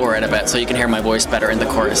I'll lower it a bit so you can hear my voice better in the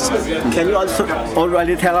chorus. Can you also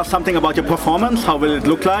already tell us something about your performance? How will it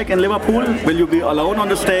look like in Liverpool? Will you be alone on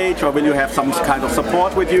the stage, or will you have some kind of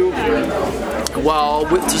support with you? Well,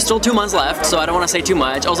 there's still 2 months left, so I don't want to say too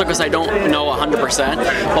much, also because I don't know 100%.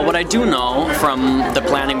 But what I do know from the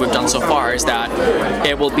planning we've done so far is that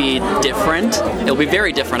it will be different. It'll be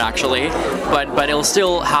very different, actually, but it'll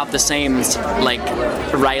still have the same, like,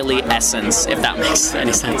 Reiley essence, if that makes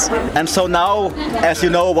any sense. And so now, as you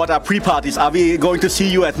know, what are pre-parties? Are we going to see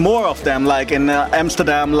you at more of them, like in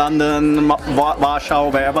Amsterdam, London, Warsaw,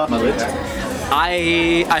 wherever?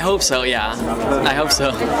 I hope so, yeah. I hope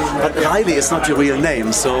so. But Reiley is not your real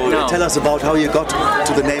name, so tell us about how you got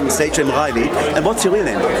to the name Sage and Reiley. And what's your real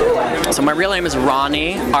name? So my real name is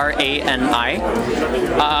Rani, R-A-N-I.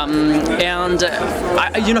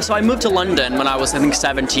 So I moved to London when I was, I think,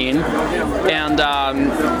 17. And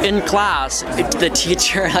in class, the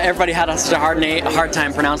teacher, everybody had such a hard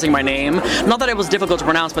time pronouncing my name. Not that it was difficult to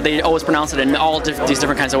pronounce, but they always pronounce it in all these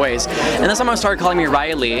different kinds of ways. And then someone started calling me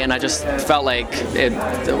Reiley, and I just felt like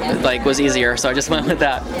it was easier, so I just went with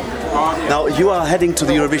that. Now, you are heading to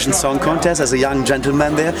the Eurovision Song Contest as a young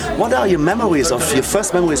gentleman there. What are your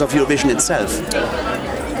first memories of Eurovision itself?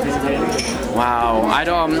 Wow, I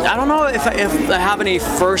don't know if I have any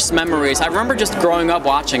first memories. I remember just growing up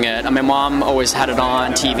watching it, and my mom always had it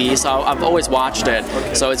on TV, so I've always watched it.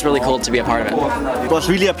 So it's really cool to be a part of it. It was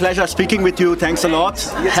really a pleasure speaking with you. Thanks a lot.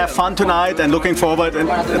 Have fun tonight, and looking forward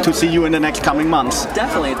to see you in the next coming months.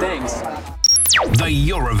 Definitely, thanks. The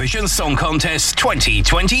Eurovision Song Contest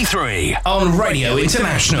 2023 on Radio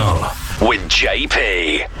International with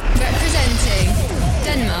JP. Representing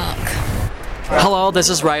Denmark. Hello, this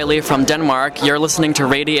is Reiley from Denmark. You're listening to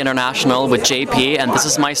Radio International with JP, and this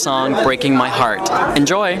is my song, Breaking My Heart.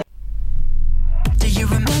 Enjoy! Do you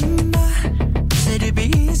remember? Said it'd be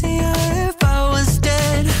easier if I was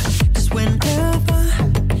dead. 'Cause whenever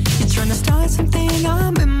you're trying to start something,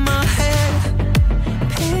 I'm in my head.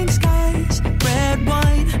 Pink skies, red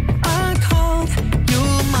wine, I called you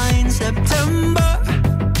mine. September,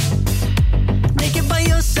 naked by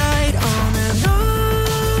your side, on and off.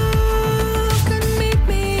 Couldn't meet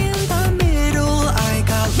me in the middle. I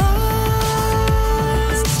got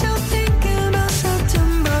lost, still thinking about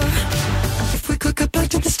September. If we could go back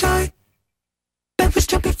to the start, bet we'd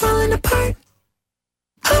still be falling apart.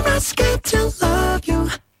 I'm not scared to love you,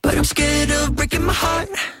 but I'm scared of breaking my heart.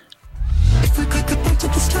 If we could go back to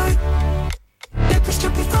the start, bet we'd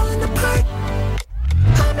still be falling apart.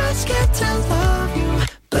 I'm not scared to love you,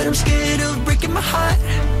 but I'm scared of breaking my heart.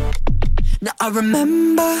 Now I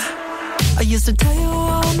remember I used to tell you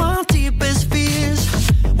all my deepest fears.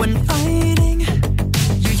 When fighting,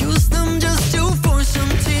 you use them just to force some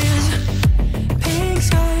tears. Pink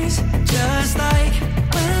skies, just like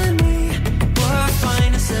when we were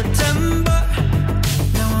fine in September.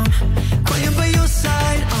 Now I'm crying by your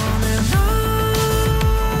side, on and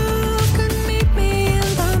off. Couldn't meet me in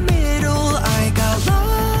the middle.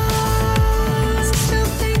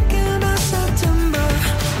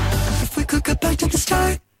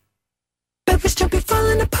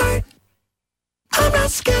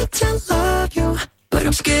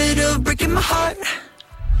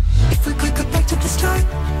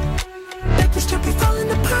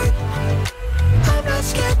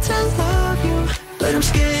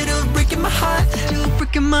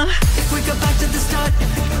 go back to the start,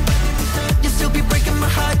 you'll still be breaking my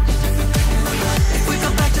heart. If we go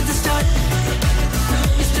back to the start,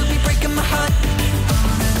 you'll still be breaking my heart.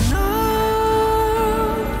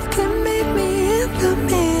 Love can meet me in the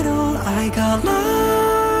middle. I got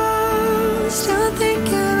lost, still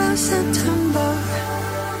thinking of September.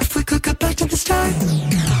 If we could go back to the start, but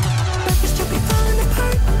we still be falling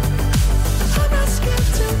apart. I'm not scared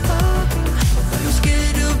to love you, but I'm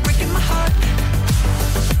scared of breaking my heart.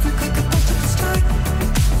 If we could go back to the start,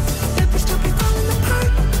 then we still be falling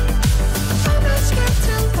apart. I'm not scared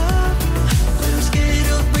to love you, but I'm scared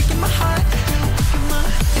of breaking my heart.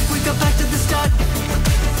 If we go back to the start.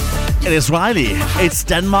 It is Reiley. It's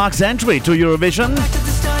Denmark's entry to Eurovision.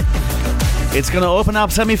 It's going to open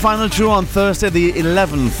up semi-final 2 on Thursday the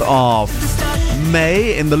 11th of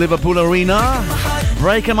May in the Liverpool Arena.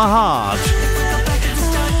 Breaking My Heart.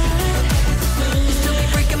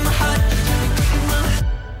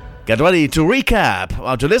 Get ready to recap,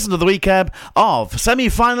 or to listen to the recap of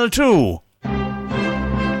semi-final 2.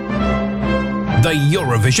 The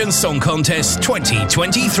Eurovision Song Contest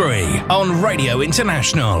 2023 on Radio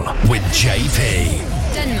International with JP.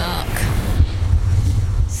 Denmark.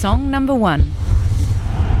 Song number 1.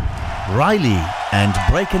 Reiley and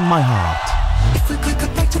Breaking My Heart. If we could go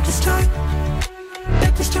back to the start,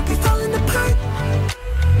 then we still be falling apart.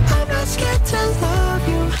 I'm not scared to love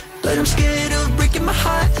you, but I'm scared of breaking my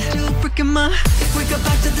heart. Still breaking my. If we go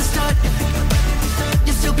back to the start,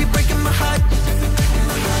 you'll still be breaking my heart.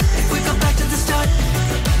 If we go back to the start,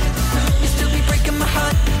 you'll still be breaking my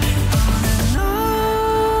heart.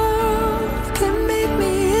 Love can meet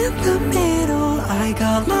me in the middle. I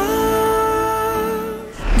got love.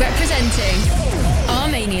 Representing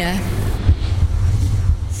Armenia.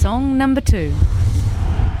 Song number 2.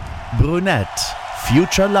 Brunette,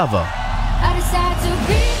 Future Lover. I decide to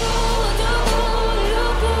be good, do good,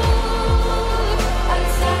 look good. I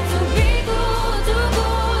decide to be good, do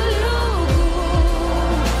good, look good.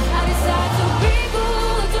 I decide to be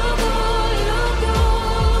good, do good, look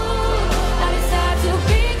good. I decide to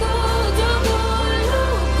be good, do good,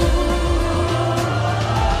 look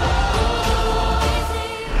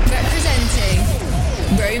good. Representing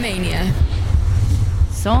Romania.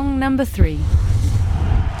 Song number 3.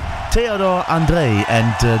 Theodor Andrei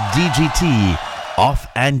and DGT, Off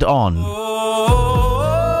and On.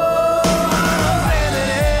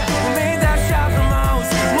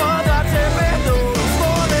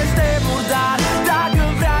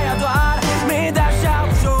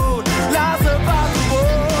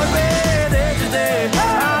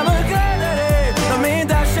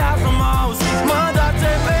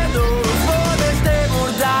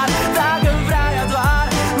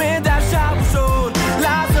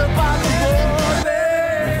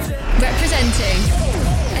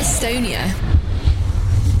 Estonia.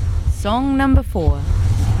 Song number 4.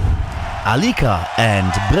 Alika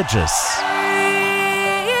and Bridges.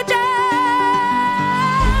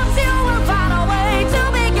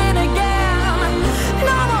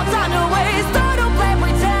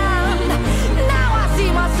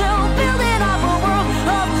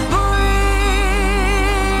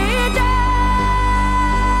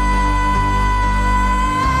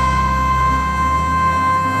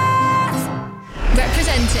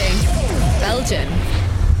 Representing Belgium.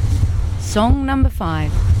 Song number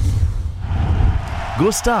 5.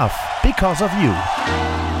 Gustav, Because of You.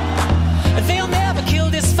 They'll never kill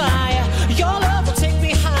this fire. Your love will take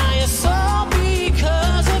me higher. So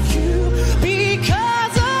because of you,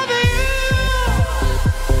 because of you.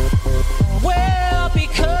 Well,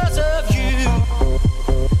 because of you,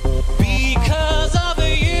 because of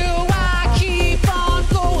you, I keep on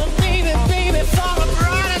going, baby, baby, for a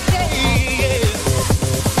brighter day.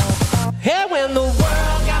 And when the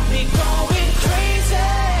world got me going crazy, I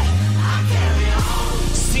carry on.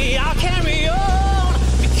 See, I'll carry on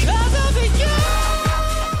because of you.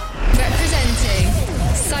 Representing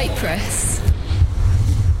Cyprus.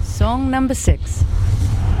 Song number 6.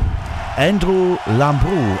 Andrew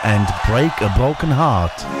Lambrou and Break a Broken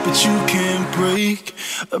Heart. But you can't break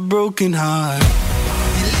a broken heart.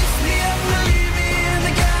 You lift me up and leave me in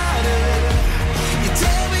the gutter. You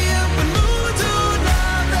tear me up and move to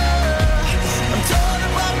another. I'm torn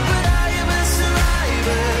apart, but I am a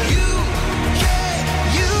survivor. You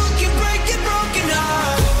can break a broken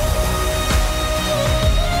heart.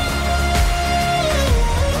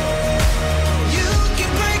 You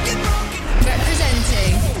can break a broken heart.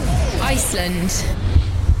 Representing Iceland.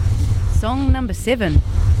 Song number 7.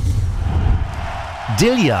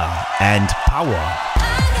 Dilia and Power.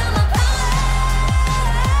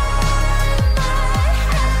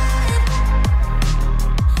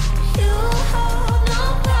 You hold no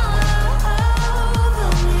power.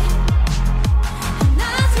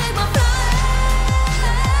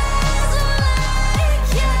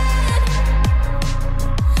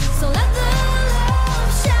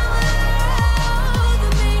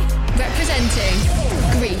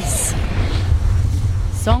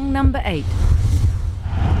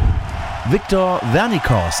 Victor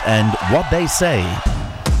Vernikos and What They Say.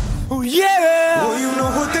 Oh yeah, well you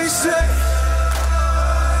know what they say.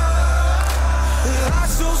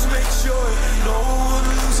 Assholes make sure no one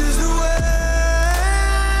loses the way.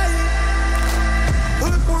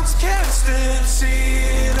 But ones can't stand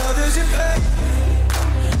seeing others in pain.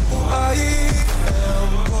 I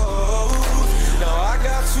am both. Now I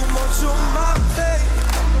got too much on my plate,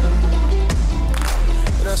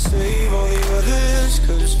 and I save all the others,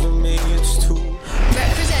 'cause for me it's too.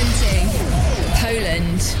 Representing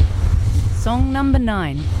Poland. Song number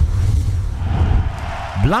 9.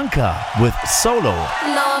 Blanca with Solo.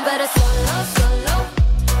 No, I'm better solo, solo.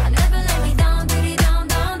 I never let me down, pretty down,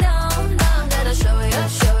 down, down. Now I'm gonna show ya,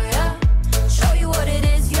 show ya. Show you what it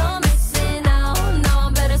is you're missing out. Now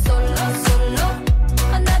I'm better solo, solo.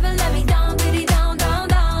 I never let me down, pretty down, down,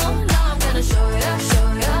 down. Now I'm gonna show ya, show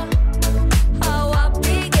ya. How I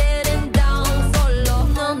be getting down solo.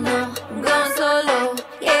 No, no, I'm going solo.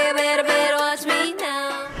 Yeah, better watch me now.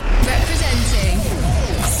 Representing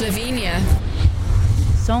Slovenia.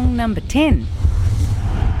 Song number 10.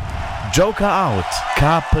 Joker Out,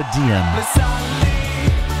 Carpe Diem.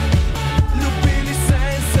 Lubili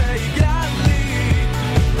sense i grandi,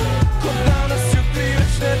 ko danas jutri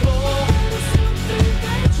već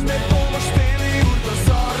ne bomo šteli urdo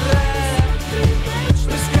zore,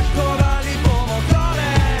 ne skakovali bomo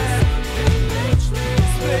gore,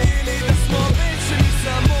 sprejeli da smo večni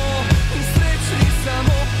samo, srečni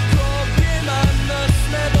samo, ko objema nas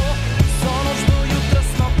nebo, z ono što jutra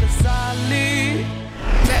smo plesali.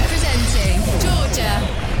 Representing Georgia.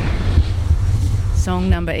 Song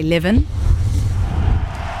number 11.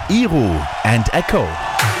 Iru and Echo.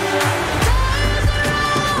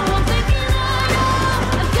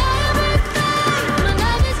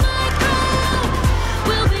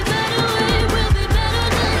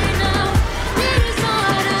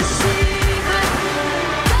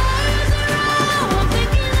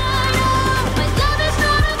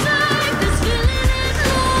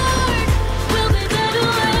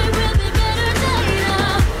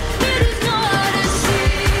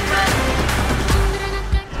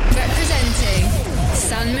 Representing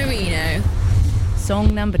San Marino.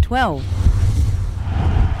 Song number 12.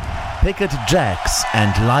 Picket Jacks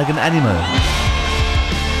and Like an Animal.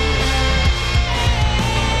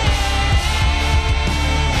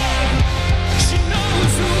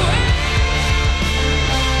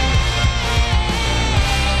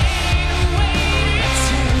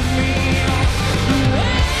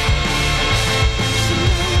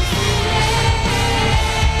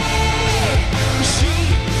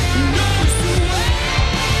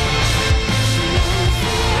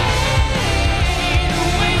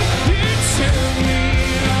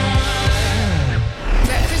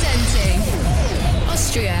 Representing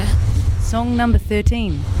Austria. Song number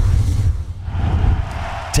 13.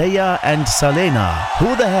 Taya and Salena.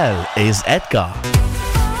 Who the hell is Edgar?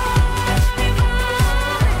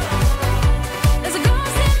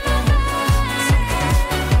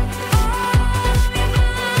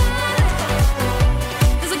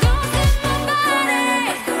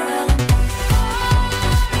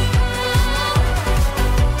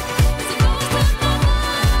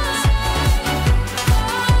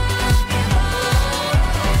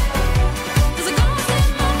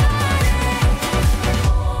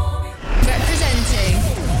 Representing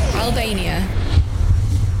Albania.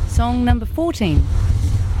 Song number 14.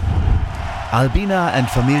 Albina and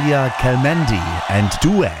Familia Kelmendi and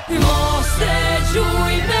Due.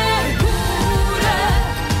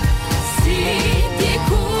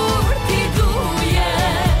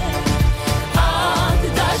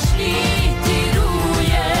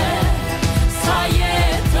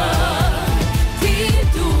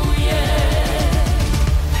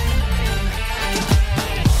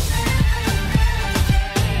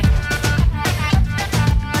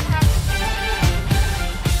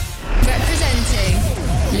 Representing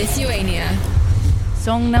Lithuania.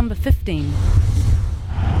 Song number 15.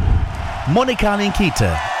 Monica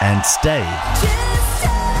Linkita and Stay.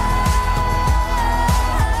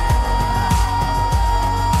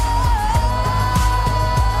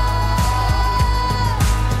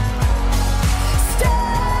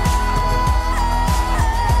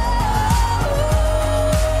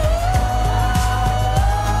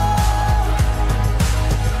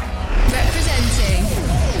 Representing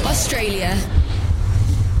Australia.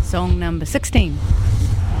 Song number 16.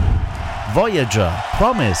 Voyager,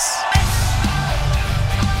 Promise.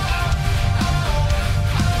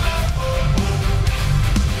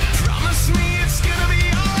 Promise me it's gonna be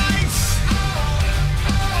alright.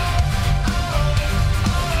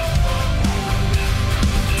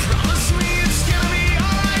 Promise me it's gonna be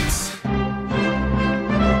alright.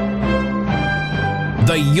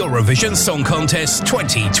 the Eurovision Song Contest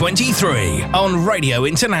 2023 on Radio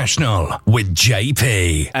International with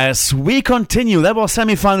JP. As we continue, that was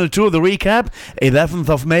semi-final 2, the recap, 11th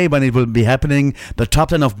of May when it will be happening. The top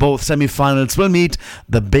 10 of both semi-finals will meet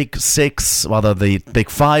the Big Six, rather the Big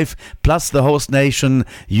Five, plus the host nation,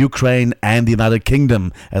 Ukraine and the United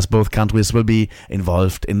Kingdom, as both countries will be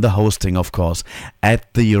involved in the hosting, of course,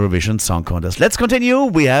 at the Eurovision Song Contest. Let's continue.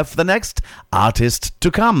 We have the next artist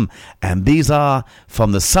to come, and these are from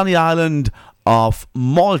the sunny island of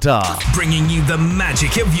Malta. Bringing you the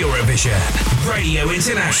magic of Eurovision. Radio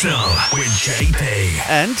International with JP.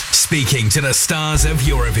 And speaking to the stars of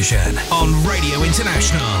Eurovision on Radio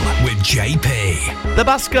International with JP. The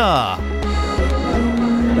Busker.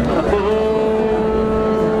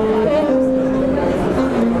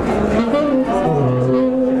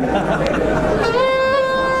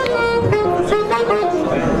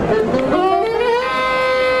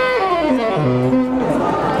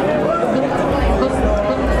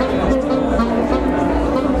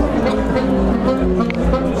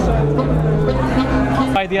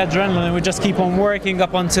 The adrenaline, we just keep on working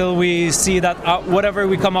up until we see that whatever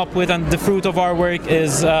we come up with and the fruit of our work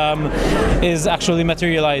is actually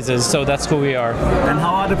materializes. So that's who we are. And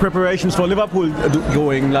how are the preparations for Liverpool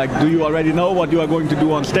going? Like, do you already know what you are going to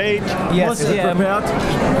do on stage? Yes, Is it prepared?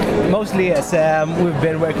 Mostly yes. We've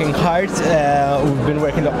been working hard. We've been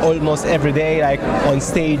working almost every day, like on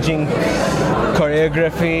staging,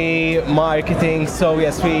 choreography, marketing. So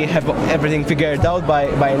yes, we have everything figured out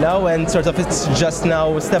by now, and sort of it's just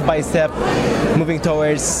now step by step moving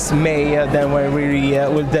towards May, then where we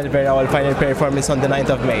will deliver our final performance on the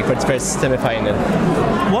 9th of May for its first semi-final.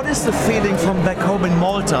 What is the feeling from back home in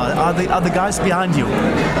Malta? Are the guys behind you?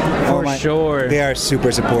 For sure. They are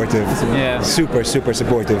super supportive. Yeah. Super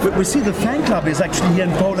supportive. We see the fan club is actually here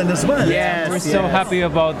in Poland as well. Yes, we're so happy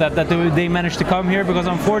about that they managed to come here, because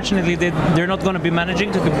unfortunately they're not going to be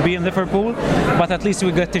managing to be in Liverpool, but at least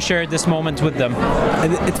we get to share this moment with them.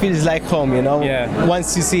 And it feels like home, you know? Yeah.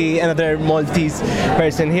 Once you see another Maltese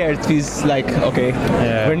person here, it feels like, okay,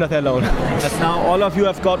 we're not alone. As now all of you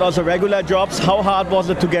have got also regular jobs, how hard was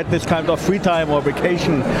it to get this kind of free time or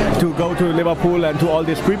vacation to go to Liverpool and to all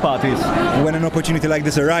these pre-parties? When an opportunity like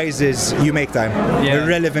this arises, you make time.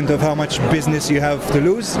 Irrelevant of how much business you have to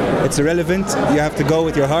lose, it's irrelevant. You have to go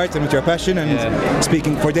with your heart and with your passion. And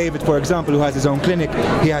speaking for David, for example, who has his own clinic,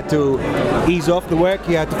 he had to ease off the work.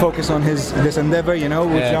 He had to focus on this endeavor, you know,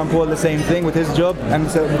 with Jean-Paul, the same thing with his job, and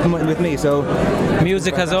so with me. So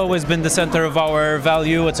music has always been the center of our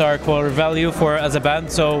value. It's our core value for as a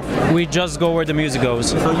band. So we just go where the music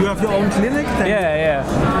goes. So you have your own clinic?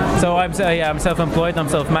 Yeah. So I'm self-employed. I'm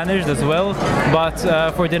self-managed as well. But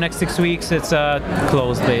for the next 6 weeks, it's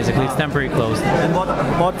closed basically. It's temporary closed. And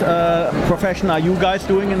what profession are you guys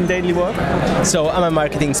doing in daily work? So I'm a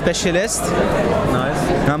marketing specialist.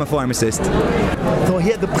 Nice. I'm a pharmacist. So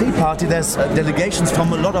here at the pre-party, there's delegations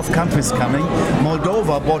from a lot of countries coming.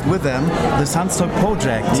 Moldova brought with them the Sunstroke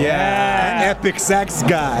project. Yeah, epic sax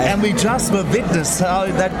guy. And we just were witness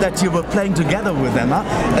that you were playing together with them,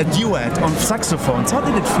 a duet on saxophones. How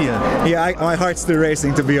did it feel? Yeah, my heart's still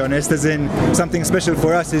racing, to be honest. As in, something special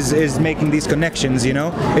for us is making these connections, you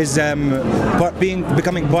know, is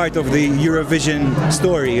becoming part of the Eurovision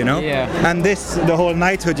story, you know. Yeah. And the whole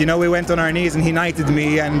knighthood, you know, we went on our knees and he knighted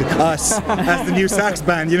me and us as the new sax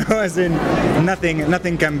band, you know, as in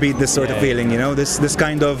nothing can beat this sort of feeling, you know, this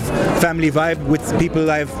kind of family vibe with people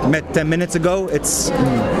I've met 10 minutes ago.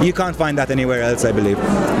 You can't find that anywhere else, I believe.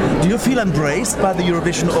 Do you feel embraced by the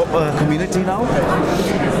Eurovision community now?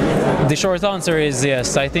 The short answer is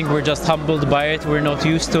yes. I think we're just humbled by it. We're not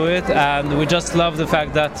used to it, and we just love the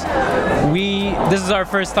fact that this is our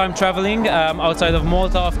first time traveling outside of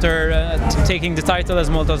Malta after taking the title as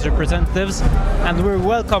Malta's representatives, and we're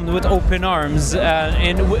welcomed with open arms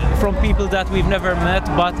from people that we've never met,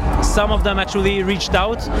 but some of them actually reached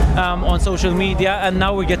out on social media, and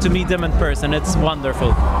now we get to meet them in person. It's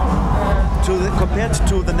wonderful. Compared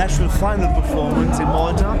to the national final performance in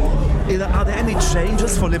Malta, are there any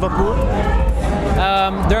changes for Liverpool?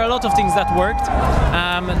 There are a lot of things that worked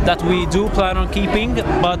that we do plan on keeping,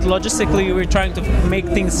 but logistically we're trying to make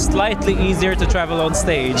things slightly easier to travel on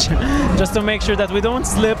stage, just to make sure that we don't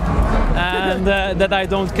slip and that I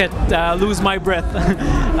don't lose my breath,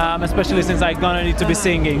 especially since I'm gonna need to be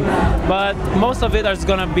singing. But most of it is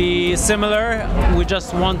gonna be similar. We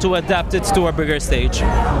just want to adapt it to a bigger stage.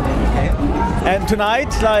 Okay. And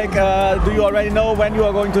tonight, do you already know when you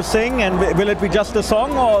are going to sing? And will it be just a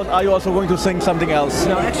song, or are you also going to sing something else?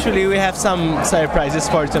 No, actually, we have some surprises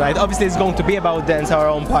for tonight. Obviously, it's going to be about Dance Our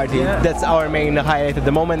Own Party. Yeah. That's our main highlight at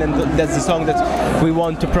the moment, and that's the song that we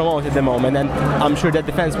want to promote at the moment. And I'm sure that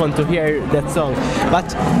the fans want to hear that song. But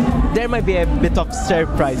there might be a bit of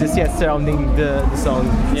surprises, yes, surrounding the song.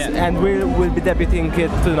 Yeah. And we'll be debuting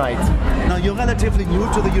it tonight. Now, you're relatively new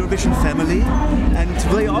to the Eurovision family, and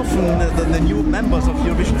very often the new members of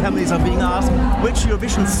Eurovision families are being asked, which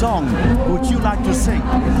Eurovision song would you like to sing?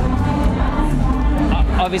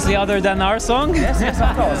 Obviously, other than our song? Yes,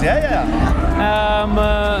 of course. Yeah.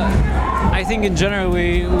 I think in general,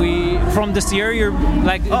 we from this year, you're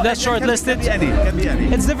that's shortlisted. Can be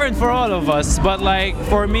any. It's different for all of us, but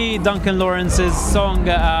for me, Duncan Lawrence's song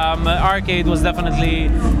Arcade was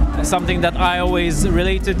definitely something that I always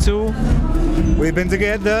related to. We've been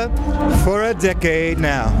together for a decade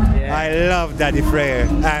now. Yeah. I love Daddy Freyr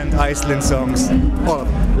and Iceland songs. All of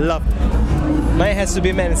them. Love them. Mine has to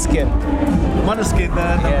be Måneskin. Måneskin,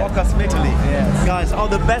 the rockers from Italy. Yes. Guys, all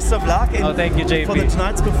the best of luck thank you, JP. for the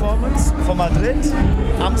tonight's performance. For Madrid,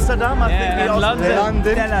 Amsterdam, I think we also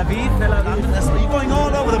London, Tel Aviv. You're going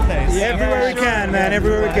all over the place. Yeah, everywhere we can, man.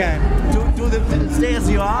 Everywhere we can. Stay as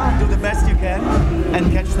you are, do the best you can,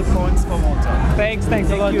 and catch the points for Malta. Thanks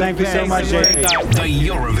a lot. Thank you so much, JP. The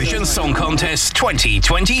Eurovision Song Contest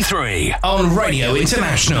 2023 on Radio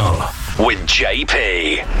International with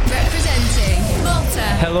JP. Representing Malta.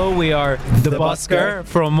 Hello, we are the Busker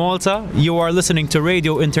from Malta. You are listening to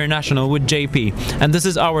Radio International with JP, and this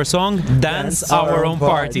is our song, Dance Our Own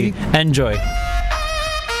Party. Enjoy.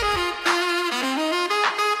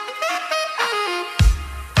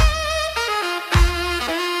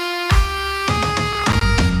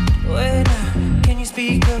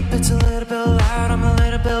 Speak up, it's a little bit loud, I'm a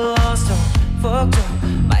little bit lost, I'm fucked up.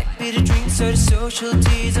 Might be the drinks or the social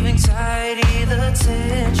tease of anxiety, the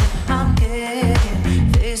tension I'm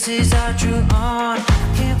getting. Faces I drew on,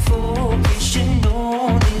 can't focus, you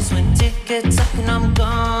know this when tickets up and I'm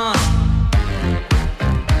gone.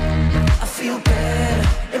 I feel better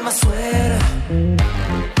in my sweater.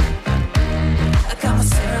 I got my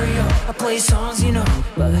stereo, I play songs, you know.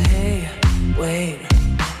 But hey, wait,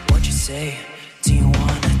 what you say? Do you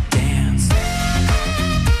wanna dance? Do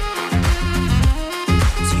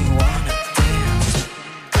you wanna dance?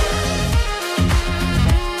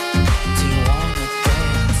 Do you wanna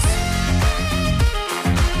dance?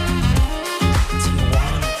 Do you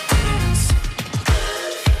wanna dance?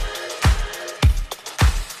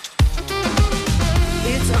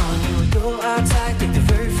 It's on you, go outside, take the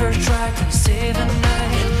very first track and save the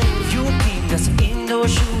night. If you're a king, got some indoor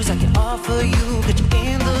shoes I can offer you, get you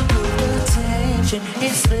in the groove.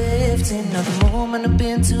 It's lifting, not the moment I've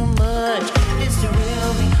been too much. It's the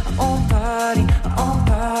real me, I own party, I own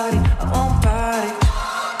party, I own party.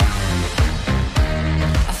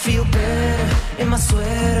 I feel better in my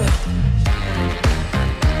sweater.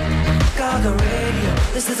 Gaga radio,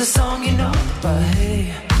 this is the song you know. But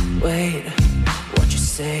hey, wait, what you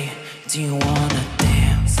say? Do you wanna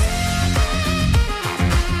dance?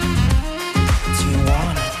 Do you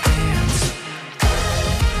wanna dance?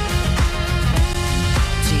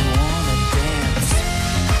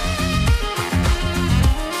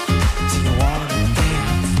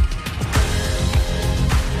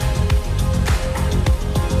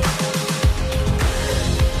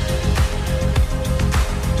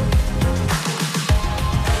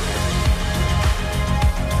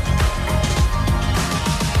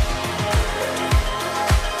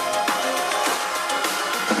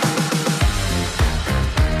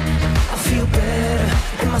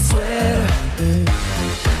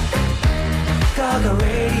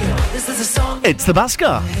 It's the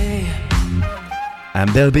Busker. And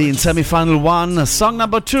they'll be in semi-final 1, song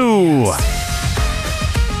number 2.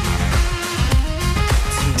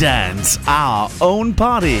 Dance Our Own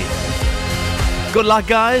Party. Good luck,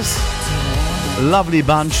 guys. Lovely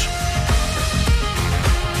bunch.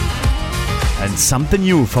 And something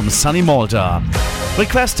new from sunny Malta.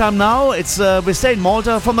 Request time now. It's we stay in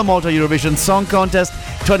Malta from the Malta Eurovision Song Contest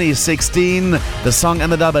 2016. The song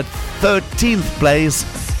ended up at 13th place.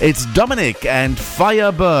 It's Dominic and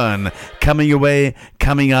Fire Burn coming your way,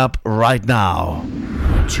 coming up right now.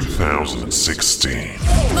 2016.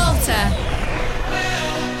 Malta.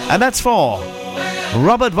 And that's for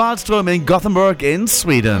Robert Wallström in Gothenburg in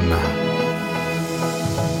Sweden.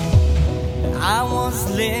 I was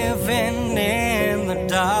living in the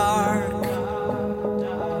dark,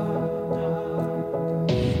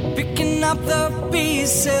 picking up the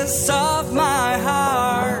pieces of my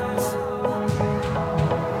heart.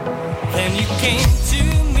 Then you came to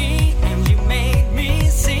me and you made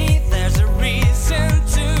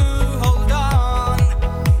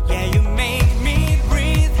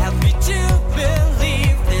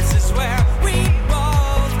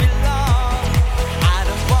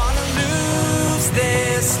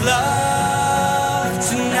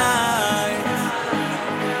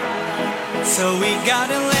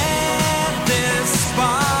gotta let this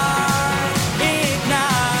spark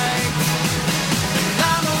ignite.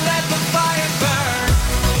 I'ma let the fire burn.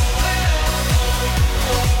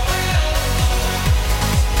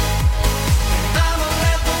 I'ma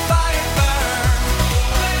let the fire burn.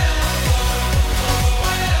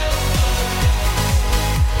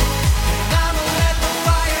 I'ma let the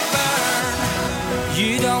fire burn.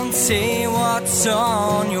 You don't say what's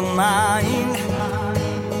on your mind,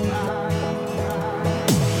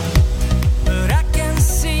 but I can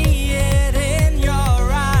see it in your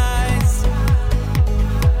eyes.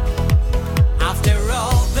 After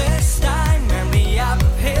all this time and the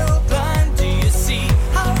uphill climb, do you see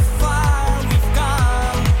how far we've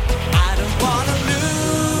come? I don't wanna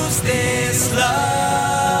lose this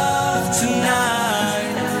love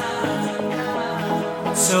tonight,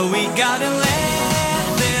 so we gotta let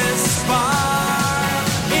this spark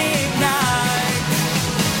ignite.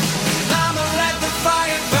 I'ma let the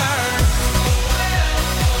fire burn.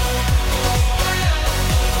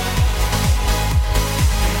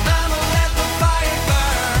 I'ma let the fire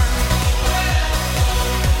burn.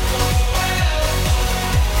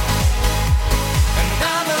 And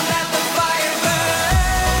I'ma let the fire burn.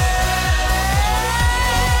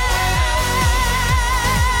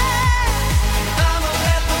 I'ma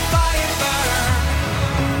let the fire burn.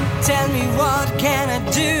 Tell me what can I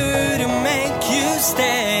do to make you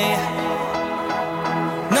stay?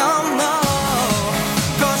 No, no,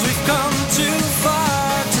 'cause we've come too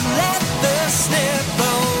far to let this slip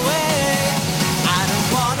away. I don't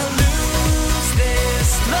wanna lose this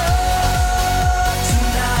love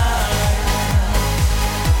tonight,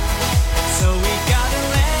 so we gotta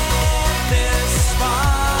let this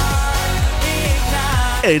spark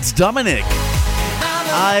ignite. It's Dominic.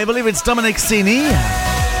 I believe it's Dominic Sini,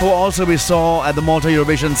 who also we saw at the Malta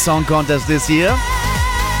Eurovision Song Contest this year,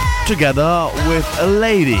 together with a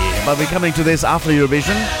lady. But we're coming to this after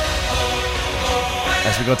Eurovision,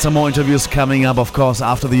 as we got some more interviews coming up, of course,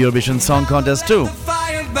 after the Eurovision Song Contest too,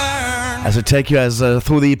 as we take you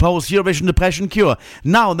through the post-Eurovision depression cure.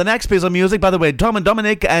 Now, the next piece of music, by the way, Tom and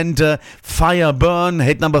Dominic and Fire Burn,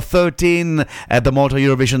 hit number 13 at the Malta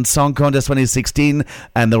Eurovision Song Contest 2016,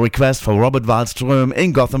 and the request for Robert Wallström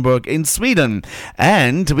in Gothenburg in Sweden.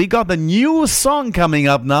 And we got the new song coming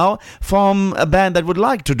up now from a band that would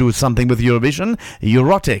like to do something with Eurovision,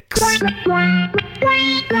 Eurotics.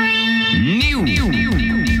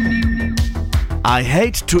 I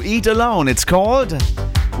Hate to Eat Alone, it's called.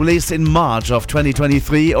 Released in March of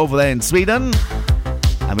 2023 over there in Sweden.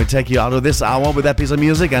 And we'll take you out of this hour with that piece of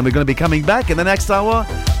music, and we're going to be coming back in the next hour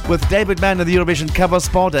with David Mann of the Eurovision cover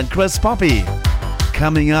spot and Chris Poppy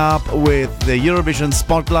coming up with the Eurovision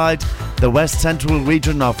Spotlight, the West Central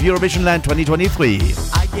region of Eurovision Land 2023.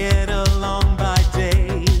 I get along by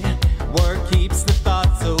day, work keeps the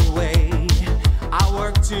thoughts away. I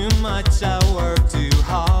work too much, I work too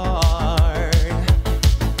hard.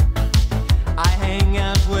 I hang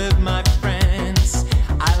out with my friends,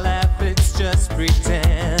 I laugh, it's just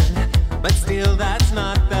pretend, but still that's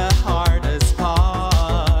not the hardest part.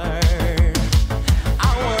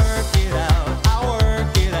 I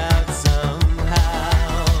work it out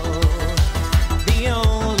somehow. The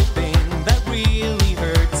only thing that really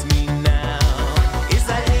hurts me now is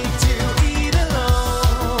I hate to eat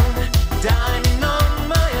alone, dining on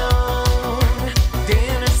my own,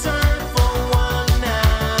 dinner served for one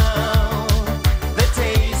now. The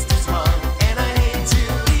taste is wrong and I hate to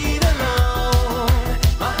eat alone.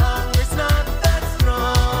 My hunger's not that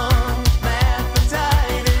strong, my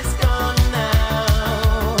appetite is gone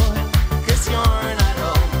now. 'Cause you're not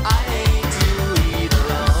home, I hate to eat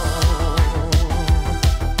alone.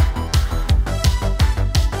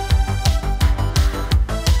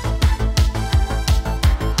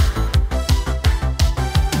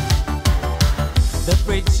 The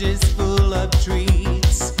fridge is full of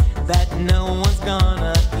treats that no one's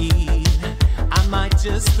gonna eat. I might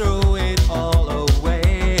just throw it all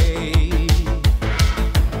away.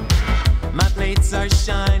 My plates are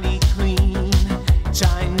shiny clean,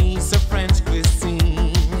 Chinese or French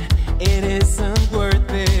cuisine. It isn't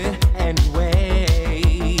worth it anyway.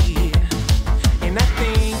 And I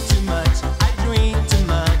think too much, I drink too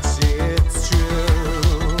much, it's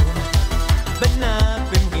true. But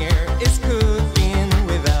nothing here is cooking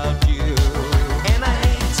without you. And I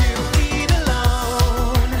hate to eat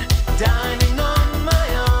alone, dining on my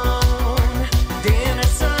own, dinner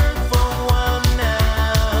served for one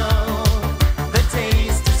now. The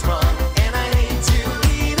taste is wrong, and I hate to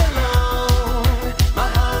eat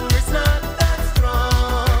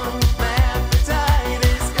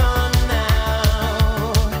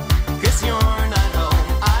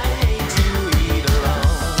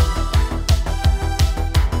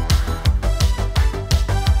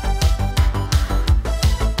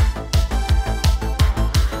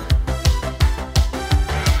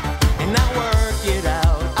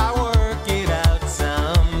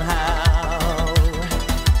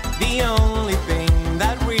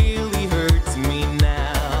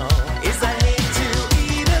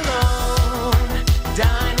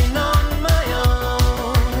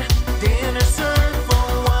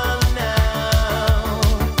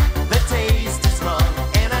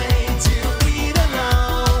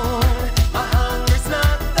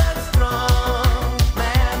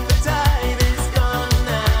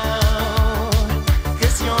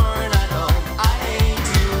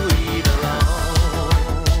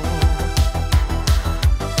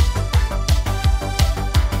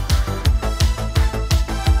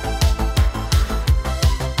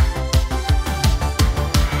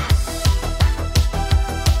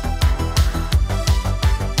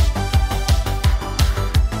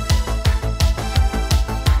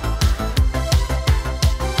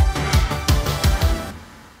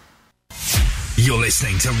You're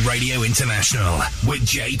listening to Radio International with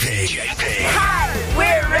JP. Hi,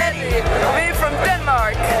 we're ready. We're from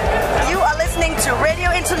Denmark. You are listening to Radio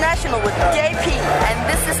International with JP, and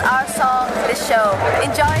this is our song, The Show.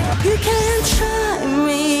 Enjoy. You can't try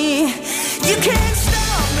me, you can't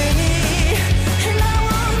stop me, and I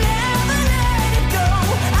will never let it go.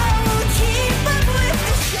 I will keep up with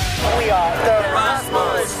the show. We are the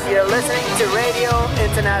Rasmus. You're listening to Radio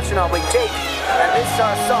International with JP, and this is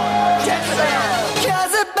our song, Jezebel.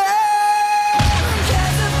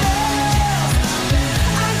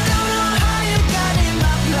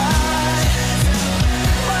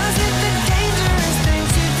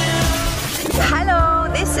 Hello,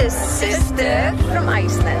 this is Sister from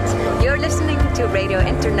Iceland. You're listening to Radio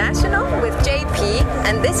International with JP,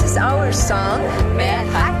 and this is our song, Med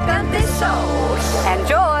Hackande Sós.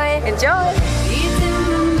 Enjoy! Enjoy!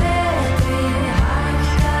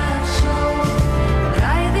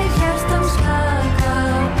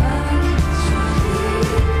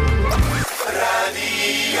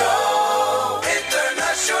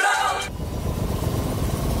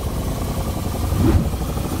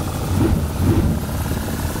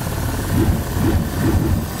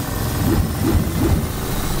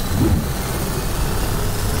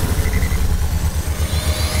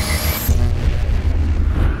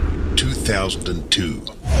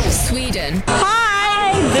 Sweden.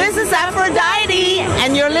 Hi, this is Aphrodite,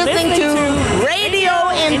 and you're listening to Radio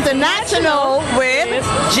International with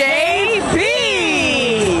JP.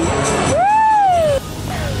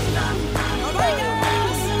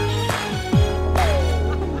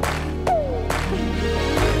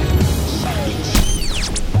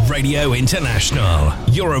 Radio International,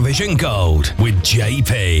 Eurovision Gold with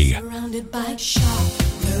JP. Surrounded by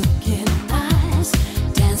sharp-looking eyes,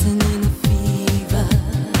 dancing in a fever,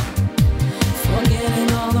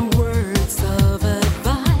 forgetting all the words of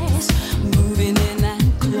advice, moving in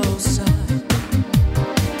and closer.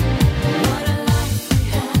 What a life we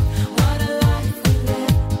have, what a life we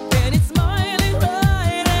live, and it's smiling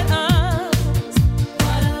right at us.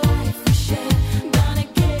 What a life we share, gonna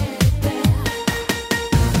get it there.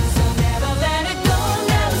 So never let it go,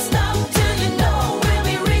 never stop till you know we'll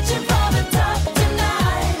be reaching for the top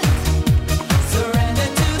tonight. Surrender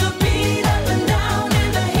to the beat, up and down in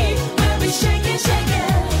the heat, we'll be shaking,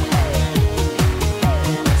 shaking.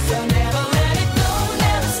 So never let it go,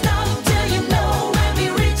 never stop till you know we'll be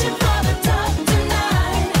reaching for the top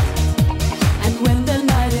tonight. And when the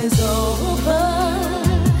night is over,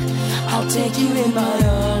 I'll take you in my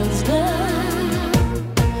arms, girl.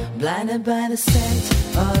 Blinded by the scent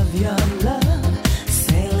of your love,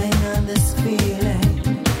 sailing on this feeling.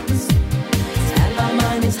 And my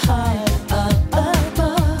mind is high up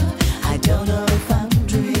above. I don't know if I'm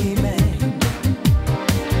dreaming.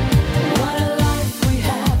 What a life we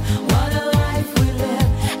have, what a life we live,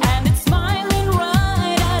 and it's smiling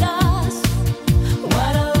right at us.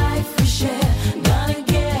 What a life we share, gonna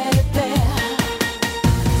get it there.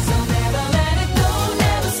 So never let it go,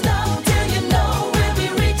 never stop till you know we'll be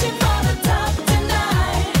reaching for the top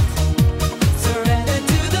tonight. Surrender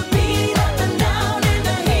to the beat, up and down in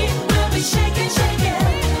the heat, we'll be shaking, shaking.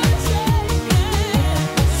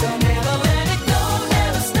 So never let it go,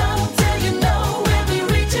 never stop till you know we'll be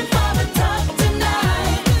reaching for the top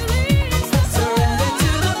tonight. Surrender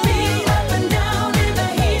to the beat, up and down in the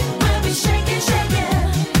heat, we'll be shaking, shaking.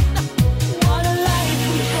 What a life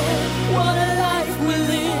we have, what a life we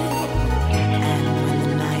live. And when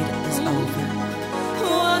the night is over,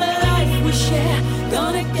 what a life we share,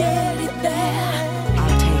 gonna get it there.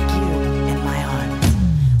 I'll take you in my arms.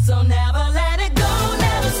 So never let it go,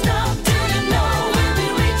 never stop till you know we'll be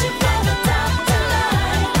reaching for the top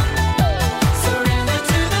tonight. Surrender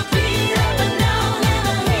to the beat, up and down in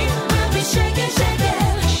the heat, we'll be shaking, shaking.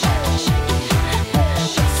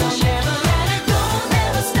 So never let it go,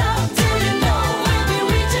 never stop till you know we'll be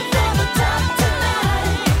reaching for the top tonight.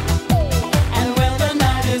 And when the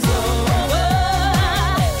night is over,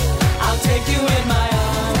 I'll take you in my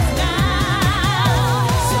arms now.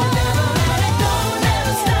 So never let it go,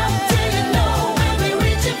 never stop till you know we'll be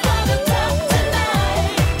reaching for the top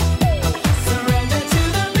tonight. Surrender to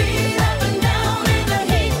the beat, up and down in the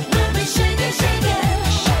heat, we'll be shaking, shaking.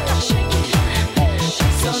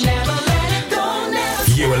 So never let it go,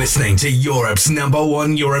 never. You are listening to Europe's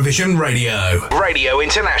 #1 Eurovision Radio. Radio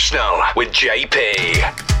International with JP.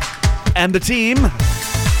 And the team,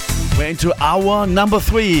 we're into hour number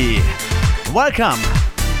 3. Welcome.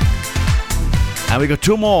 And we got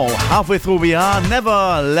 2 more. Halfway through we are.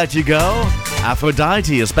 Never Let You Go.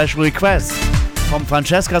 Aphrodite, a special request from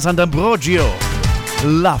Francesca Sant'Ambrogio.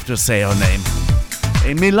 Love to say her name.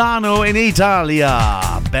 In Milano, in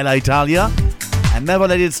Italia. Bella Italia. And Never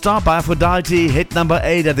Let It Stop by Aphrodite, hit number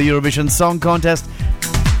 8 at the Eurovision Song Contest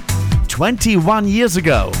 21 years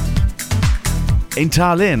ago in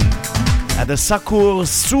Tallinn at the Sakur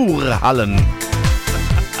Suurhallen.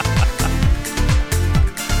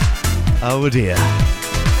 Oh dear.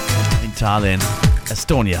 In Tallinn,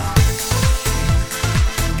 Estonia.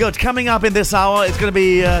 Good. Coming up in this hour, it's going to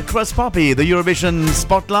be Chris Poppy, the Eurovision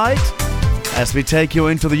Spotlight, as we take you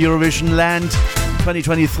into the Eurovision land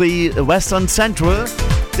 2023 Western Central.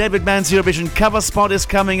 David Mann's Eurovision cover spot is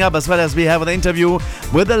coming up, as well as we have an interview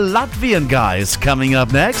with the Latvian guys coming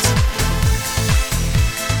up next.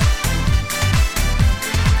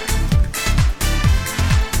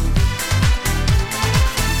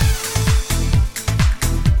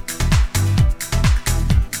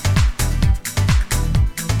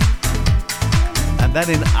 And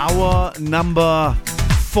then in hour number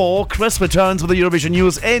 4, Chris returns with the Eurovision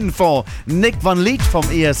news in for Nick Van Liet from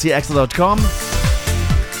ESCXtra.com.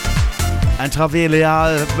 And Javier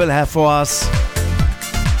Leal will have for us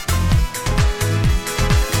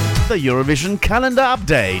the Eurovision calendar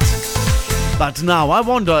update. But now I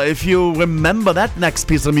wonder if you remember that next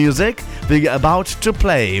piece of music we're about to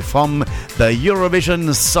play from the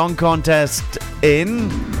Eurovision Song Contest in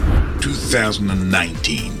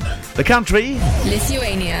 2019. The country?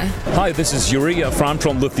 Lithuania. Hi, this is Yuri from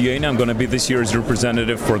Lithuania. I'm going to be this year's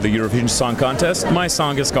representative for the Eurovision Song Contest. My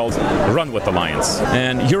song is called Run with the Lions.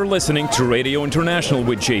 And you're listening to Radio International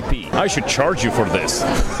with JP. I should charge you for this.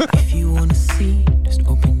 If you want to see, just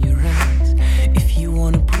open your eyes. If you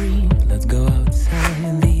want to breathe, let's go outside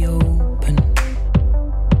in the open.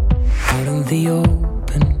 Out in the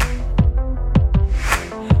open.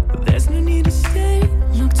 There's no need to stay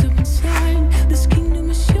locked up inside. This kingdom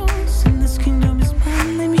is yours and this kingdom is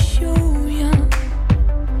mine. Let me show ya.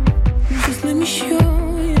 Just let me show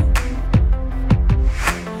ya.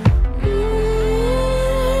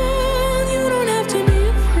 You don't have to be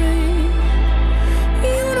afraid.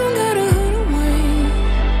 You don't gotta hide away.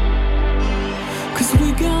 'Cause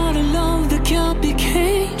we got a love that can't be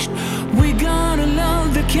caged. We got a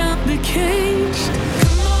love that can't be caged.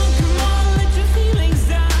 Come on, let your feelings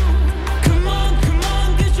down. Come on,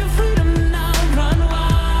 get your freedom now. Run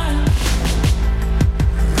wild.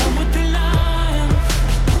 Run with the lion.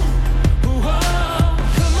 Whoa.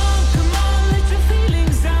 Come on, let your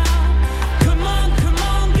feelings down. Come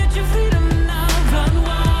on, get your freedom now. Run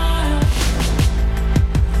wild.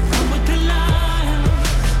 Run with the lion.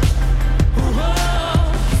 Whoa.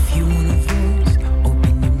 If you want a voice,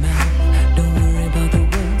 open your mouth. Don't worry about the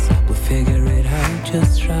words. We'll figure it out.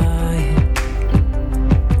 Just try it.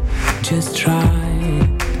 Just try it.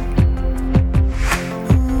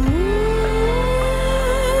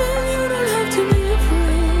 You don't have to be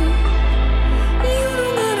afraid. You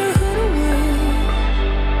don't gotta hide away.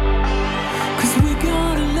 'Cause we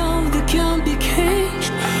got a love that can't be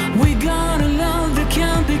caged. We got a love that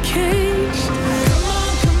can't be caged.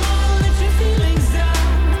 Come on, let your feelings down.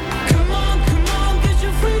 Come on, get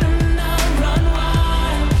your freedom now. Run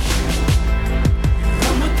wild.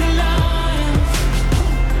 Run with the lions.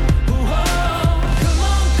 Whoa.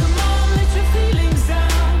 Come on, let your feelings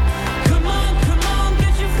down. Come on,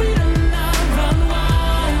 get your freedom now. Run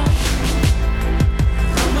wild.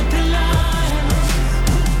 Run with the lions.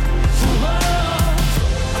 Whoa.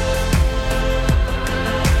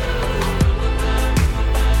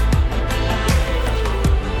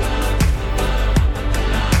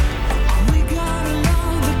 We got a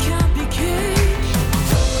love that can't be caged.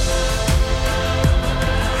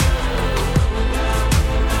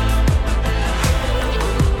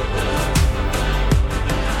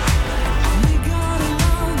 We got a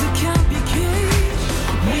love that can't be caged.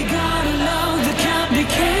 We got a love that can't be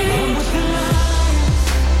caged. With the lions.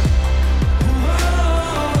 Whoa.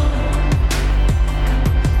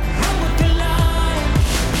 Run with the lions.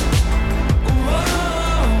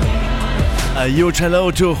 Whoa. A huge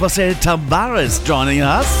hello to Jose Tavares joining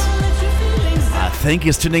us. I think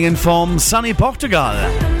he's tuning in from sunny Portugal.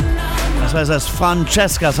 As well as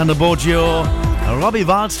Francesca Sandaboggio, Robbie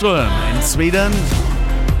Wallström in Sweden,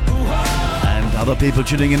 and other people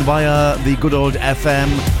tuning in via the good old FM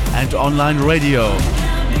and online radio.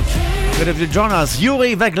 Good if you join us,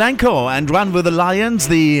 Yuri Veglenko and Run with the Lions,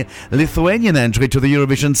 the Lithuanian entry to the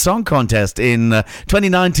Eurovision Song Contest in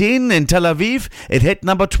 2019 in Tel Aviv. It hit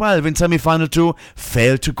number 12 in semi-final 2,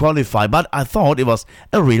 failed to qualify, but I thought it was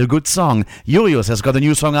a real good song. Yurius has got a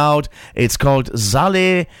new song out. It's called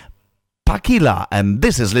Zale Pakila, and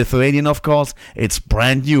this is Lithuanian, of course. It's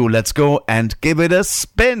brand new. Let's go and give it a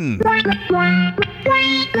spin.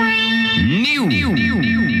 New.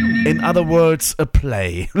 In other words, a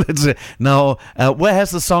play. Now, where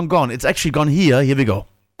has the song gone? It's actually gone here. Here we go.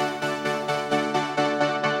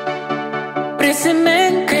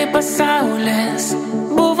 Prisimink, kaip pasaulis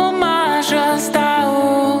buvo mažas tau.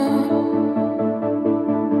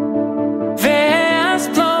 Vėjas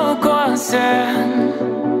plaukuose,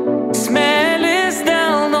 smėlis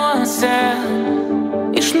delnuose,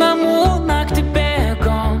 iš namų naktį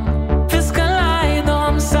bėgom, viską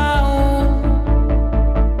leidom sau.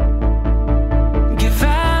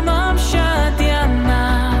 Gyvenom šią dieną,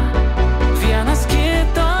 vienas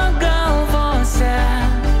kito galvose.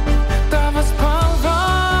 Tavo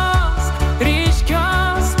spalvos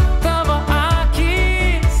ryškios, tavo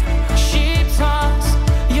akys šypsos,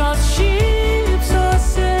 jos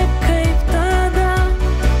šypsosi kaip tada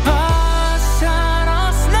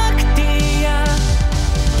vasaros naktyje.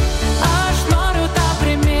 Aš noriu tau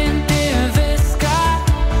priminti viską,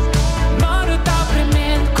 noriu tau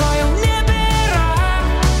priminti, ko jau nebėra.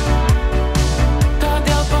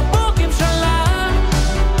 Todėl pabūkim šalia,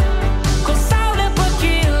 kol saulė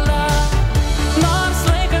pakyla, nors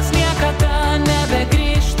laikas niekada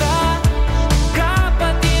nebegrįžta. Ką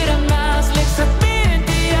patyrėm mes, liks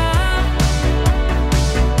atmintyje.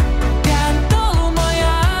 Ten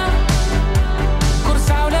tolumoje, kur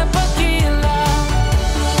saulė pakyla.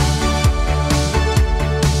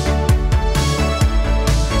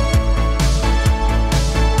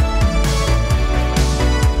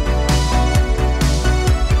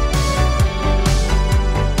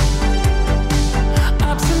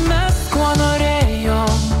 Apsimest, kuo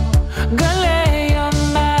norėjom, galėjom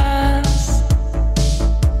mes.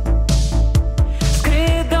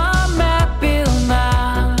 Skridome pilna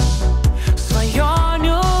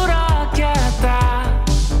svajonių raketa.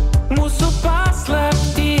 Mūsų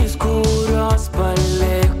paslaptys, kurios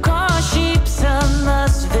paliko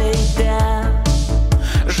šypsenas veide.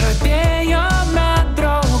 Žadėjome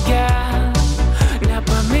drauge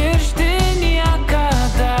nepamiršti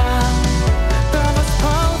niekada. Tavo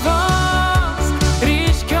spalvos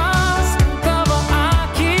ryškios, tavo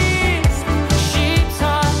akys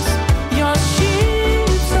šypsos, jos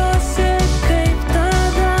šypsosi kaip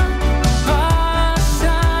tada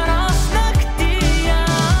vasaros naktyje.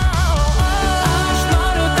 Aš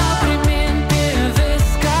noriu tau priminti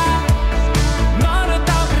viską, noriu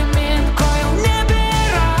tau priminti, ko jau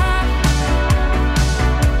nebėra.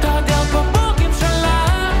 Todėl pabūkim šalia,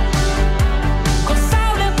 kol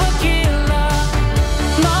saulė pakyla,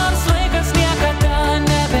 nors laikas niekada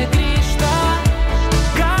nebegrįžta.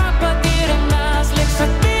 Ką patyrėm mes, liks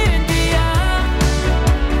atmintyje.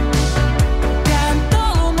 Ten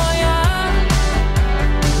tolumoje,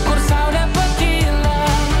 kur saulė pakyla.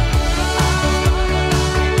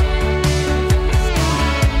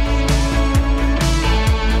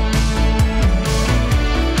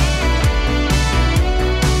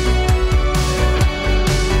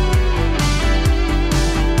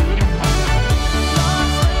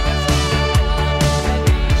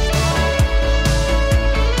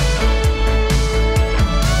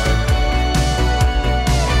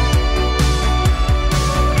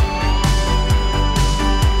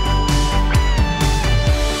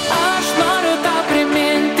 Aš noriu tau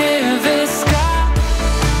priminti viską,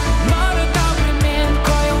 noriu tau priminti,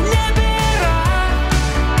 ko jau nebėra.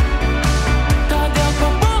 Todėl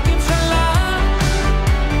pabūkim šalia,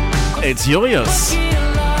 It's Urius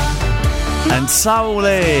and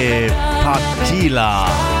Saule Patila.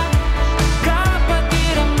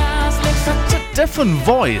 It's a different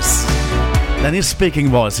voice than his speaking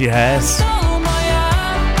voice he has.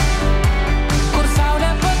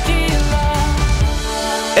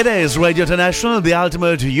 It is Radio International, the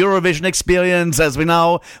ultimate Eurovision experience, as we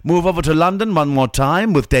now move over to London one more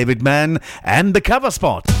time with David Mann and the cover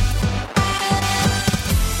spot.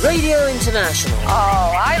 Radio International.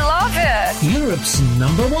 Oh, I love it. Europe's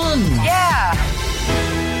number one. Yeah.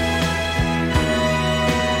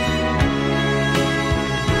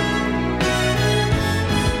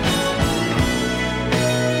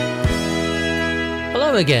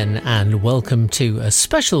 Hello again, and welcome to a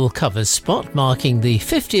special cover spot marking the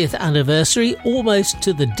 50th anniversary, almost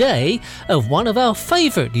to the day, of one of our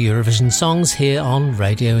favourite Eurovision songs here on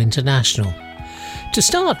Radio International. To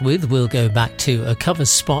start with, we'll go back to a cover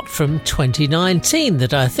spot from 2019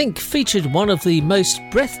 that I think featured one of the most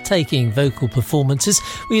breathtaking vocal performances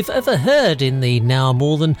we've ever heard in the now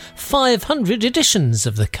more than 500 editions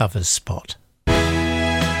of the cover spot.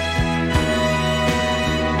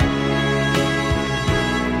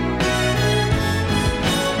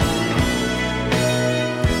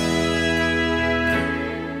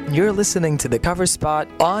 You're listening to the cover spot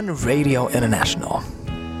on Radio International.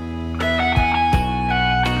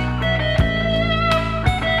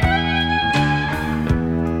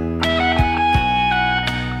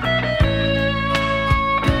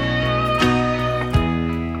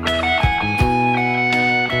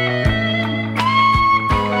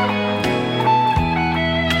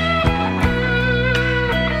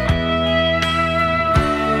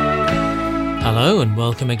 Hello and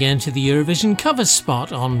welcome again to the Eurovision cover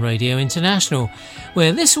spot on Radio International,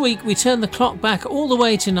 where this week we turn the clock back all the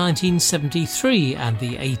way to 1973 and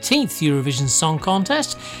the 18th Eurovision Song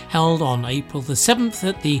Contest held on April the 7th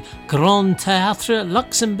at the Grand Théâtre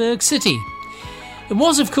Luxembourg City. It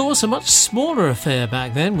was of course a much smaller affair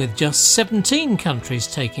back then, with just 17 countries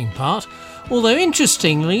taking part, although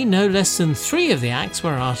interestingly no less than 3 of the acts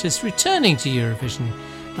were artists returning to Eurovision: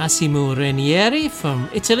 Massimo Ranieri from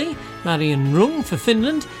Italy, Marion Rung for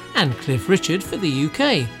Finland and Cliff Richard for the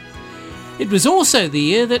UK. It was also the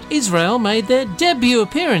year that Israel made their debut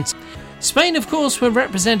appearance. Spain, of course, were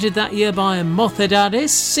represented that year by Mocedades,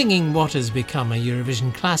 singing what has become a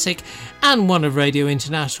Eurovision classic and one of Radio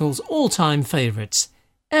International's all-time favourites,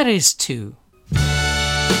 Eres tú.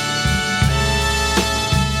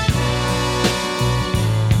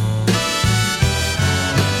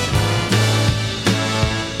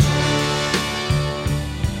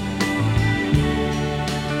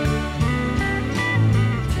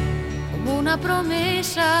 Una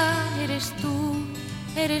promesa eres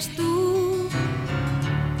tú,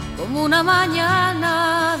 como una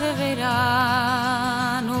mañana de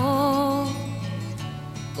verano,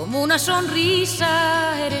 como una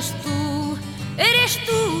sonrisa eres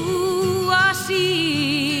tú,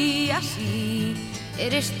 así, así,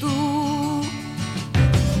 eres tú.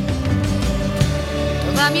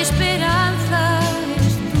 Toda mi esperanza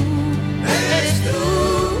eres tú,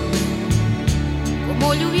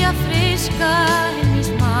 como lluvia fresca en mis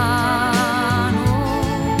manos,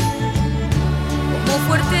 como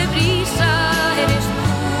fuerte brisa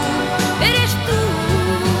eres tú,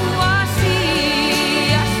 así,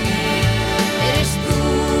 así, eres tú.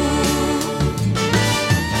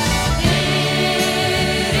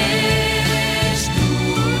 Eres tú,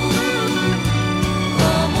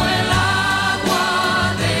 como el agua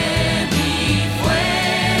de mi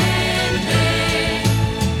fuente.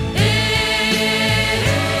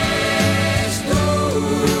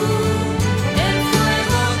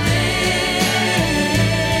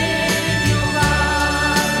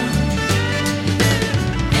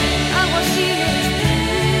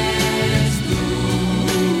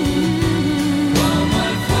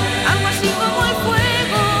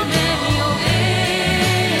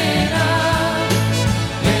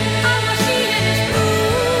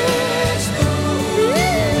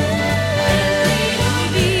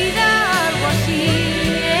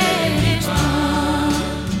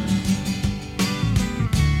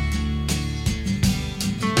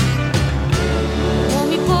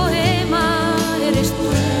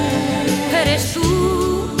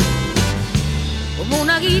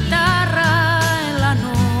 Guitarra en la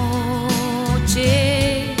noche,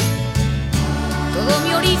 todo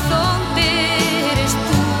mi horizonte eres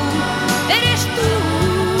tú,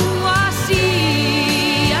 así,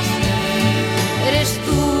 así, eres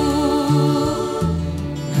tú.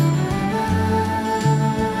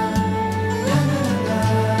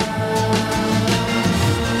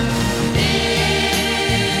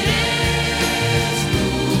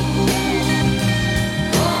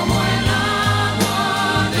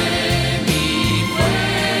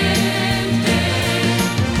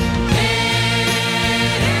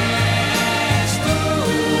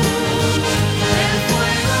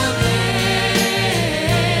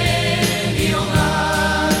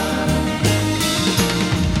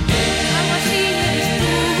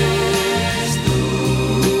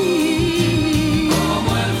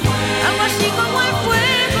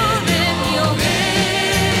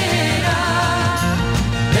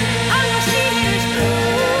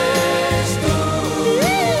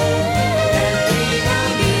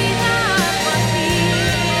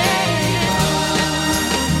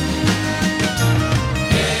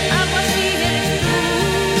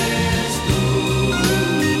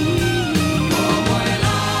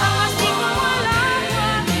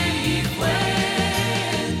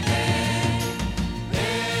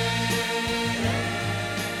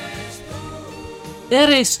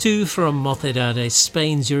 Eres tú from Mocedades,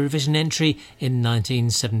 Spain's Eurovision entry in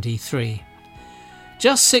 1973.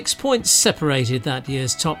 Just 6 points separated that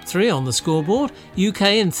year's top 3 on the scoreboard: UK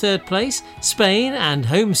in third place, Spain, and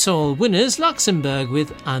home soil winners Luxembourg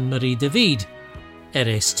with Anne-Marie David.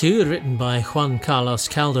 Eres tú, written by Juan Carlos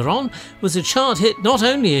Calderón, was a chart hit not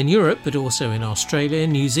only in Europe but also in Australia,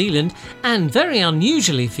 New Zealand, and very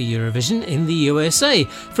unusually for Eurovision, in the USA,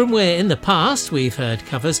 from where in the past we've heard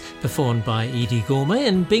covers performed by Edie Gourmet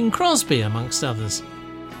and Bing Crosby, amongst others.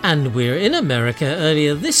 And we're in America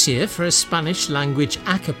earlier this year for a Spanish-language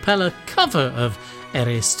a cappella cover of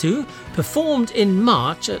Eres Tu performed in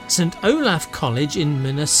March at St. Olaf College in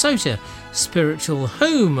Minnesota, spiritual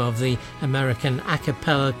home of the American a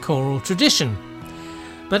cappella choral tradition.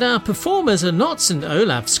 But our performers are not St.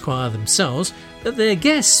 Olaf's choir themselves, but they're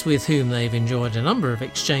guests with whom they've enjoyed a number of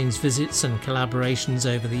exchange visits and collaborations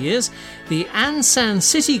over the years, the Ansan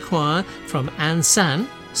City Choir from Ansan,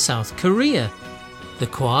 South Korea. The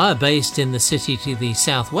choir, based in the city to the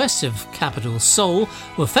southwest of capital Seoul,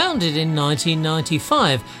 were founded in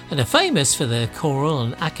 1995 and are famous for their choral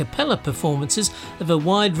and a cappella performances of a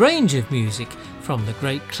wide range of music, from the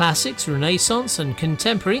great classics, Renaissance and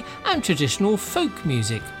contemporary and traditional folk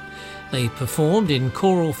music. They performed in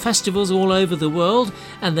choral festivals all over the world,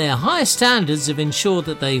 and their high standards have ensured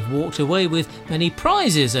that they've walked away with many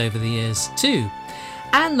prizes over the years too.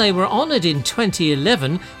 And they were honoured in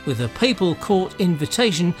 2011 with a papal court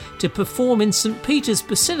invitation to perform in St. Peter's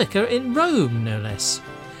Basilica in Rome, no less.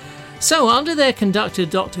 So, under their conductor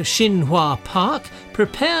Dr. Xin-Hua Park,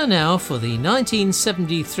 prepare now for the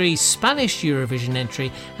 1973 Spanish Eurovision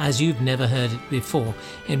entry as you've never heard it before,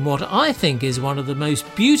 in what I think is one of the most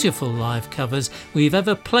beautiful live covers we've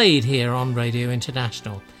ever played here on Radio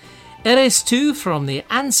International. Eres Tu from the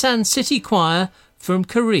Ansan City Choir from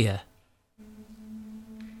Korea.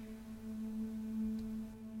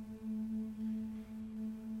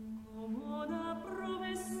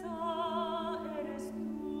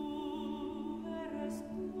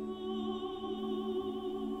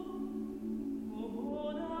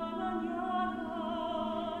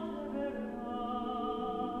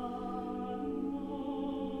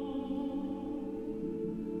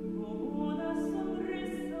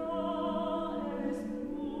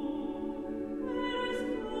 Eres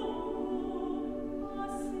tú,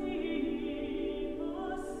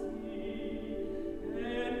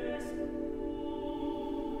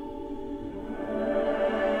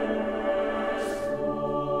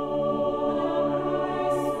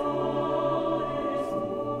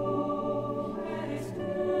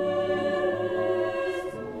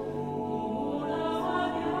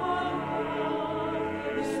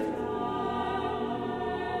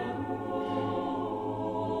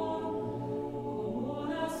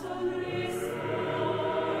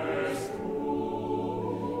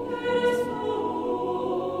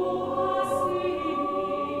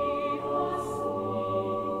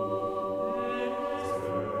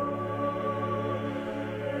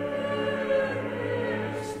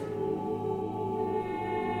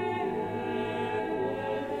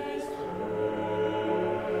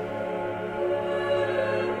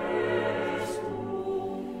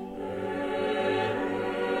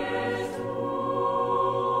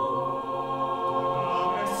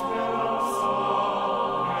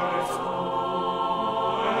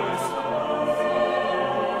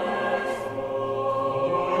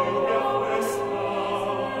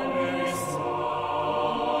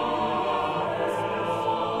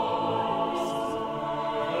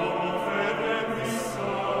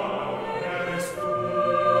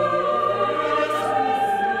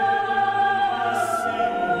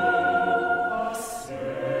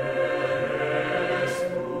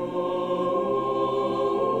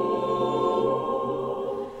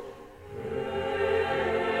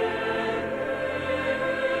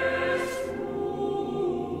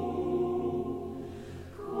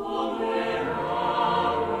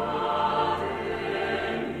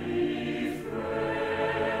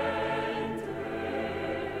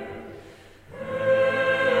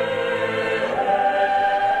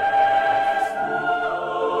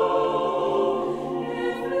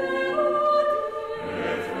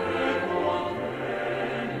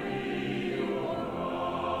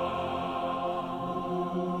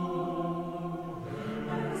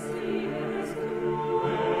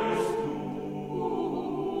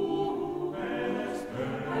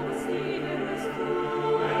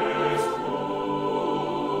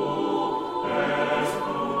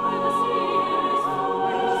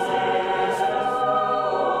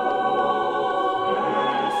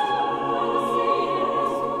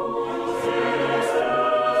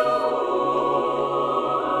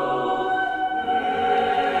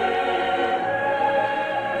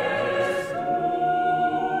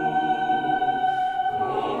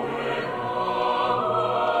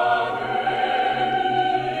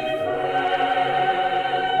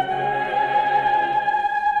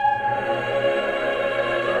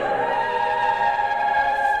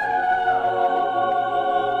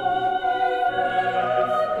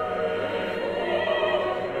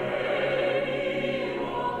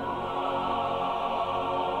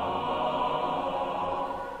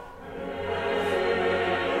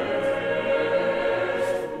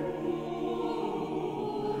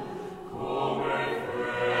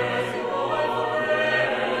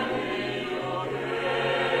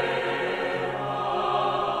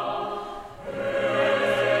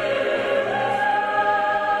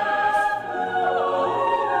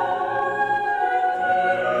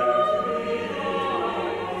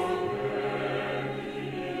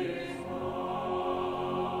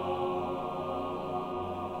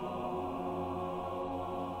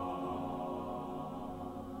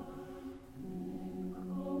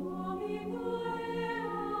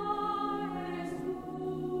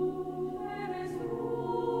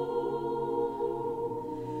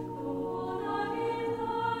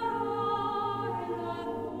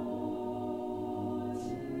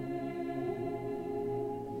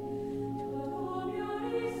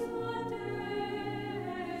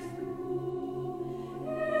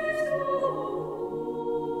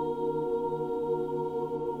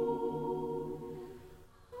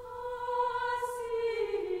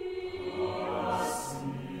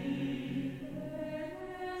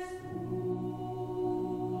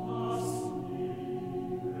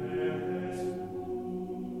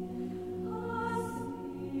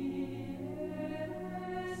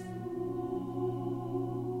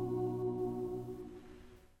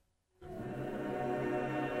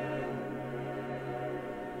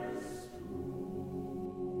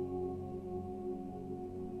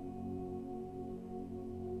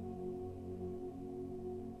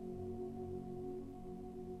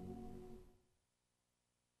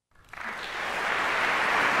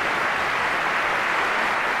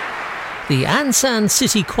 The Ansan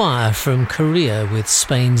City Choir from Korea with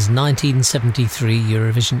Spain's 1973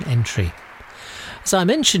 Eurovision entry. As I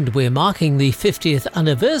mentioned, we're marking the 50th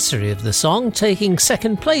anniversary of the song, taking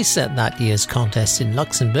second place at that year's contest in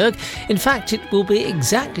Luxembourg. In fact, it will be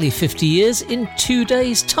exactly 50 years in 2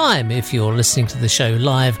 days' time if you're listening to the show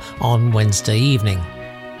live on Wednesday evening.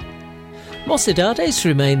 Mocedades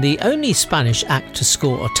remain the only Spanish act to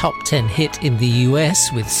score a top 10 hit in the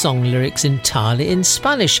US with song lyrics entirely in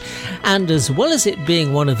Spanish. And as well as it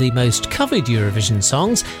being one of the most covered Eurovision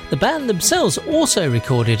songs, the band themselves also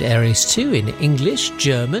recorded Aries 2 in English,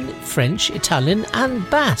 German, French, Italian and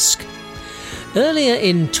Basque. Earlier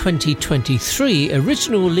in 2023,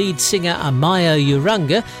 original lead singer Amaya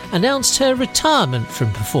Uranga announced her retirement from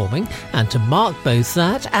performing, and to mark both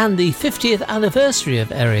that and the 50th anniversary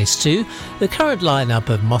of Aries 2, the current lineup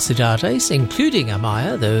of Mocedades, including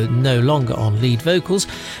Amaya, though no longer on lead vocals,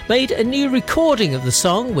 made a new recording of the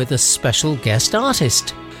song with a special guest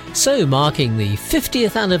artist. So, marking the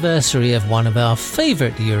 50th anniversary of one of our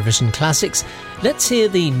favourite Eurovision classics, let's hear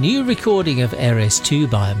the new recording of Aries 2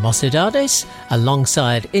 by Mocedades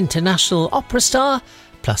alongside international opera star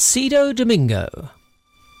Placido Domingo.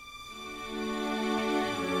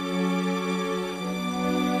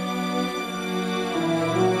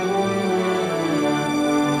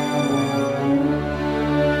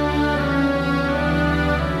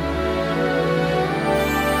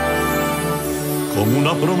 Como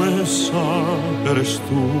una promesa eres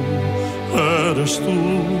tú,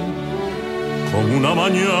 como una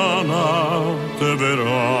mañana de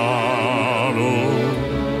verano,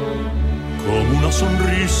 como una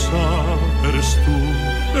sonrisa eres tú,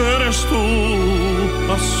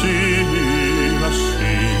 así,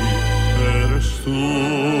 eres tú.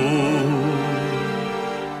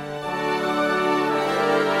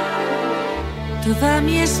 Toda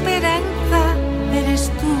mi esperanza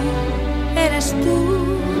eres tú,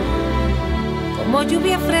 como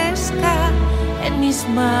lluvia fresca en mis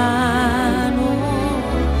manos,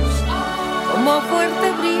 como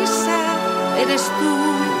fuerte brisa eres tú,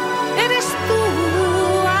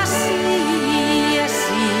 así,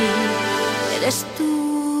 eres tú.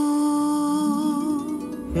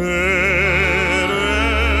 Eres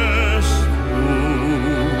tú,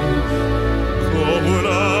 como el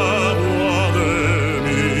agua de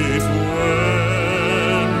mi fuente.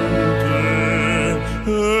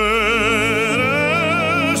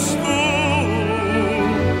 Eres tú,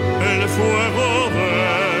 el fuego de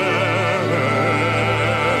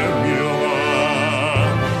mi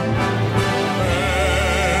hogar.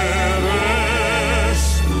 Eres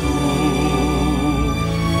tú,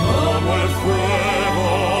 como el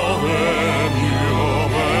fuego de mi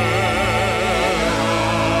hogar.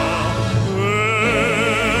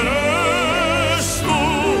 Eres tú,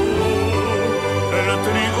 el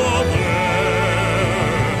trigo de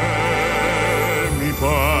mi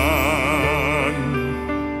pan.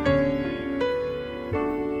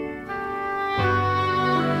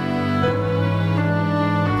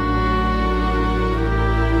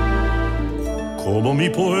 Como mi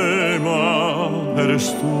poema eres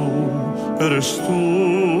tú,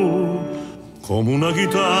 como una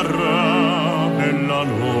guitarra en la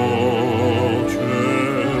noche.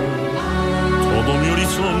 Todo mi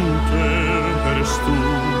horizonte eres tú,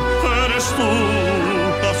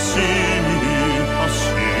 así,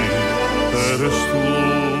 eres tú.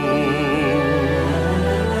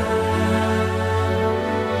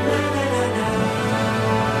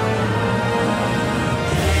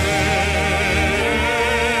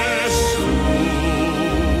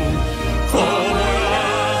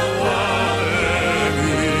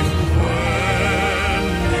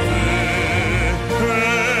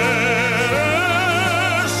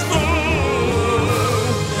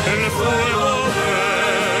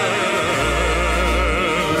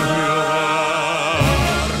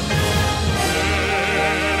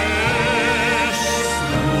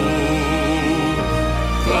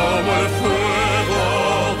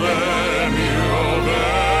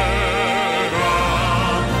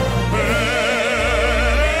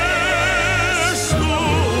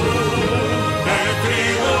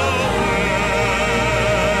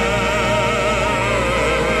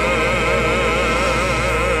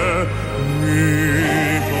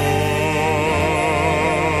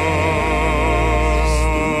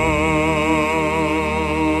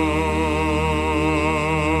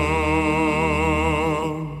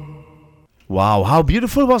 Wow, how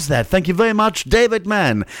beautiful was that? Thank you very much, David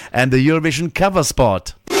Mann and the Eurovision cover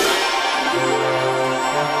spot.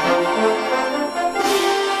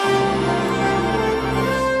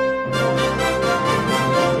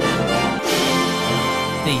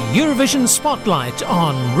 The Eurovision Spotlight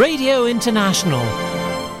on Radio International.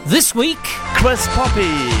 This week, Chris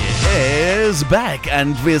Poppy is back,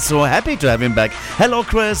 and we're so happy to have him back. Hello,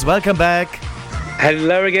 Chris. Welcome back.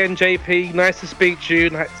 Hello again, JP. Nice to speak to you.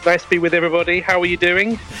 Nice to be with everybody. How are you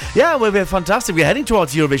doing? Yeah, we're fantastic. We're heading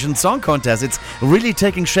towards Eurovision Song Contest. It's really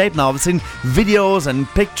taking shape now. I've seen videos and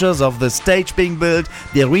pictures of the stage being built,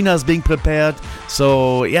 the arenas being prepared.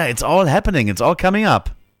 So, yeah, it's all happening. It's all coming up.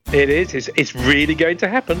 It is. It's really going to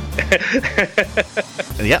happen.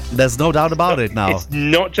 Yeah, there's no doubt about it now. It's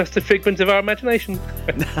not just a figment of our imagination.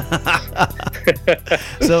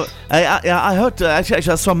 So, I heard, actually,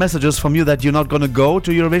 I saw messages from you that you're not going to go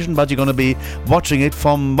to Eurovision, but you're going to be watching it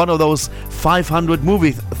from one of those 500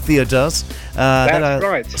 movie theaters that are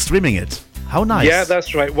right. streaming it. How nice. Yeah,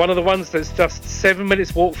 that's right. One of the ones that's just 7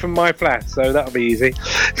 minutes walk from my flat, so that'll be easy.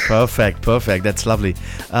 Perfect. That's lovely.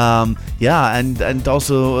 Yeah, and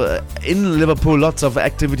also in Liverpool, lots of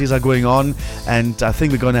activities are going on, and I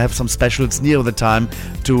think we're going to have some specials near the time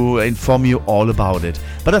to inform you all about it.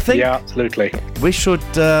 But I think yeah, absolutely. we should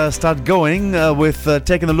start going with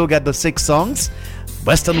taking a look at the 6 songs,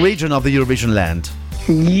 Western region of the Eurovision land.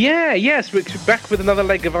 Yes, we're back with another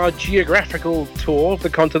leg of our geographical tour of the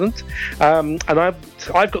continent, and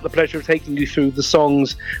I've got the pleasure of taking you through the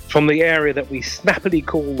songs from the area that we snappily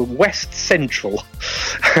call the West Central.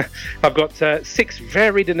 I've got 6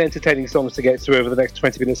 varied and entertaining songs to get through over the next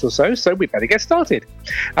 20 minutes or so we better get started.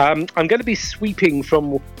 I'm going to be sweeping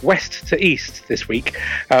from west to east this week,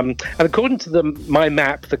 and according to my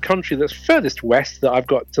map, the country that's furthest west that I've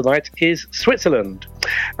got tonight is Switzerland,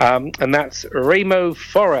 and that's Remo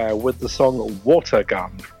Forer with the song Water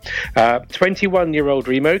Gun. 21-year-old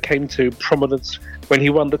Remo came to prominence when he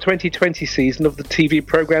won the 2020 season of the TV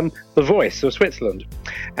programme The Voice of Switzerland,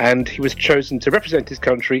 and he was chosen to represent his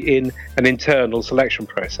country in an internal selection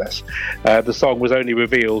process. The song was only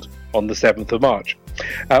revealed on the 7th of March.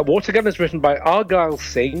 Water Gun is written by Argyle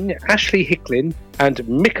Singh, Ashley Hicklin and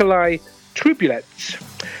Mikolai Trubulets.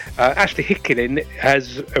 Ashley Hicklin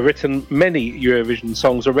has written many Eurovision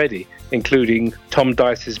songs already, including Tom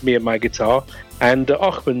Dice's Me and My Guitar and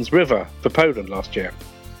Ochman's River for Poland last year.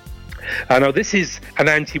 Now, this is an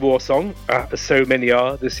anti-war song, as so many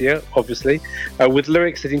are this year, obviously, with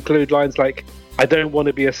lyrics that include lines like, I don't want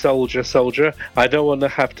to be a soldier, I don't want to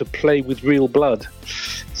have to play with real blood.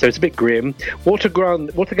 So it's a bit grim. Water Gun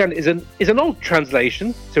is an old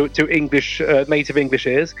translation to English, native English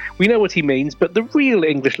ears. We know what he means, but the real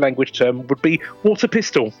English language term would be water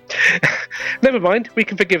pistol. Never mind, we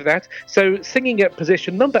can forgive that. So singing at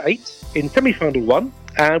position number 8 in semi-final 1,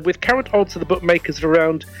 and with current odds of the bookmakers of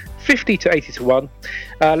around 50 to 80 to 1,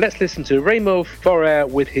 let's listen to Remo Forer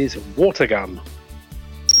with his Water Gun.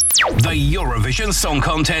 The Eurovision Song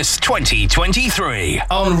Contest 2023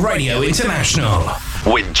 on Radio International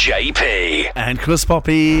with JP and Chris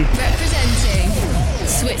Poppy. Representing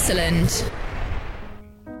Switzerland.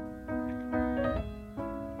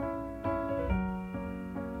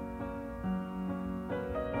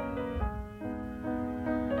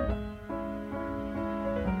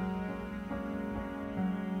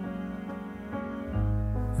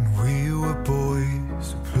 We were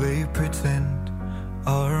boys who played pretend,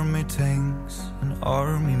 army tanks and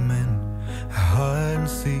army men, hide and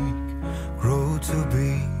seek, grow to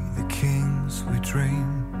be the kings we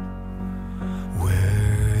dream.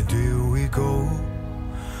 Where do we go?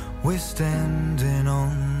 We're standing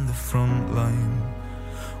on the front line.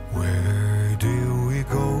 Where do we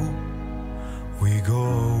go? We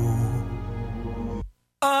go.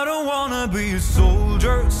 I don't wanna be a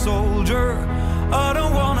soldier. I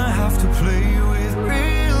don't wanna have to play with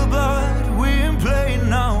real blood. We ain't playing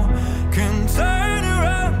now. Can turn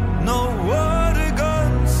around, no water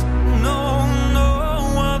guns. No,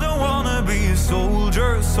 I don't wanna be a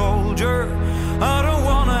soldier. I don't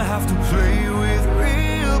wanna have to play with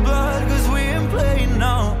real blood, 'cause we ain't playing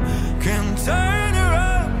now. Can turn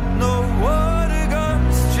around, no water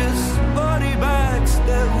guns. Just body bags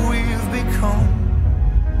that we've become.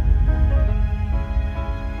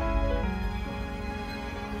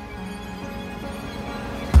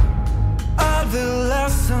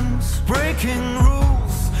 Adolescence, breaking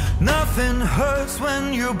rules. Nothing hurts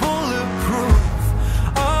when you're bulletproof.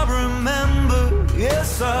 I remember,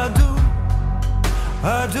 yes I do.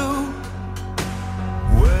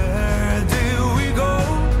 Where do we go?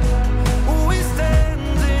 We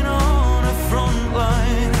standing on a front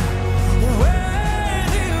line. Where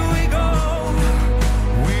do we go?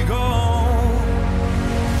 We go.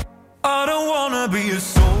 I don't wanna be a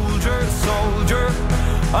soldier.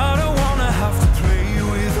 I don't wanna have to play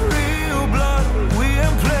with real blood. We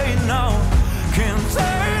ain't playing now. Can't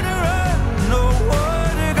turn around, no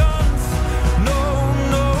water gun.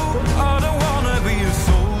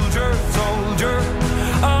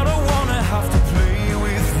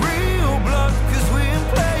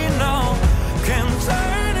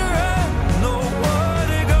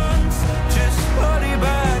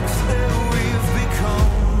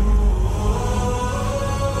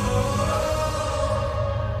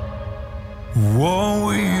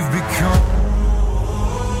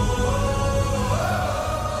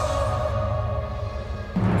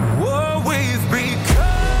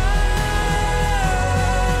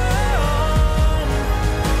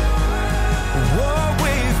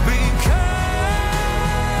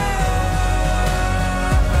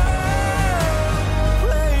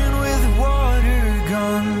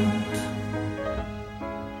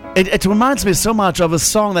 It reminds me so much of a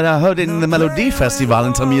song that I heard in the Melody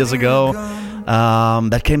Festival some years ago.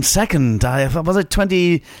 That came second. Was it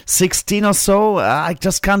 2016 or so? I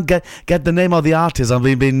just can't get the name of the artist. I've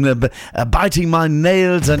been biting my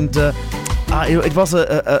nails, and it was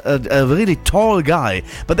a really tall guy.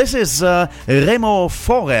 But this is Remo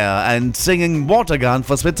Forer and singing Watergun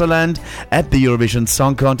for Switzerland at the Eurovision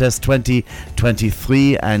Song Contest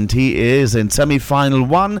 2023, and he is in semi-final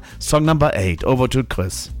 1, song number 8. Over to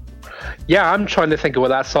Chris. Yeah, I'm trying to think of what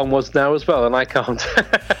that song was now as well, and I can't.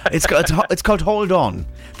 It's called Hold On.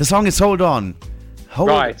 The song is Hold On.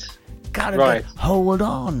 Right. Hold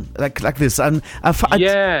on. Like this. And I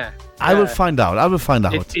will find out.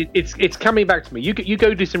 It's coming back to me. You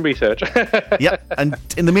go do some research. Yeah, and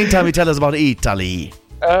in the meantime, you tell us about Italy.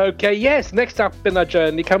 Okay, yes. Next up in our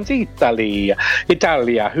journey comes Italia,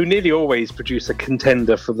 who nearly always produce a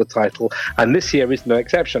contender for the title, and this year is no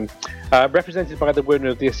exception. Represented by the winner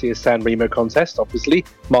of this year's San Remo contest, obviously,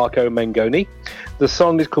 Marco Mengoni. The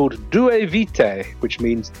song is called Due Vite, which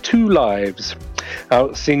means 2 lives.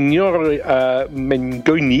 Signor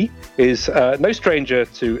Mengoni is no stranger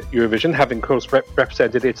to Eurovision, having, of course,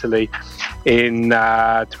 represented Italy in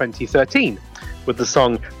 2013. With the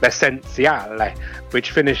song L'Essenziale, which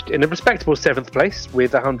finished in a respectable 7th place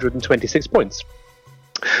with 126 points.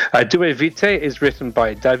 Due Vite is written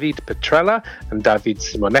by David Petrella and David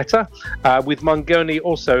Simonetta, with Mengoni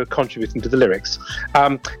also contributing to the lyrics.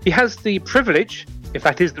 He has the privilege, if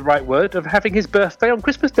that is the right word, of having his birthday on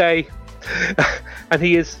Christmas Day. And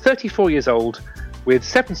he is 34 years old, with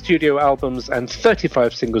 7 studio albums and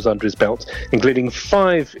 35 singles under his belt, including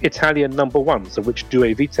 5 Italian number 1s, of which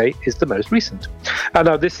Due Vite is the most recent.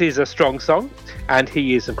 Now, this is a strong song, and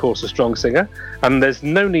he is, of course, a strong singer, and there's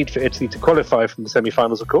no need for Italy to qualify from the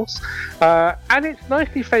semi-finals, of course. And it's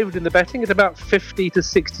nicely favoured in the betting at about 50 to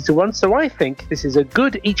 60 to 1, so I think this is a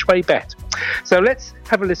good each-way bet. So let's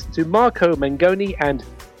have a listen to Marco Mengoni and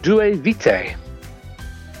Due Vite.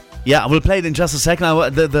 Yeah, we'll play it in just a second.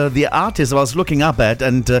 The artist I was looking up at,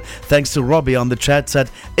 and thanks to Robbie on the chat, said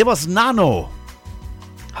it was Nano.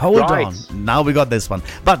 Hold on. Now we got this one.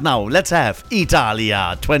 But now, let's have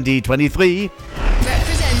Italia 2023.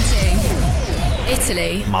 Representing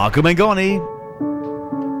Italy, Marco Mengoni.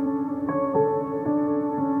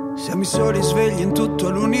 Siamo i soli svegli in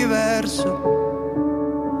tutto l'universo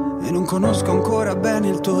e non conosco ancora bene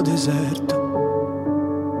il tuo deserto.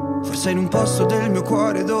 Forse in un posto del mio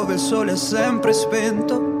cuore dove il sole è sempre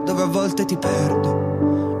spento, dove a volte ti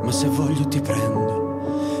perdo, ma se voglio ti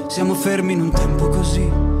prendo. Siamo fermi in un tempo così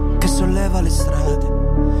che solleva le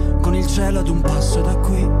strade, con il cielo ad un passo da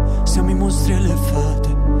qui, siamo i mostri e le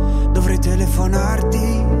fate. Dovrei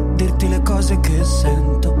telefonarti, dirti le cose che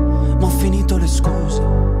sento, ma ho finito le scuse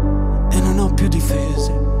e non ho più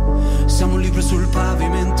difese. Siamo un libro sul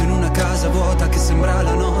pavimento in una casa vuota che sembra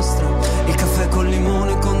la nostra. Il caffè col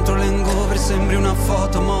limone contro l'hangover sembri una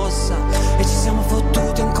foto mossa. E ci siamo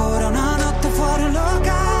fottuti ancora una notte fuori un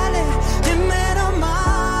locale, e meno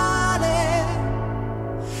male.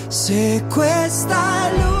 Se questa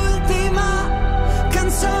è l'ultima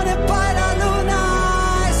canzone poi la luna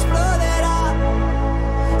esploderà.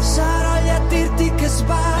 Sarò lì a dirti che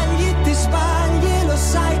sbagli, ti sbagli, lo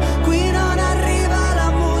sai. Qui non arriva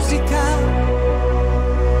la musica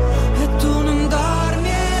e tu non dormi,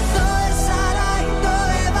 e dove sarai,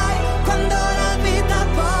 dove vai quando la vita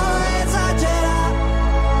poi esagera.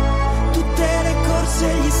 Tutte le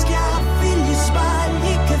corse, gli schiaffi, gli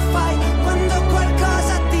sbagli che fai quando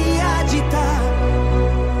qualcosa ti agita.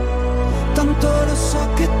 Tanto lo so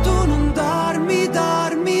che tu non dormi,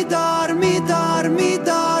 dormi, dormi, dormi,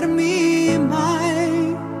 dormi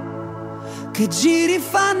mai. Che giri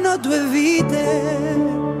fanno 2 vite.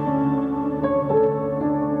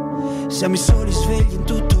 Siamo i soli svegli in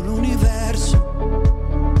tutto l'universo,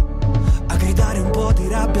 a gridare un po' di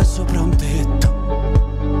rabbia sopra un tetto.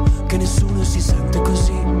 Che nessuno si sente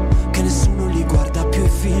così, che nessuno li guarda più i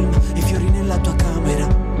film, i fiori nella tua camera,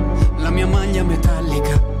 la mia maglia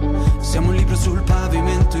metallica. Siamo un libro sul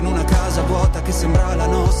pavimento in una casa vuota che sembra la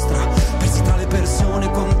nostra, persi tra le persone,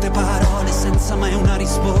 quante parole senza mai una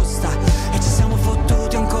risposta. E ci siamo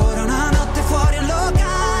fottuti ancora una notte fuori al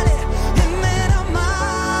locale, e meno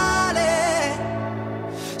male.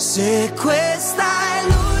 Se questa è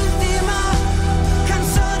l'ultima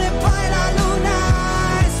canzone poi la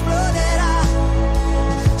luna esploderà.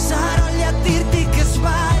 Sarò lì a dirti che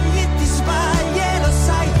sbagli, ti sbagli e lo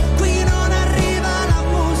sai. Qui non arriva la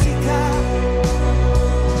musica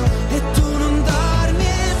e tu non dormi,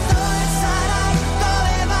 e dove sarai,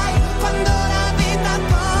 dove vai quando la vita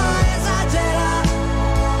poi esagera.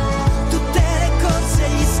 Tutte le corse,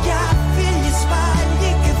 gli schiaffi, gli sbagli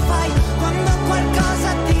che fai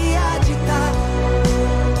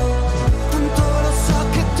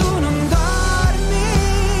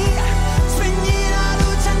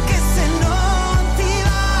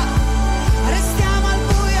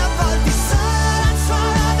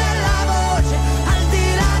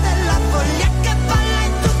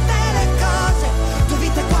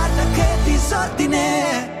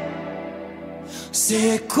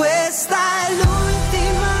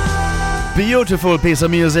Beautiful piece of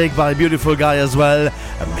music by a beautiful guy as well.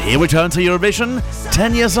 He returned to Eurovision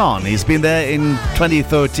 10 years on. He's been there in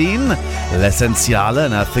 2013, L'Essenziale,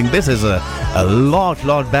 and I think this is a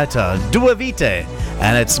lot better. Due Vite.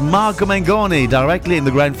 And it's Marco Mengoni directly in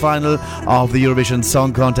the grand final of the Eurovision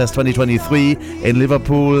Song Contest 2023 in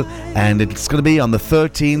Liverpool, and it's going to be on the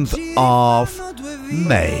 13th of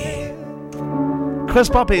May. Chris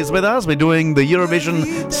Poppy is with us. We're doing the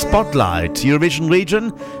Eurovision Spotlight, Eurovision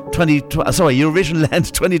Land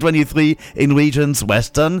 2023 in regions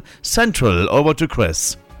Western, Central. Over to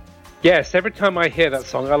Chris. Yes, every time I hear that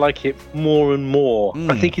song, I like it more and more.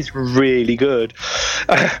 I think it's really good.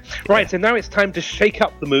 Right, so now it's time to shake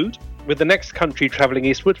up the mood with the next country travelling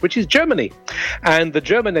eastward, which is Germany. And the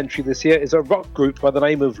German entry this year is a rock group by the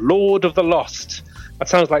name of Lord of the Lost. That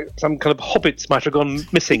sounds like some kind of hobbits might have gone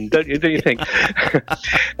missing, don't you think?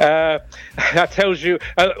 That tells you...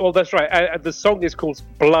 well, that's right. The song is called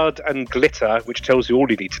Blood and Glitter, which tells you all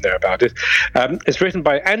you need to know about it. It's written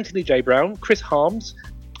by Anthony J. Brown, Chris Harms,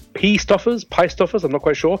 P. Stoffers, I'm not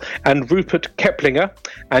quite sure, and Rupert Keplinger.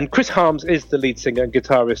 And Chris Harms is the lead singer and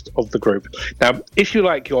guitarist of the group. Now, if you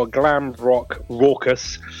like your glam rock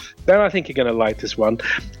raucous, then I think you're going to like this one.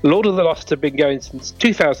 Lord of the Lost have been going since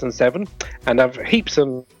 2007 and have heaps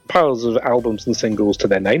and piles of albums and singles to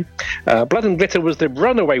their name. Blood and Glitter was the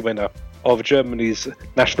runaway winner of Germany's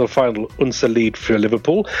national final Unser Lied für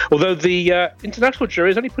Liverpool, although the international jury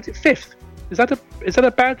has only put it fifth. Is that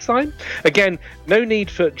a bad sign? Again, no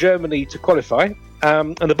need for Germany to qualify,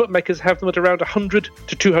 and the bookmakers have them at around 100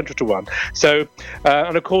 to 200 to 1. So,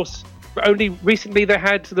 and of course, only recently they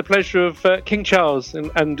had the pleasure of King Charles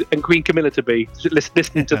and Queen Camilla to be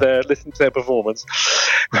listening to their performance,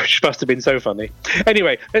 which must have been so funny.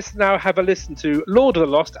 Anyway, let's now have a listen to Lord of the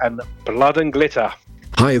Lost and Blood and Glitter.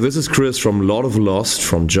 Hi, this is Chris from Lord of the Lost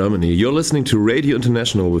from Germany. You're listening to Radio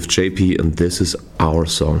International with JP, and this is our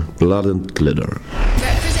song, Blood and Glitter.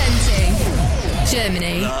 Representing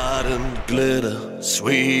Germany. Blood and glitter,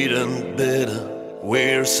 sweet and bitter.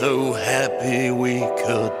 We're so happy we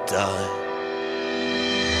could die.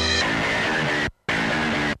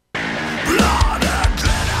 Blood and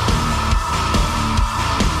glitter.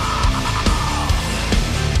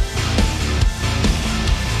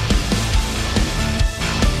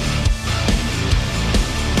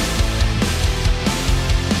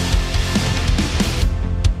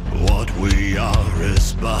 What we are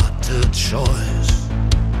is but a choice,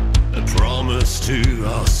 a promise to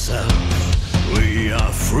ourselves. We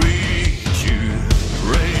are free to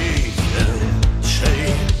break and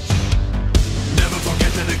change. Never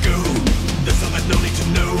forget that it go. There's no need to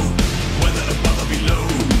know whether above or below.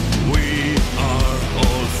 We are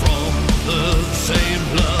all from the same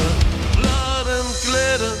blood. Blood and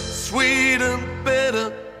glitter, sweet and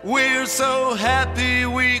bitter. We're so happy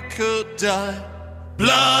we could die.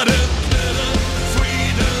 Blood and glitter,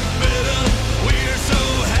 sweet and bitter. We're so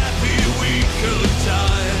happy we could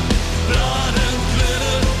die. Blood and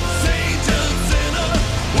glitter, Satan sinner.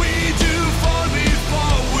 We do fall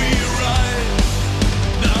before we rise.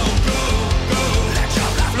 Now go, go, let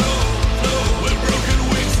your blood flow, flow. With broken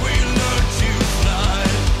wings we learn to fly.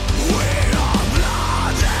 We are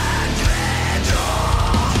blood and glitter.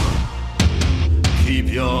 Keep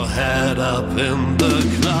your head up in the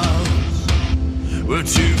clouds. We're 2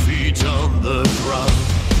 feet on the ground.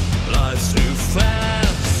 Life's too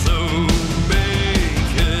fast, so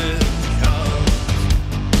make it count.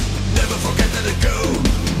 Never forget that it go.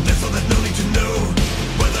 There's all that no need to know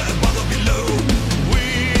whether above or below.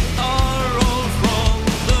 We are all from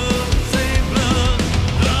the same blood.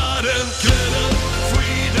 Blood and glitter,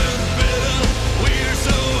 sweet and bitter. We're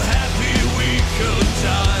so happy we could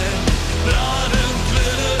die. Blood and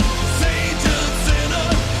glitter, Satan sinner.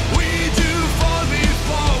 We do fall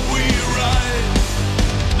before we rise.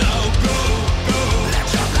 Now go, go, let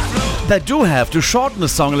your blood flow. They do have to shorten the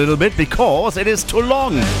song a little bit because it is too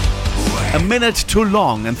long. A minute too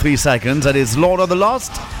long and 3 seconds. That is Lord of the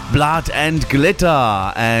Lost, Blood and Glitter.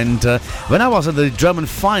 And when I was at the German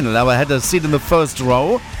final, I had a seat in the first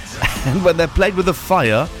row. And when they played with the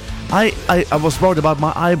fire, I was worried about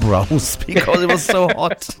my eyebrows because it was so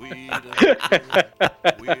hot.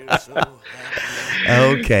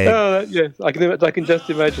 Okay. Oh, yes, I can just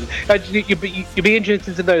imagine. You'd be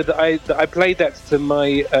interested to know that I played that to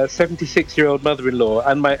my 76-year-old mother-in-law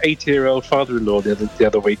and my 80-year-old father-in-law the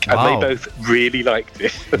other week, and they both really liked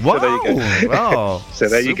it. Wow! So there you go. Wow! So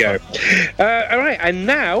there you go. All right, and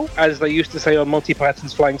now, as they used to say on Monty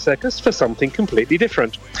Python's Flying Circus, for something completely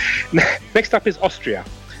different. Next up is Austria.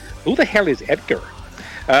 Who the hell is Edgar?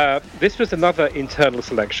 This was another internal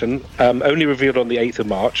selection, only revealed on the 8th of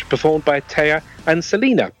March, performed by Thea and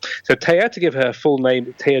Selena. So Taya, to give her full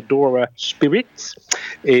name, Teodora Spirits,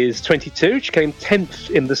 is 22. She came 10th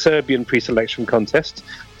in the Serbian pre-selection contest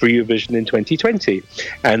for Eurovision in 2020.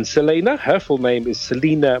 And Selena, her full name is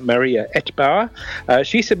Selena Maria Etbauer.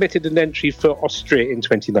 She submitted an entry for Austria in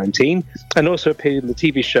 2019 and also appeared in the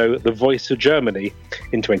TV show The Voice of Germany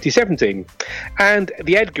in 2017. And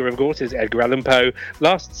the Edgar, of course, is Edgar Allan Poe,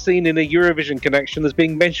 last seen in a Eurovision connection as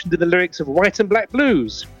being mentioned in the lyrics of White and Black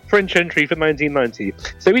Blues, French entry for 1990.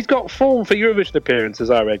 So he's got form for Eurovision appearances,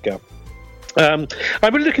 our Edgar. I'm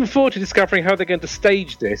really looking forward to discovering how they're going to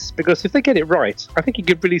stage this, because if they get it right, I think it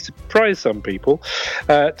could really surprise some people.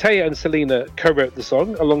 Taya and Selena co-wrote the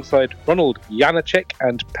song alongside Ronald Janacek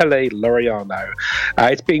and Pele Laureano.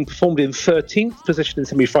 It's being performed in 13th position in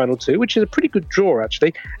semi-final 2, which is a pretty good draw,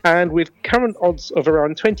 actually, and with current odds of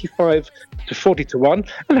around 25 to 40 to 1.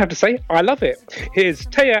 And I have to say, I love it. Here's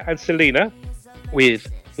Taya and Selena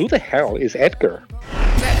with Who the Hell is Edgar?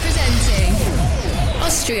 Representing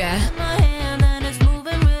Austria.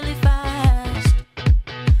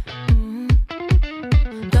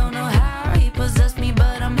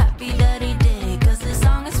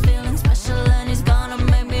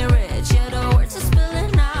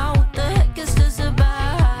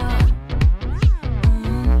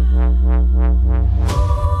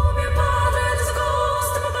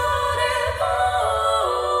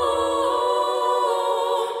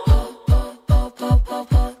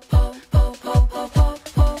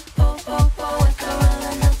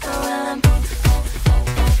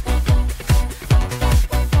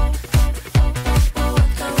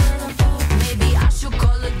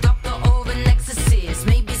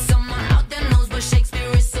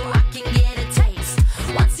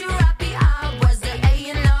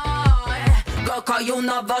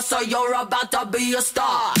 So you're about to be a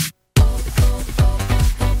star.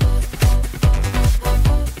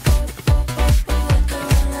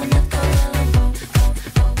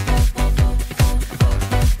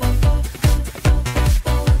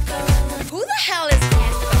 Who the hell is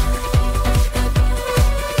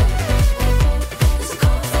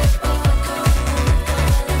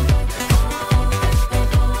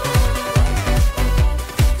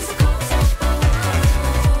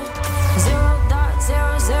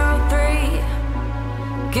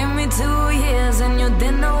Give me 2 years and your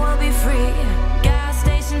dinner will be free. Gas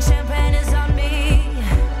station champagne is on me.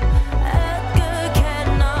 Edgar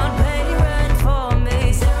cannot pay rent for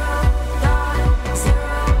me.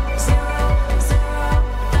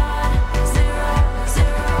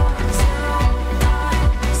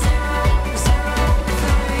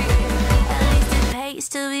 At least it pays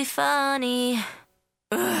to be funny.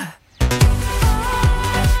 Ugh.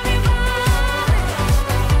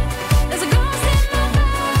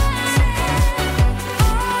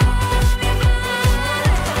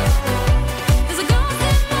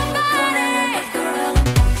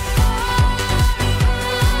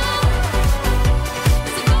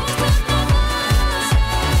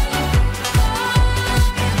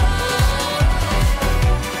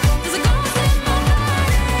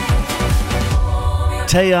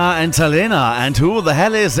 Taya and Selena, and Who the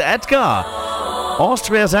Hell is Edgar?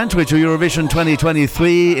 Austria's entry to Eurovision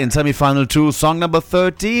 2023 in semi-final 2, song number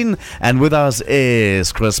 13, and with us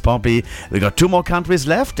is Chris Poppy. We got 2 more countries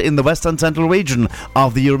left in the Western Central region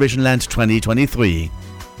of the Eurovision Land 2023.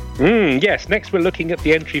 Yes, next we're looking at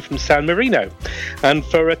the entry from San Marino. And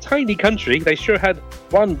for a tiny country, they sure had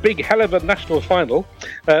one big hell of a national final.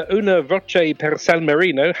 Una Voce per San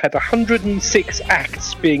Marino had 106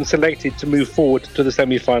 acts being selected to move forward to the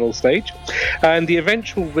semi-final stage. And the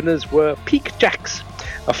eventual winners were Peak Jacks,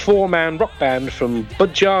 a 4-man rock band from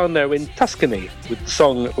Buggiano in Tuscany, with the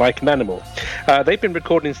song Like an Animal. They've been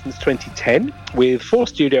recording since 2010 with 4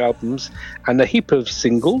 studio albums and a heap of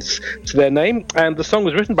singles to their name, and the song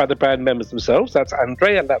was written by the band members themselves. That's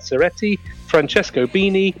Andrea Lazzaretti, Francesco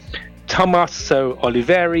Bini, Tommaso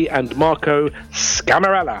Oliveri and Marco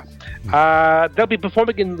Scamarella. They'll be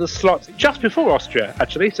performing in the slot just before Austria,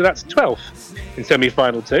 actually, so that's 12th in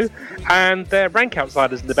semi-final 2, and they're rank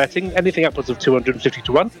outsiders in the betting, anything upwards of 250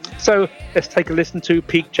 to 1. So let's take a listen to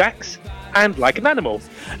Peak Jacks and Like an Animal.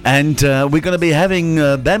 And we're going to be having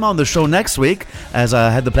them on the show next week, as I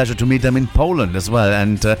had the pleasure to meet them in Poland as well.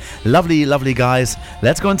 And lovely, lovely guys.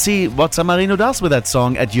 Let's go and see what San Marino does with that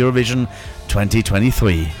song at Eurovision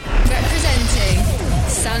 2023. Representing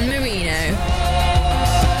San Marino.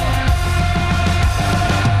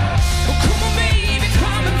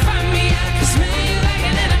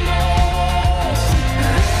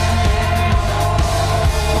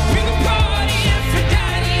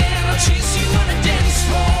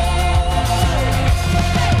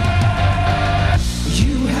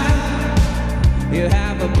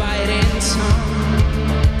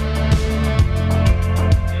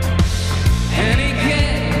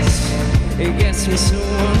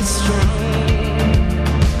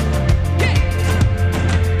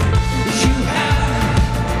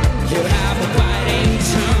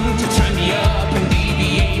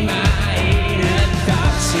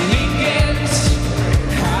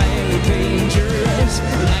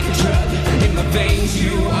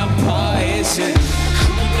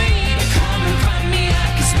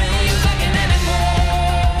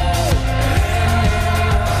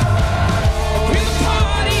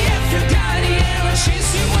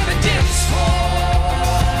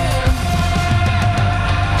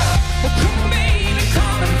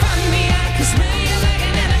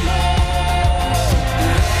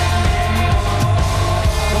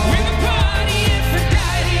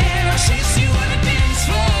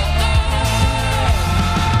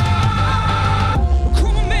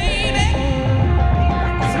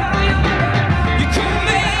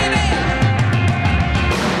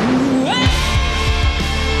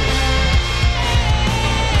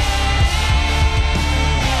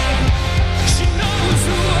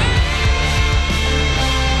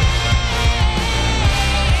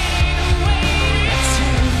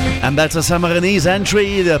 And that's a Sammarinese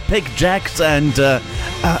entry, the Pick Jacks and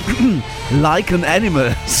Like an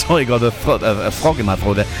Animal. Sorry, got a frog in my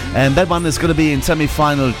throat there. And that one is going to be in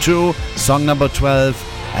semi-final 2, song number 12.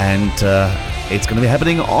 And it's going to be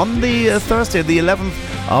happening on the Thursday, the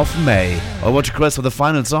 11th of May. Over to Chris for the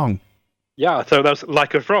final song. Yeah, so that was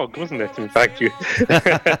Like a Frog, wasn't it? In fact, you.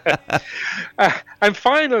 And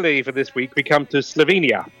finally, for this week, we come to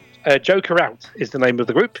Slovenia. Joker Out is the name of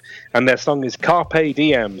the group, and their song is Carpe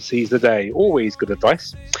Diem, Seize the Day. Always good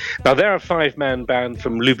advice. Now, they're a 5-man band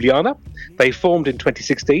from Ljubljana. They formed in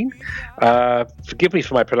 2016. Forgive me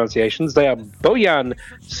for my pronunciations. They are Bojan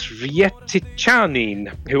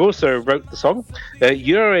Svjetičanin, who also wrote the song,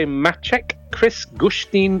 Jure Macek, Chris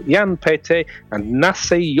Gushtin, Jan Pete, and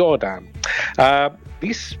Nase Jordan.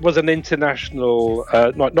 This was an international,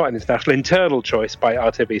 not an international, internal choice by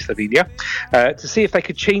RTV Slovenia to see if they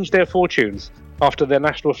could change their fortunes after their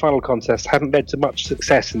national final contest hadn't led to much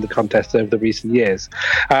success in the contest over the recent years.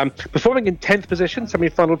 Performing in 10th position,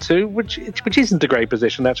 semi-final 2, which isn't a great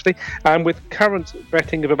position actually, and with current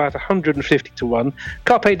betting of about 150-1,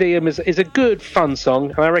 Carpe Diem is a good, fun song,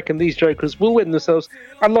 and I reckon these jokers will win themselves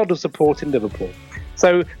a lot of support in Liverpool.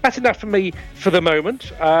 So that's enough for me for the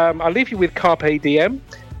moment. I'll leave you with Carpe Diem.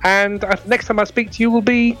 And next time I speak to you will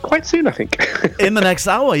be quite soon, I think. In the next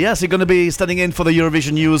hour, yes. You're going to be standing in for the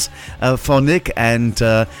Eurovision news for Nick. And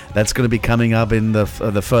that's going to be coming up in the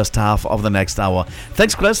first half of the next hour.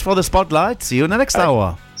 Thanks, Chris, for the spotlight. See you in the next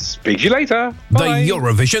hour. Speak to you later. Bye. The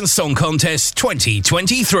Eurovision Song Contest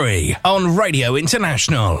 2023 on Radio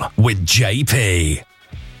International with JP.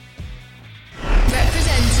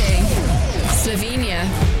 Representing Slovenia.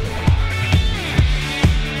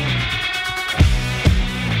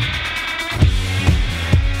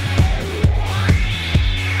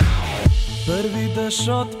 Prvi dež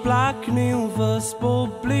odplaknil vas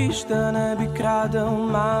pobliž, da ne bi kradel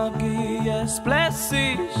magije.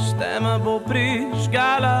 Splesiš, tema bo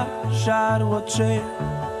prižgala žar v očeh.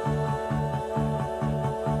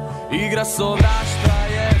 Igra sovraštva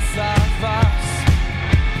je za vas.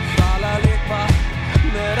 Hvala lepa,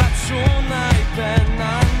 ne računajte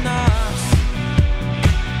na nas.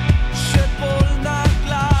 Še bolj na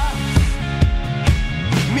glas.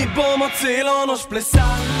 Mi bomo celo noč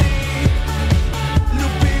plesali.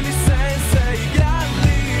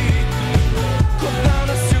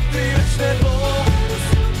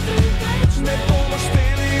 Ne bomo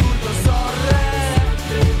šteli ur do zore,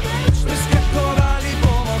 preskakovali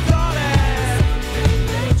bomo gore.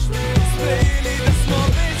 Sprejeli, da smo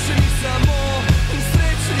večni samo in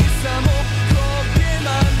srečni samo, ko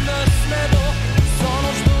objema nas nebo. Vso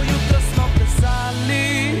noč do jutra smo plesali,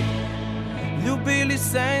 ljubili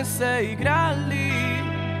se in se igrali.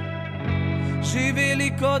 Živeli,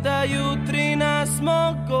 kot da jutri nas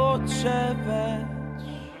mogoče več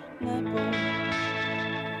ne bo.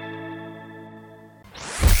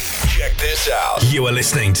 Check this out. You are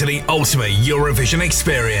listening to the ultimate Eurovision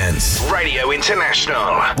experience. Radio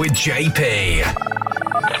International with JP.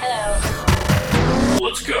 Hello.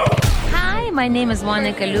 Let's go. Hi, my name is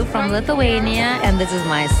Monica Liu from Lithuania, and this is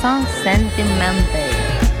my song Sentimentai.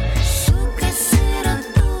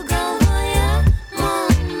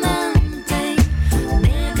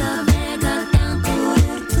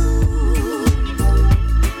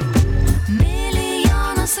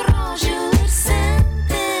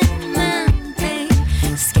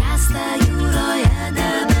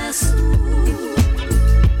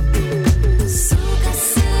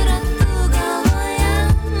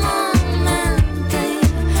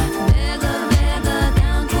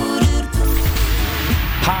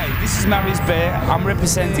 I'm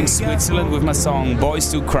representing Switzerland with my song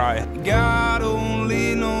Boys Do Cry. God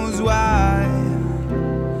only knows why.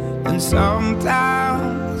 And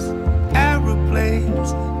sometimes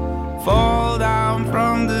aeroplanes fall down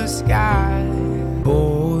from the sky.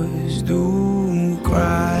 Boys do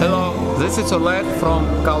cry. Hello, this is Oleg from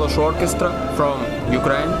Kalosh Orchestra from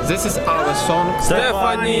Ukraine. This is our song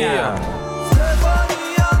Stefania.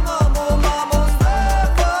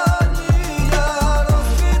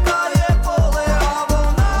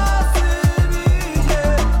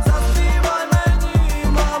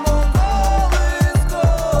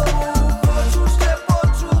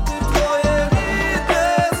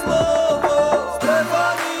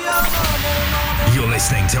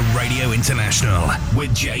 International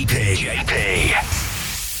with JP.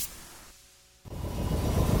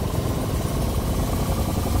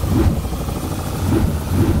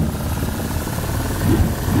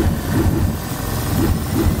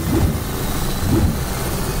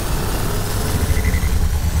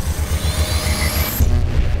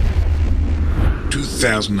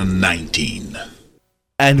 ...2019.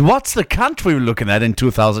 And what's the country we're looking at in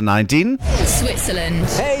 2019? Switzerland.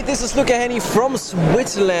 Hey, this is Luca Henny from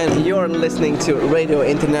Switzerland. You're listening to Radio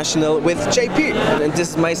International with JP. And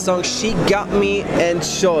this is my song, She Got Me.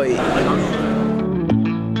 Enjoy.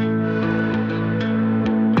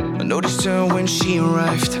 I noticed her when she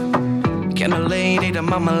arrived. Kinda lady that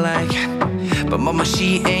mama like. But mama,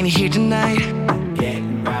 she ain't here tonight.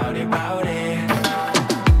 Getting rowdy, rowdy.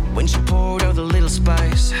 When she poured out a little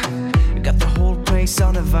spice, got the whole place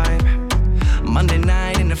on a vibe. Monday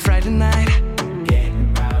night and a Friday night.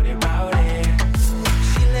 Getting rowdy, rowdy.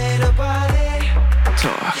 She let her body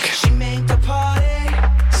talk. She make the party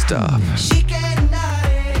stop. She getting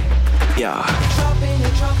naughty. Yeah. Dropping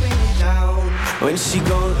it down. When she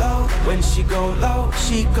go low, when she go low,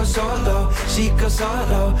 she goes so low, she goes so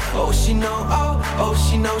low. Oh, she know, oh,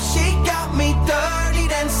 she know, she got me dirty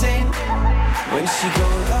dancing. When she go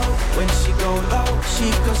low, when she go low, she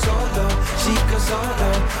goes so low, she goes so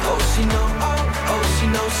low. Oh, she know, oh, she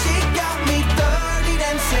know, she got me dirty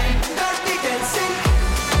dancing, dirty dancing.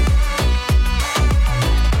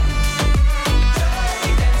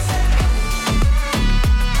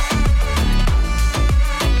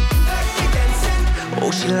 Oh,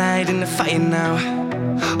 she light in the fire now,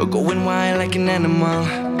 going wild like an animal.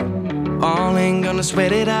 All ain't gonna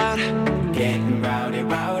sweat it out. Getting rowdy,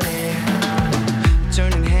 rowdy.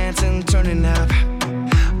 Turning heads and turning up.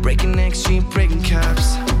 Breaking necks, she breaking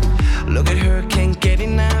cups. Look at her, can't get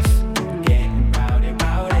enough. Getting rowdy,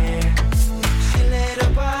 rowdy. She let her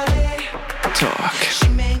body talk. She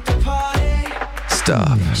make the party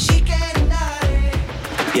stop. She getting naughty.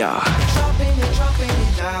 Yeah. Dropping it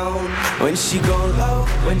down. When she go low,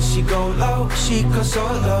 when she go low, she goes so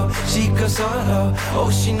low, she goes so low.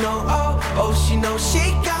 Oh, she know, oh, she know,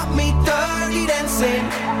 she got me dirty dancing.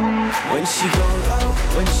 When she go low,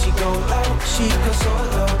 when she go low, she goes so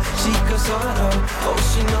low, she goes so low. Oh,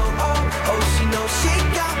 she know, oh, she know, she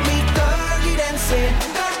got me dirty dancing,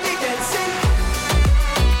 dirty dancing.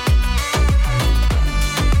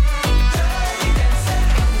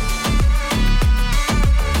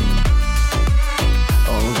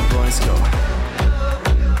 Go.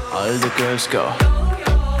 All the girls go.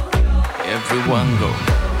 Everyone go.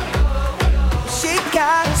 She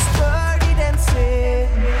got us dirty dancing.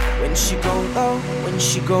 When she go low, when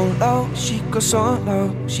she go low, she goes so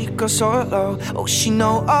low, she goes so low. Oh, she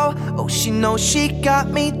know, oh, she know, she got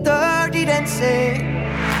me dirty dancing.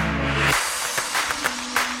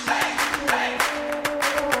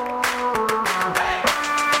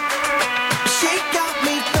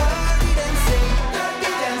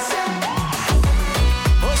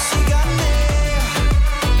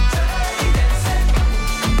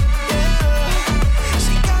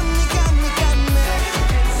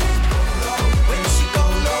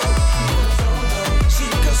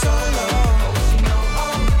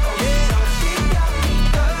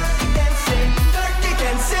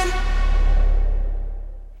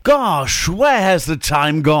 Gosh, where has the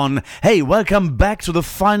time gone? Hey, welcome back to the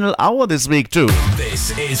final hour this week too. This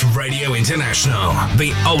is Radio International,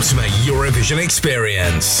 the ultimate Eurovision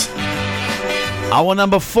experience. Hour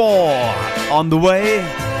number 4 on the way.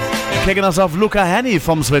 Kicking us off, Luca Henny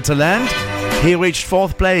from Switzerland. He reached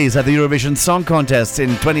 4th place at the Eurovision Song Contest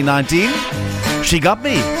in 2019. She Got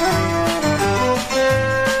Me.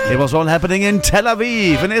 It was all happening in Tel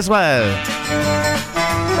Aviv in Israel.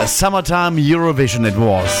 A summertime Eurovision it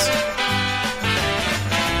was.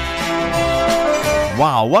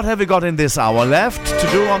 Wow, what have we got in this hour left to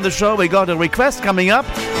do on the show? We got a request coming up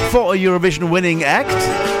for a Eurovision winning act.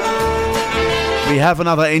 We have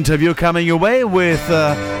another interview coming your way with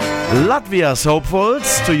Latvia's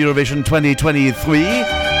hopefuls to Eurovision 2023,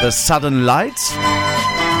 the Southern Lights.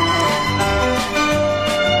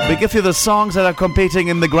 We give you the songs that are competing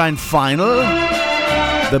in the grand final,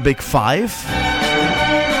 the Big Five,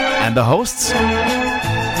 and the hosts,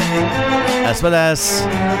 as well as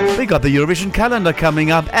we got the Eurovision calendar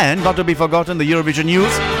coming up, and not to be forgotten, the Eurovision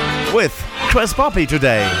news with Chris Poppy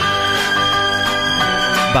today.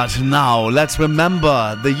 But now let's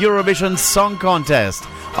remember the Eurovision Song Contest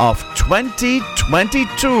of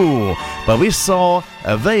 2022, where we saw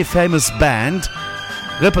a very famous band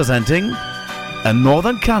representing a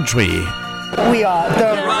northern country. We are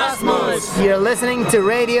the Rasmus. You're listening to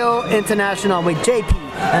Radio International with JP,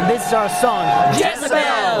 and this is our song,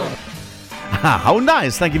 Jezebel. How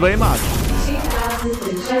nice, thank you very much.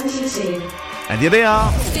 2022. And here they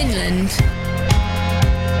are. Finland.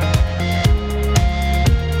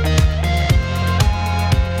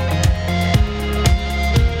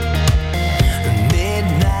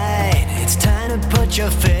 Midnight, it's time to put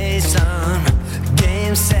your face on.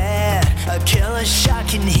 Game set, a killer shot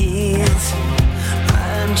can heal.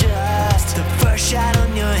 I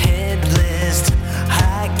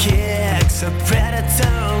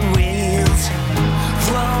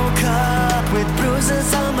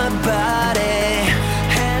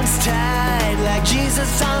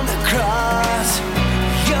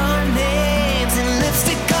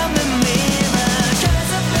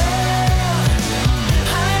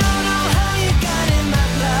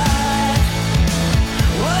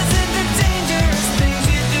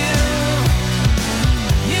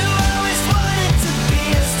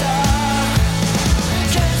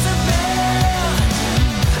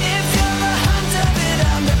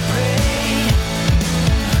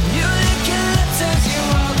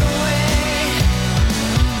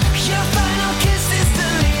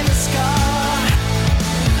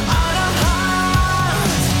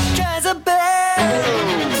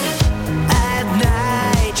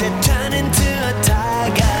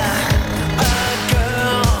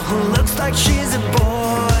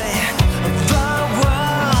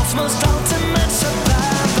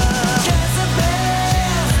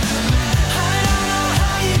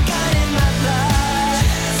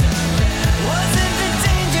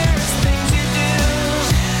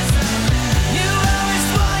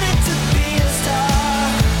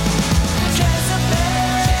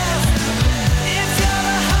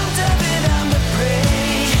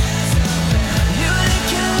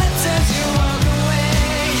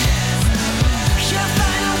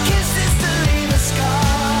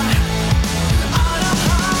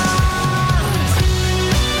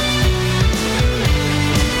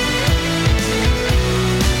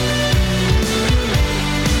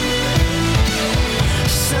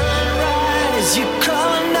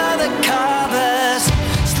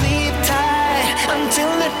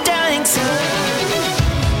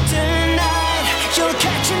Tonight you'll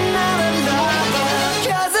catch another lover.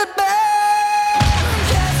 Jezebel,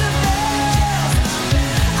 Jezebel,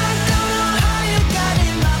 I don't know how you got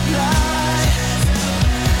in my blood.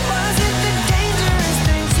 Was it the dangerous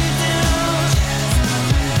things you do?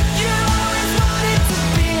 You always wanted to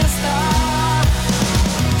be a star.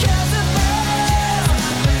 Jezebel,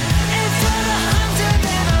 it's for the hunter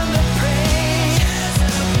than on the prey.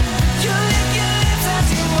 You lick your lips as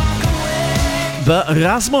you walk away. The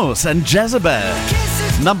Rasmus and Jezebel,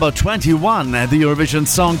 number 21 at the Eurovision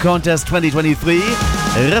Song Contest 2023,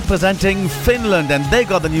 representing Finland, and they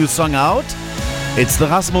got the new song out. It's the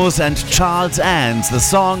Rasmus and Charles Ans, the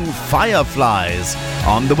song Fireflies.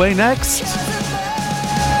 On the way next.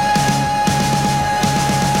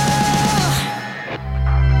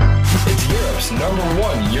 It's Europe's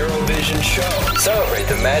 #1 Eurovision show. Celebrate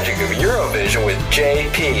the magic of Eurovision with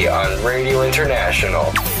JP on Radio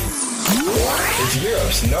International. It's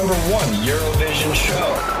Europe's #1 Eurovision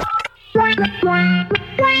show.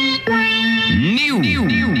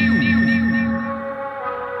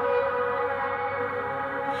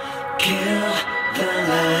 Kill the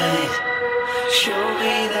light, show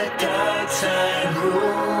me the dark side,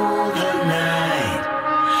 rule the night.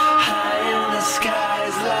 High in the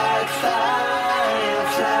skies like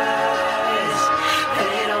fireflies,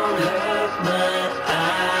 they don't hurt my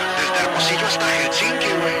eyes. Desde Hermosillo hasta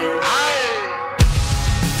Helsinki, güey.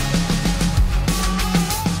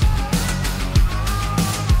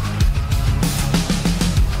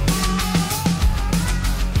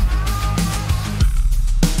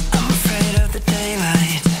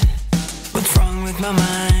 My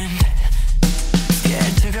mind,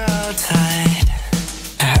 scared to go outside.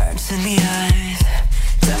 It hurts in the eyes.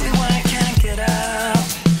 Tell me why I can't get up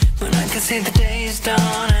when I can see the day is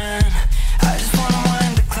dawning. I just wanna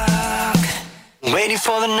wind the clock, waiting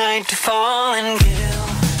for the night to fall and kill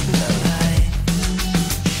the light.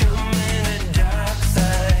 Show me the dark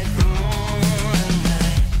side, rule the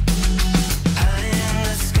night. High in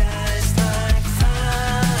the skies like fireflies,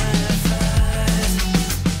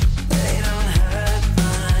 they don't hurt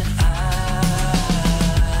my eyes.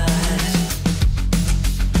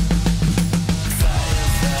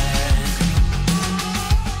 Fireflies.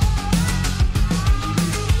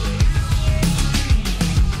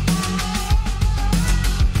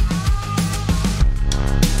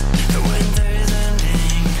 The winter is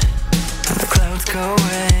ending, the clouds go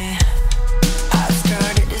away. I've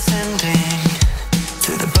started descending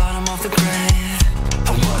to the bottom of the grave.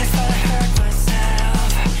 And what if I hurt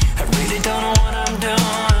myself? I really don't know what I'm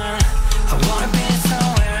doing. I wanna be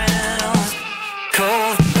somewhere else.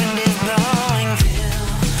 Cold wind is blowing. Feel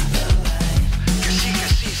the light. Que sí,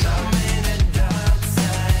 show me the dark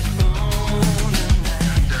side, rule the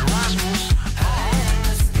night. The Rasmus. High in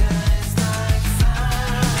the skies like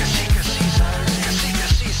fire. Que sí, sabes.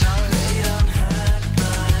 They don't hurt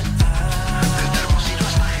my eyes. Desde Hermosillo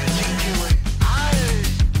hasta Helsinki, güey.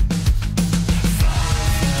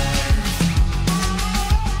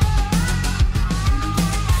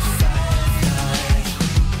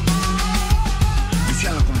 Dice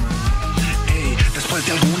algo como, ey, después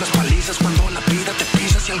de algunas palizas, cuando la vida te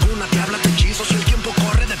pisa, si alguna te habla te hechizo, si el tiempo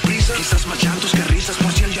corre deprisa, quizás más llantos que risas,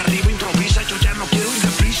 por si el de arriba improvisa, yo ya no quiero ir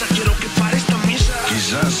deprisa, quiero que pare esta misa.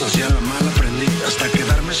 Quizás hacia la mala aprendí, hasta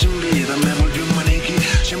quedarme sin vida, me volví un maniquí,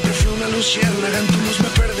 siempre fui una luciérnaga, en tu luz me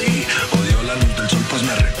perdí, odio la luz del sol pues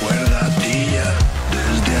me recuerda a ti ya,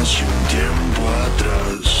 desde hace un tiempo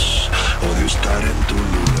atrás, odio estar en tu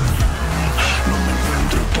lugar, no me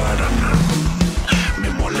encuentro para nada, me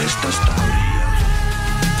molesta hasta brillar.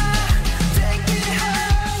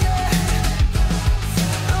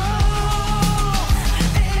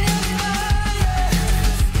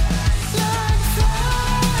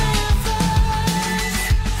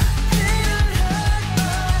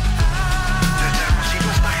 Desde Hermosillo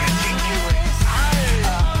hasta Helsinki, güey.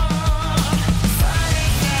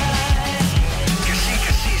 Que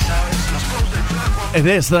sí, sabes, los pros del flaco. It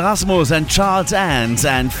is the Rasmus and Charles Ans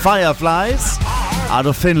and Fireflies out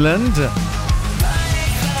of Finland,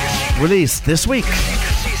 released this week.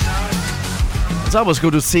 It's always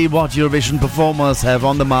good to see what Eurovision performers have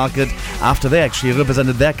on the market after they actually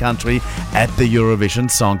represented their country at the Eurovision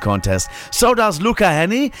Song Contest. So does Luca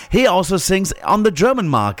Henny. He also sings on the German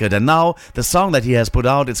market, and now the song that he has put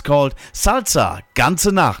out, it's called Salsa,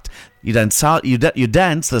 Ganze Nacht. You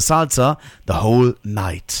dance the salsa the whole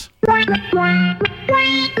night.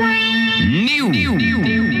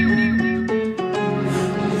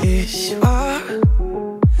 Ich war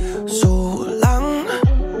so lang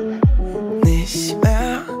nicht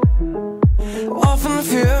mehr offen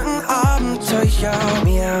für ein Abenteuer.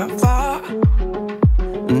 Mir war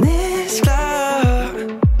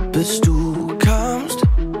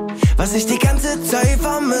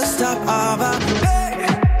Stop, aber hey,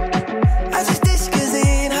 als ich dich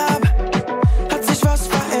gesehen hab, hat sich was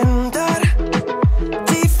verändert,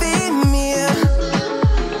 tief in mir.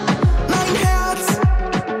 Mein Herz,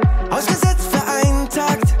 ausgesetzt für einen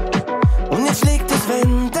Takt, und jetzt schlägt es,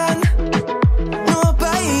 wenn dann, nur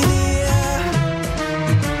bei dir.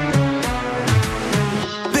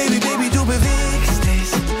 Baby, Baby, du bewegst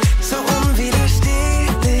dich so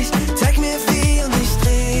unwiderstehlich. Zeig mir wie und ich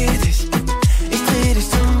dreh dich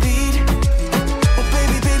zum Beat. Oh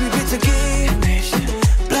Baby, Baby, bitte geh nicht,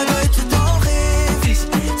 bleib heute doch ewig.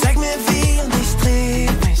 Zeig mir wie und ich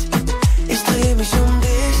dreh mich um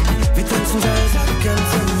dich. Wir tanzen Salsa die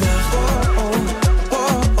ganze Nacht. Oh,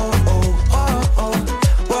 oh, oh, oh, oh, oh,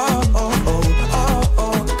 oh, oh,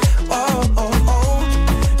 oh, oh, oh, oh.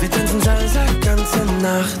 Wir tanzen Salsa die ganze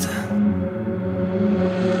Nacht.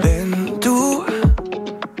 Wenn du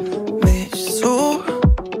mich so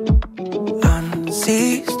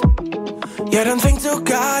ansiehst, ja, dann fängt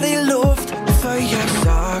sogar die Luft Feuer.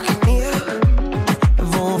 Sag mir,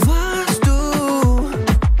 wo warst du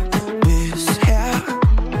bisher?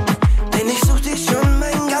 Denn ich such dich schon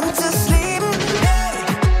mein ganzes Leben. Hey,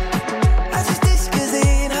 als ich dich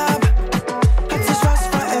gesehen hab, hat sich was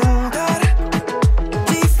verändert,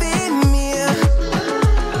 tief in mir.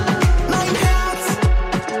 Mein Herz,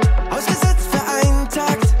 ausgesetzt für einen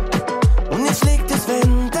Takt, und jetzt schlägt es,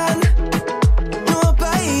 wenn dann, nur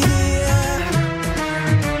bei dir.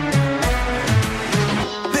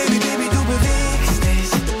 Baby, Baby, du bewegst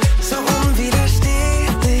dich so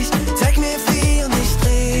unwiderstehlich. Zeig mir wie und ich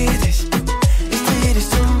dreh dich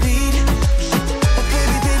zum Beat. Oh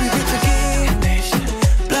Baby, Baby, bitte geh nicht,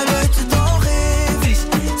 bleib heute doch ewig.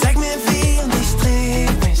 Zeig mir wie und ich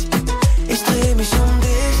dreh mich um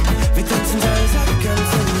dich. Wir tanzen Salsa die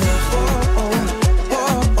ganze Nacht. Oh,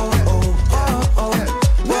 oh, oh, oh, oh, oh,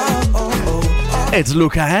 oh, oh, oh. It's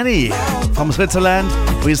Luca Henney from Switzerland.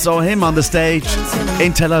 We saw him on the stage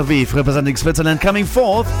in Tel Aviv, representing Switzerland, coming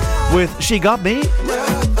forth with She Got Me.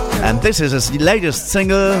 And this is his latest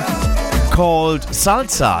single called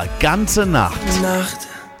Salsa, Ganze Nacht.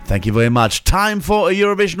 Thank you very much. Time for a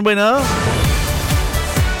Eurovision winner.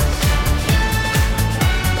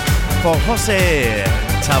 For Jose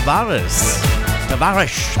Tavares,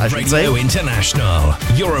 I should say. Radio International,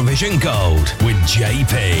 Eurovision Gold with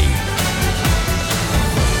JP.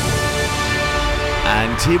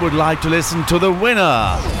 And he would like to listen to the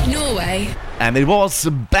winner. Norway. And it was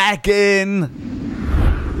back in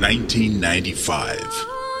 1995.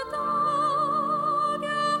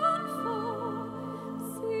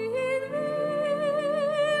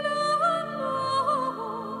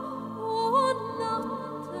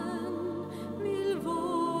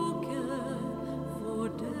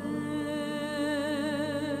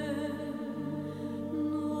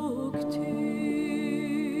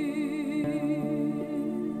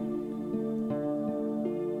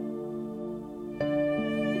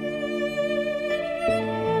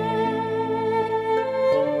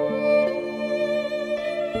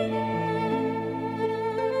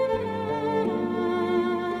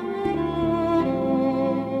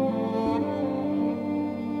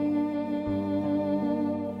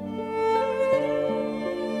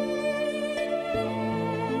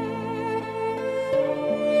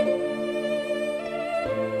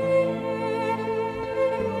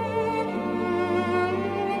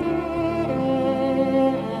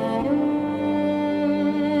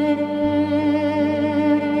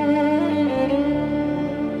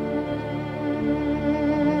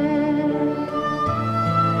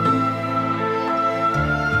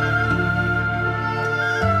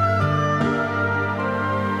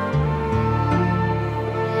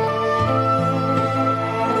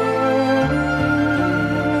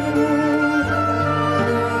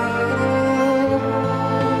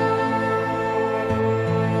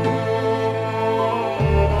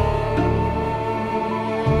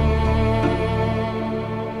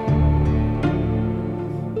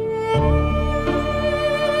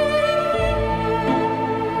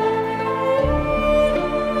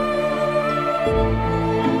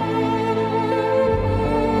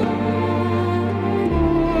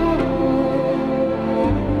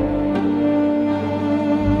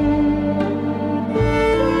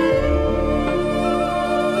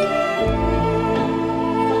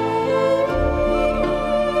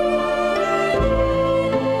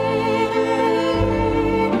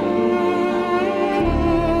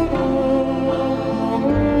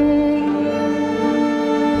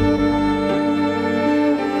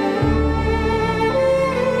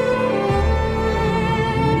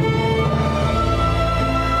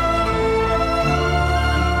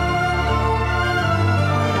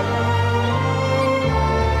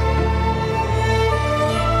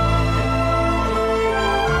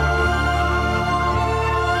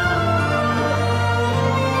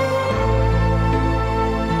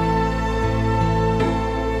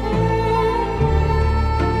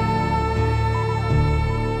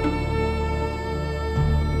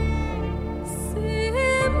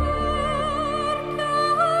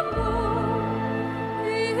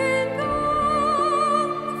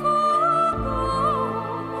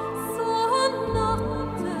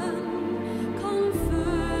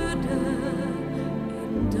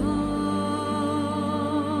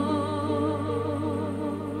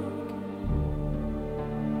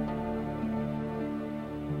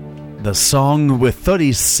 The song with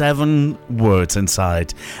 37 words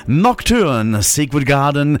inside. Nocturne, Secret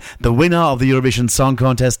Garden, the winner of the Eurovision Song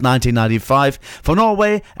Contest 1995 for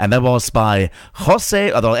Norway, and that was by for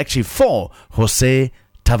José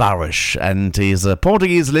Tavares, and he's a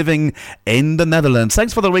Portuguese living in the Netherlands.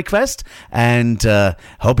 Thanks for the request, and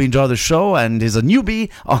hope you enjoy the show, and he's a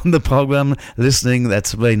newbie on the program listening.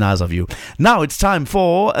 That's very nice of you. Now it's time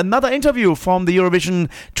for another interview from the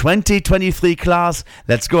Eurovision 2023 class.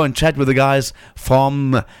 Let's go and chat with the guys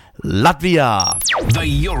from Latvia.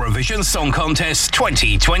 The Eurovision Song Contest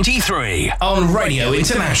 2023 on Radio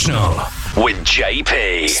International with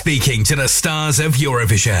JP. Speaking to the stars of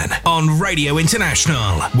Eurovision on Radio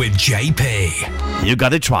International with JP. You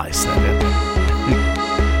got it twice.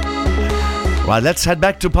 Right, let's head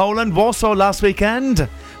back to Poland. Warsaw last weekend.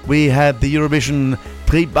 We had the Eurovision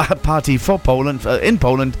pre-party for Poland, in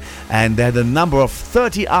Poland, and they had a number of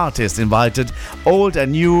 30 artists invited, old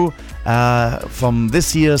and new, from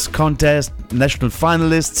this year's contest, national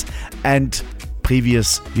finalists and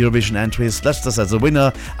previous Eurovision entries. Just as a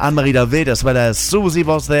winner, Anne-Marie David, as well as Susie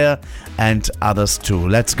was there, and others too.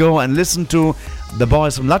 Let's go and listen to the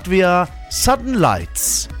boys from Latvia, Sudden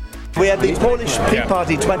Lights. We had the Polish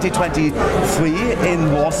pre-party 2023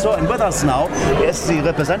 in Warsaw, and with us now is the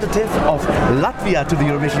representative of Latvia to the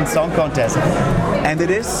Eurovision Song Contest. And it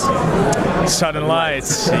is Sudden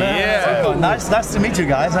Lights. Yeah. Nice to meet you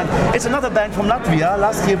guys. And it's another band from Latvia.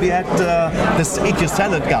 Last year we had this Eat Your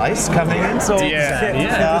Salad guys coming in. So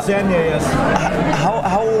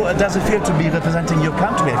how does it feel to be representing your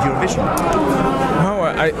country at Eurovision?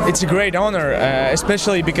 It's a great honor,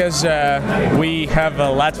 especially because we have a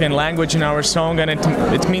Latvian language in our song, and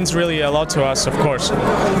it means really a lot to us, of course.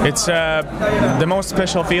 It's the most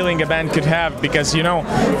special feeling a band could have, because, you know,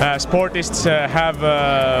 sportists have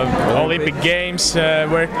Olympic Games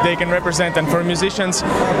where they can represent, and for musicians,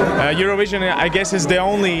 Eurovision, I guess, is the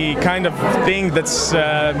only kind of thing that's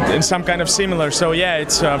in some kind of similar. So yeah,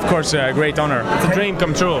 it's of course a great honor. It's a dream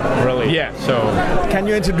come true, really. Yeah. So can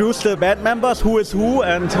you introduce the band members? Who is who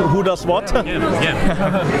and who does what?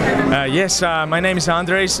 Yes, my name is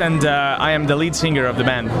Andres, and I am the lead singer of the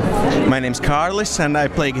band. My name is Carlos, and I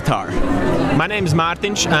play guitar. My name is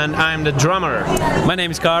Martins, and I'm the drummer. My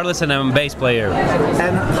name is Carlos, and I'm a bass player.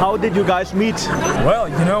 And how did you guys meet? Well,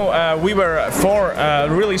 you know, we were four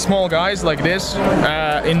really small guys like this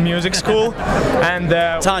in music school, and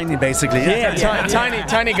tiny, basically.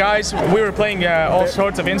 Tiny guys. We were playing all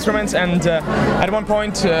sorts of instruments, and at one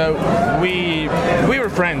point we were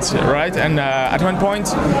friends, right? And at one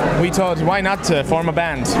point we thought, why not form a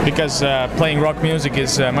band? Because playing rock music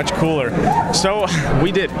is much cooler. So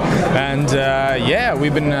we did, and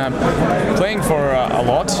we've been playing for a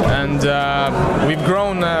lot, and we've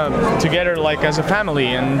grown together like as a family,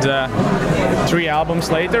 and 3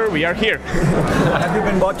 albums later we are here. Have you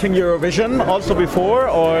been watching Eurovision also before,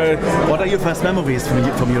 or what are your first memories from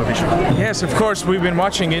Eurovision? Yes, of course, we've been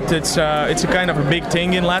watching it. It's a kind of a big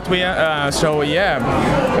thing in Latvia.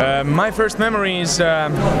 My first memory is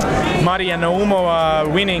Marija Naumova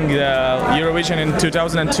winning Eurovision in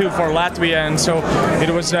 2002 for Latvia, and so it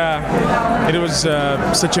was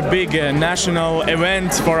such a big national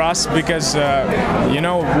event for us, because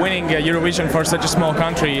winning Eurovision for such a small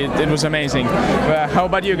country, it was amazing. How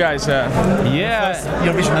about you guys?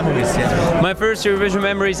 Eurovision memories. Yeah. My first Eurovision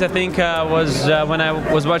memories, I think, was when I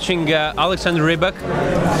was watching Alexander Rybak,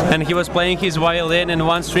 and he was playing his violin, and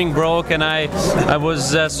one string broke, and I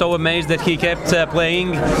was so amazed that he kept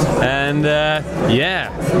playing, and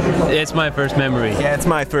it's my first memory. Yeah, it's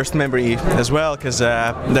my first memory as well, because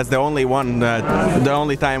that's the only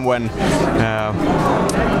time when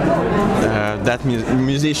that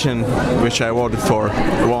musician which I voted for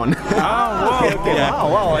won. Okay.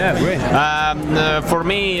 Wow. Yeah, great. For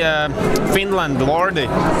me, Finland, Lordi.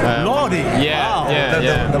 Lordi? Yeah,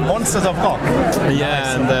 wow. The monsters of rock.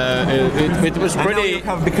 Yeah, and it was pretty. You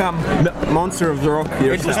have become the monster of the rock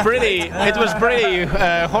yourself. It was pretty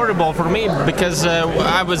horrible for me, because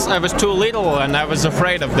I was too little and I was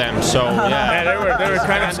afraid of them. So yeah, they were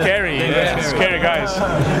kind of scary. Scary guys.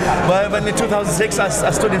 Well, when in 2006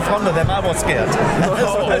 I stood in front of them, I was scared.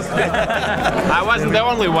 I wasn't the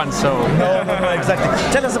only one, so. No, exactly.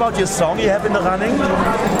 Tell us about your song you have in the running.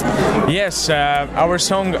 Yes, our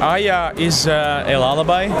song Aya is a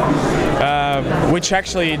lullaby, which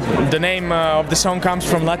actually the name of the song comes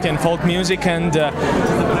from Latvian folk music, and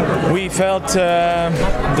we felt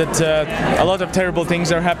that a lot of terrible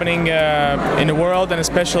things are happening in the world, and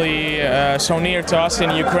especially so near to us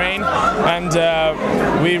in Ukraine. And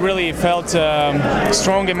we really felt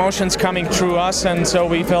strong emotions coming through us, and so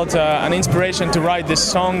we felt an inspiration to write this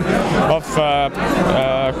song of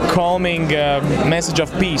calming message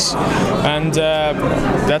of peace. And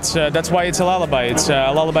that's why it's a lullaby. It's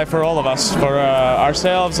a lullaby for all of us, for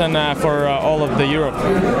ourselves, and for all of the Europe.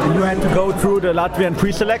 You had to go through the Latvian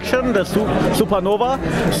pre-selection, the Supernova.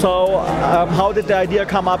 So how did the idea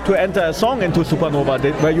come up to enter a song into Supernova?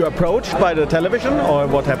 Were you approached by the television, or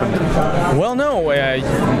what happened? Well, no.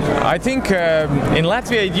 I think in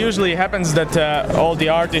Latvia it usually happens that all the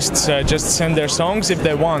artists just send their songs if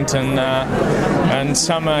they want, and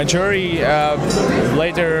some jury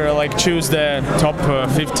later choose the top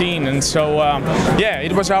 15. And so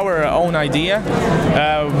it was our own idea.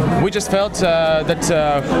 We just felt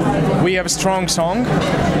that we have a strong song,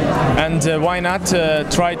 and why not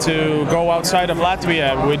try to go outside of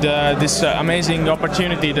Latvia with this amazing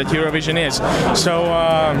opportunity that Eurovision is. So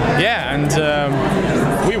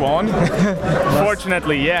we won.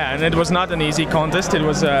 Fortunately, and it was not an easy contest. It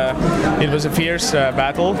was a fierce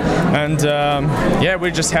battle, and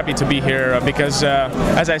we're just happy to be here because,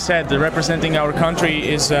 as I said, representing our country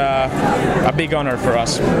is a big honor for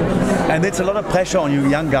us. And it's a lot of pressure on you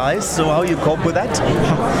young guys. So how you cope with that?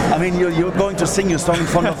 I mean, you're going to sing your song in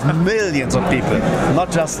front of millions of people,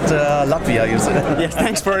 not just Latvia. You said. Yes,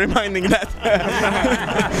 thanks for reminding that.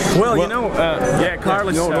 Well,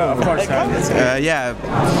 Carlos, of course.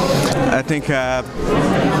 I think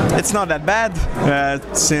it's not that bad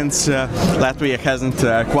since Latvia hasn't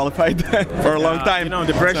qualified for a long time.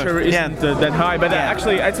 The pressure isn't that high, but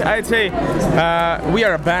actually I'd say we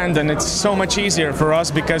are a band, and it's so much easier for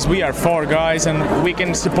us because we are 4 guys and we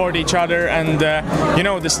can support each other, and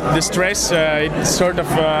the stress it's sort of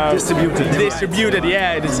distributed.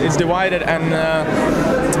 It's divided, and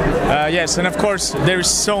yes, and of course there are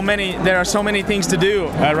so many things to do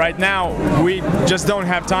right now. We just don't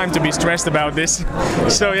have time to be stressed about this.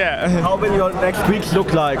 So how will your next weeks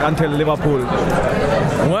look like until Liverpool?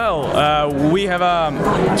 Well, we have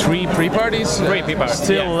 3 pre-parties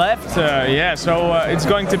still left. So it's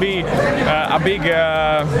going to be a big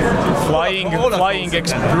flying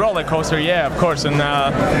roller coaster. Yeah, of course, and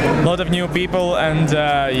a lot of new people, and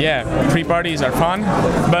pre-parties are fun.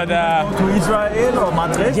 But to Israel or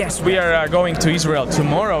Madrid? Yes, we are going to Israel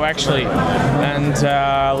tomorrow actually, and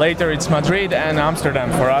later it's Madrid and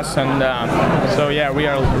Amsterdam for us, and we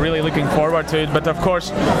are really looking forward to it. But of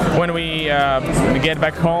course, when we get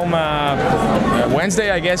back home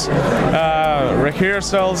Wednesday, I guess,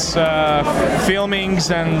 rehearsals,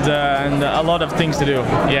 filmings, and a lot of things to do.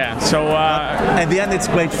 Yeah. So at the end, it's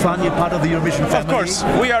great fun. You're part of the Eurovision family. Of course,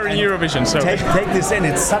 we are in Eurovision. So take this in.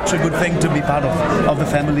 It's such a good thing to be part of the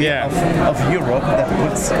family of Europe that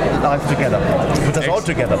puts life together, puts us all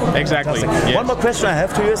together. Exactly. Yes. One more question I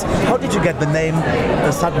have to you is, how did you get the name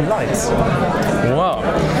The Sudden Lights? Well,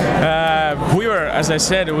 we were, as I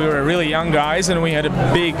said, we were really young guys, and we had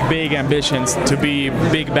big ambitions to be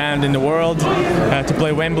big band in the world, to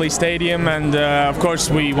play Wembley Stadium, and of course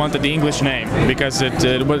we wanted the English name because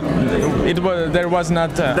there was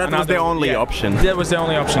not that was the only option. That was the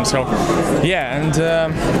only option. So and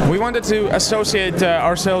we wanted to associate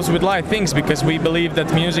ourselves with light things because we believe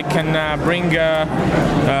that music can bring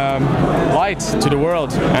light to the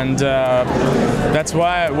world, and that's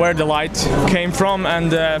where the light came from.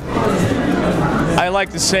 And I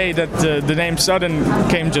like to say that the name Sudden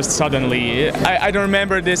came just suddenly. I don't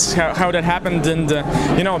remember this how that happened, and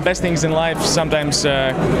best things in life sometimes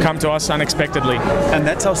come to us unexpectedly. And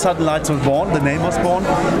that's how Sudden Lights was born. The name was born.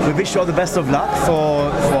 We wish you all the best of luck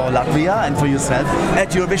for Latvia and for yourself at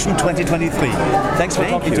Eurovision 2023. Thanks for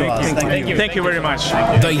talking to us. Thank you very much.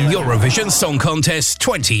 The Eurovision Song Contest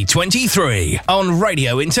 2023 on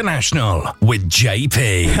Radio International with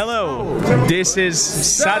JP. Hello, this is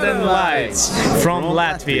Sudden Lights from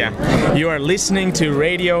Latvia. You are listening to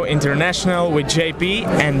Radio International with JP,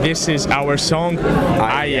 and this is our song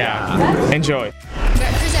Aya. Enjoy.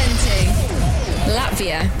 Representing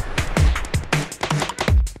Latvia.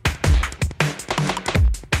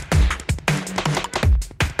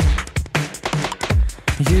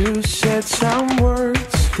 You said some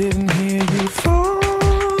words, didn't hear you fall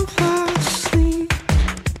asleep.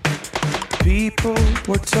 People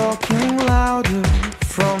were talking louder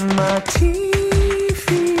from my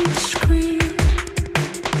TV screen.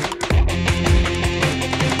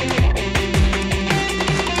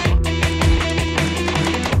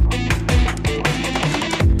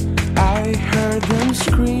 I heard them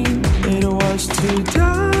scream, it was too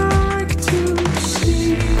dark to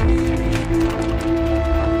see.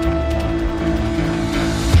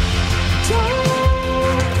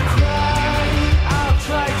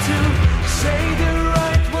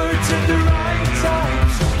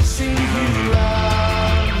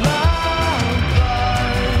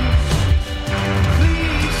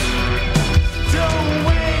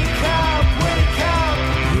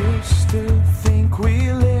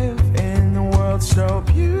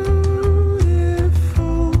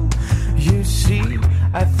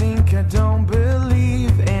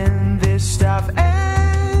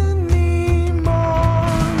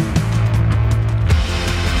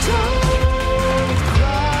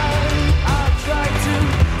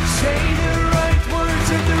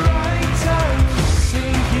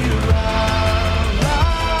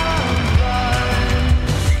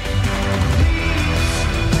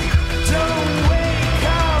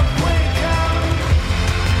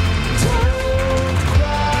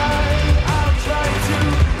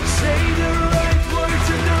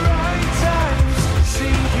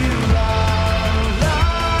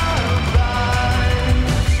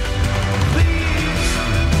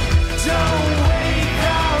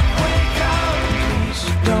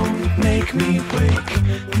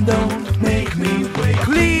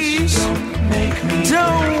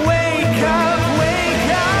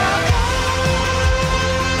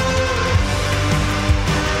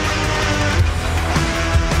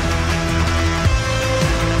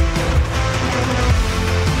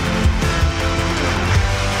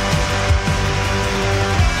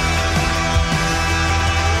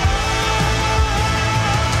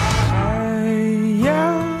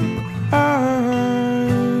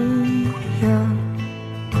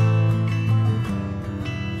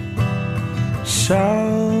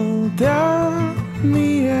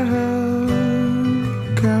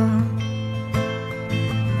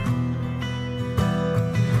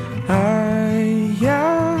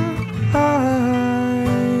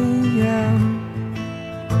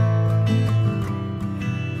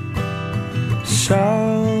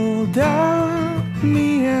 Ciao da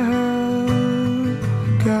mia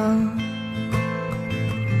Helga.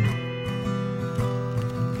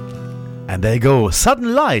 And there you go,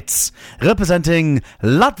 Sudden Lights, representing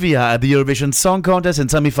Latvia at the Eurovision Song Contest in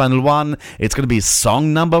semi-final 1. It's going to be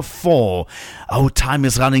song number 4. Oh, time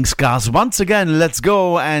is running scarce. Once again, let's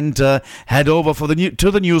go and head over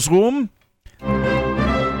to the newsroom.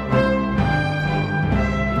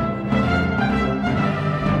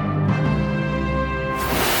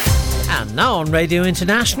 And now on Radio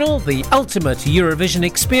International, the ultimate Eurovision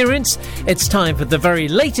experience, it's time for the very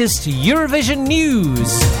latest Eurovision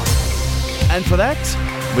news. And for that,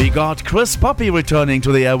 we got Chris Poppy returning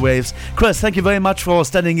to the airwaves. Chris, thank you very much for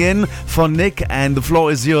standing in for Nick, and the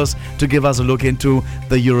floor is yours to give us a look into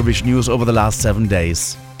the Eurovision news over the last 7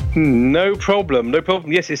 days. No problem.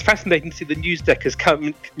 Yes, it's fascinating to see the news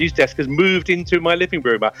desk has moved into my living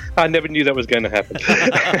room. I never knew that was going to happen.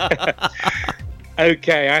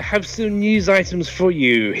 Okay, I have some news items for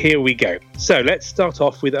you. Here we go. So let's start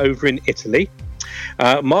off with over in Italy.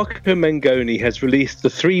 Marco Mengoni has released the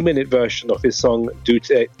 3-minute version of his song Due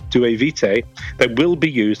Vite that will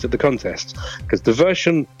be used at the contest, because the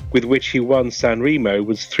version with which he won Sanremo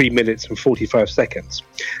was 3 minutes and 45 seconds,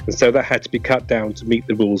 and so that had to be cut down to meet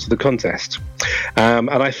the rules of the contest. And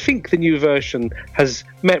I think the new version has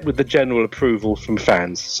met with the general approval from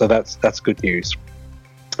fans, so that's good news.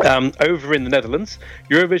 Over in the Netherlands,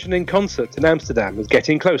 Eurovision in Concert in Amsterdam is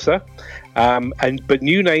getting closer, but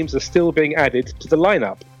new names are still being added to the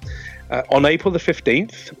lineup. On April the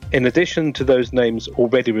 15th, in addition to those names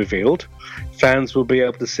already revealed, fans will be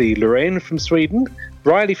able to see Lorraine from Sweden,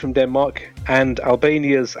 Reiley from Denmark, and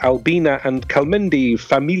Albania's Albina and Kalmendi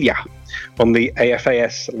Familia on the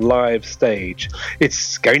AFAS live stage.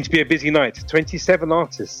 It's going to be a busy night. 27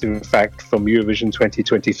 artists, in fact, from Eurovision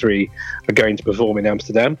 2023 are going to perform in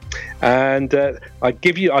Amsterdam. And I'll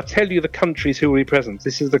tell you the countries who will be present.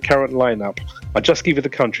 This is the current lineup. I'll just give you the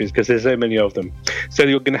countries because there's so many of them. So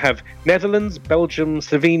you're going to have Netherlands, Belgium,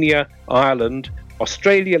 Slovenia, Ireland,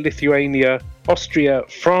 Australia, Lithuania, Austria,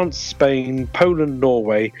 France, Spain, Poland,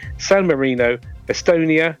 Norway, San Marino,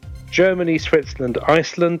 Estonia, Germany, Switzerland,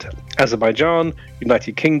 Iceland, Azerbaijan,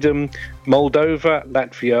 United Kingdom, Moldova,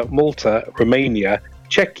 Latvia, Malta, Romania,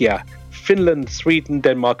 Czechia, Finland, Sweden,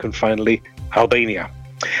 Denmark, and finally Albania.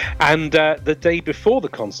 And the day before the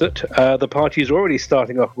concert, the party is already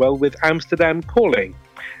starting off well with Amsterdam Calling,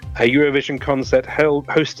 a Eurovision concert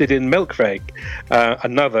hosted in Melkweg,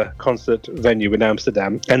 another concert venue in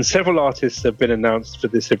Amsterdam. And several artists have been announced for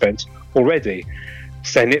this event already.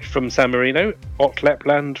 Senit from San Marino, Ot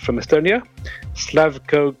Lepland from Estonia,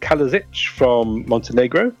 Slavko Kalazic from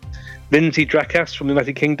Montenegro, Lindsay Drakas from the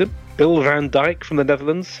United Kingdom, Bill van Dijk from the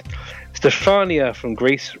Netherlands, Stefania from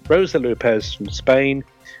Greece, Rosa Lopez from Spain,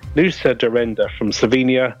 Nusa Dorenda from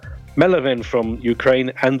Slovenia, Melavin from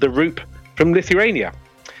Ukraine, and The Roop from Lithuania.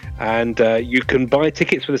 And you can buy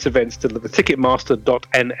tickets for this event still at the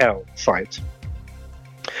ticketmaster.nl site.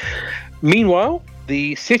 Meanwhile,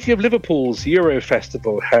 the City of Liverpool's Euro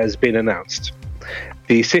Festival has been announced.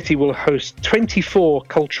 The city will host 24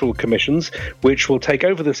 cultural commissions, which will take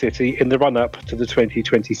over the city in the run-up to the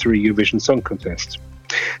 2023 Eurovision Song Contest.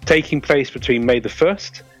 Taking place between May the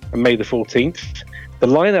 1st and May the 14th, the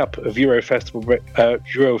lineup of Euro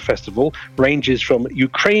Festival ranges from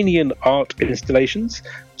Ukrainian art installations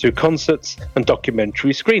to concerts and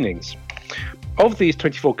documentary screenings. Of these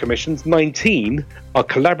 24 commissions, 19 are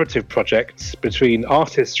collaborative projects between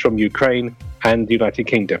artists from Ukraine and the United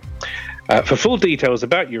Kingdom. For full details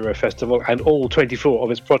about Eurofestival and all 24 of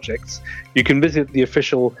its projects, you can visit the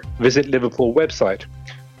official Visit Liverpool website.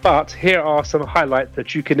 But here are some highlights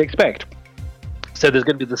that you can expect. So there's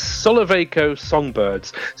going to be the Soloveco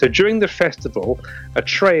Songbirds. So during the festival, a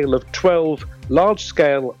trail of 12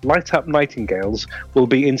 large-scale light-up nightingales will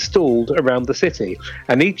be installed around the city,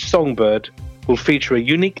 and each songbird will feature a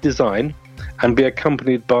unique design and be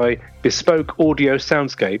accompanied by bespoke audio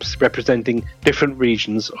soundscapes representing different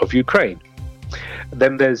regions of Ukraine.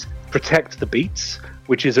 Then there's Protect the Beats,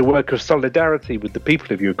 which is a work of solidarity with the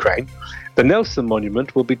people of Ukraine. The Nelson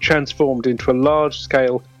Monument will be transformed into a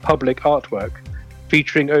large-scale public artwork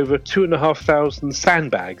featuring over 2,500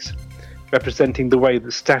 sandbags, representing the way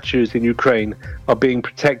that statues in Ukraine are being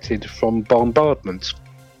protected from bombardment.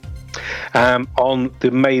 On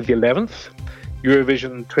the May the 11th,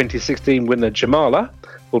 Eurovision 2016 winner Jamala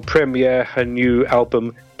will premiere her new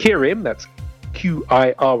album Kirim, that's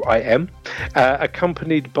Qirim,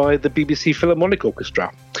 accompanied by the BBC Philharmonic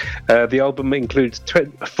Orchestra. The album includes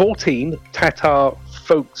 14 Tatar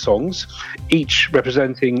folk songs, each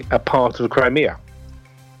representing a part of Crimea.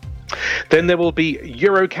 Then there will be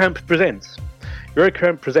Eurocamp Presents.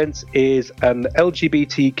 Eurocurrent Presents is an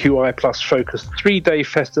LGBTQI plus focused 3-day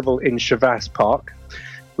festival in Shavas Park,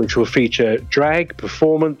 which will feature drag,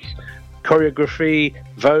 performance, choreography,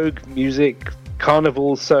 Vogue, music,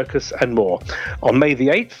 carnival, circus, and more. On May the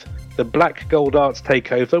 8th, the Black Gold Arts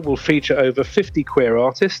Takeover will feature over 50 queer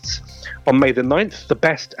artists. On May the 9th, the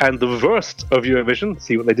best and the worst of Eurovision,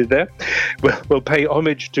 see what they did there, will pay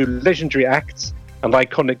homage to legendary acts and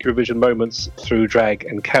iconic Eurovision moments through drag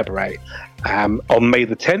and cabaret. On May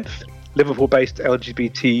the 10th, Liverpool-based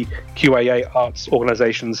LGBTQIA arts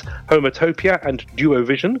organisations Homotopia and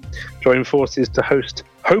Duovision join forces to host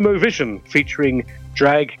Homovision, featuring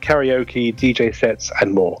drag, karaoke, DJ sets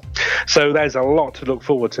and more. So there's a lot to look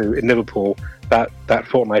forward to in Liverpool that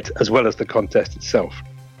fortnight, as well as the contest itself.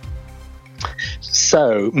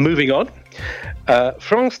 So, moving on.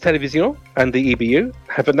 France Télévisions and the EBU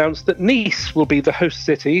have announced that Nice will be the host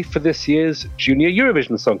city for this year's Junior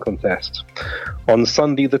Eurovision Song Contest on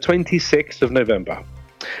Sunday the 26th of November.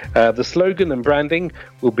 The slogan and branding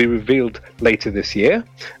will be revealed later this year.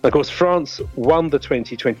 And of course, France won the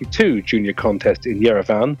 2022 Junior Contest in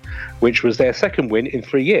Yerevan, which was their second win in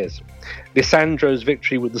 3 years. Lissandro's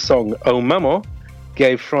victory with the song Oh Maman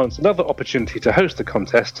gave France another opportunity to host the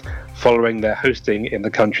contest following their hosting in the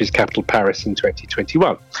country's capital, Paris, in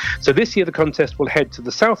 2021. So this year the contest will head to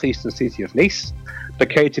the southeastern city of Nice,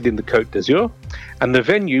 located in the Côte d'Azur, and the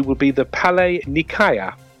venue will be the Palais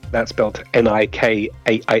Nicaea. That's spelled Nikaaa.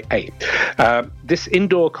 This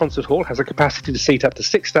indoor concert hall has a capacity to seat up to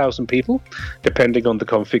 6,000 people, depending on the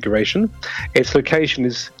configuration. Its location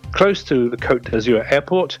is close to the Côte d'Azur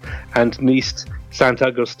airport and Nice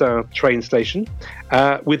Saint-Augustin train station,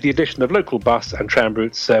 with the addition of local bus and tram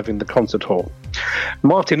routes serving the concert hall.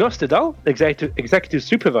 Martin Osterdahl, executive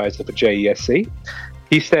supervisor for JESC,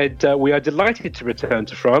 he said, we are delighted to return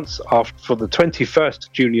to France for the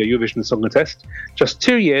 21st Junior Eurovision Song Contest, just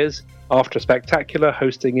 2 years after a spectacular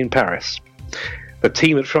hosting in Paris. The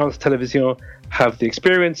team at France Télévisions have the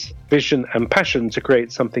experience, vision and passion to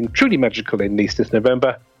create something truly magical in Nice this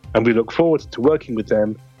November, and we look forward to working with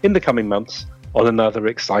them in the coming months on another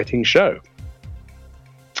exciting show.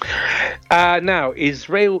 Now,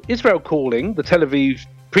 Israel Calling, the Tel Aviv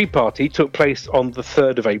pre-party, took place on the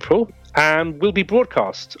 3rd of April and will be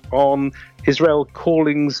broadcast on Israel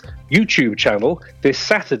Calling's YouTube channel this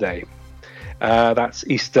Saturday. That's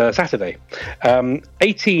Easter Saturday.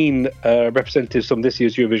 18 representatives from this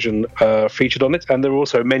year's Eurovision featured on it, and there are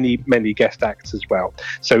also many guest acts as well.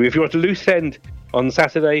 So if you're at a loose end on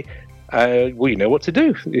Saturday, well, you know what to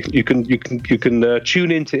do. You can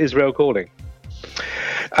tune in to Israel Calling.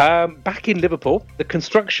 Back in Liverpool, the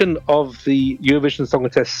construction of the Eurovision Song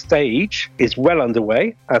Contest stage is well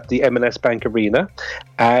underway at the M&S Bank Arena,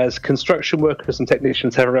 as construction workers and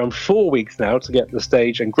technicians have around 4 weeks now to get the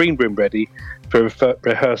stage and green room ready for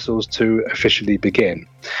rehearsals to officially begin.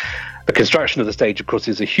 The construction of the stage, of course,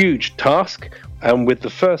 is a huge task, and with the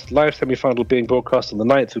first live semi-final being broadcast on the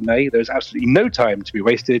 9th of May, there's absolutely no time to be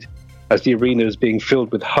wasted, as the arena is being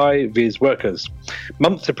filled with high-vis workers.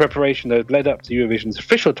 Months of preparation have led up to Eurovision's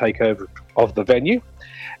official takeover of the venue,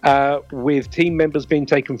 with team members being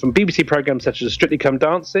taken from BBC programmes such as Strictly Come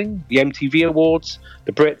Dancing, the MTV Awards,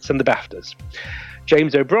 the Brits and the BAFTAs.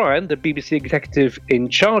 James O'Brien, the BBC executive in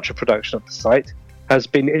charge of production at the site, has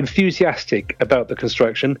been enthusiastic about the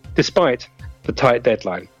construction despite the tight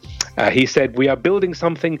deadline. He said, "We are building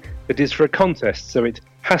something that is for a contest, so it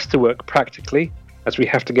has to work practically, as we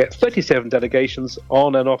have to get 37 delegations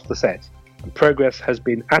on and off the set. And progress has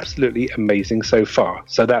been absolutely amazing so far."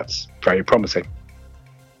 So that's very promising.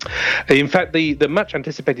 In fact, the much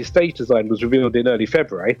anticipated stage design was revealed in early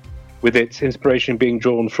February, with its inspiration being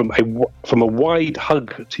drawn from a wide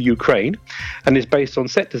hug to Ukraine, and is based on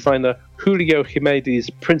set designer Julio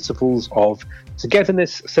Jimenez's principles of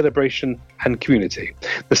togetherness, celebration and community.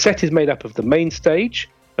 The set is made up of the main stage,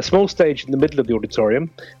 a small stage in the middle of the auditorium,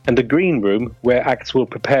 and a green room where acts will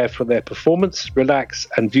prepare for their performance, relax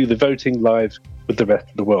and view the voting live with the rest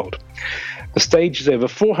of the world. The stage is over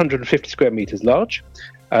 450 square metres large,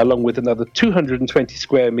 along with another 220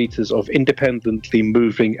 square metres of independently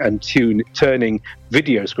moving and turning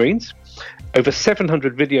video screens. Over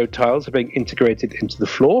 700 video tiles are being integrated into the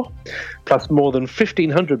floor, plus more than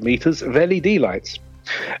 1,500 metres of LED lights.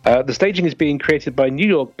 The staging is being created by New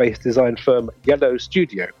York-based design firm Yellow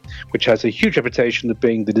Studio, which has a huge reputation of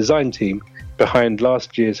being the design team behind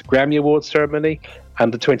last year's Grammy Awards ceremony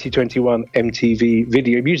and the 2021 MTV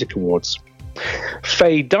Video Music Awards.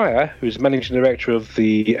 Faye Dyer, who's managing director of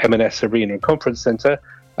the M&S Arena and Conference Centre,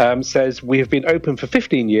 says, "We have been open for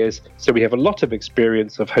 15 years, so we have a lot of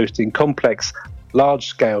experience of hosting complex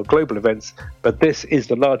large-scale global events, but this is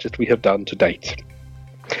the largest we have done to date.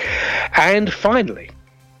 And finally,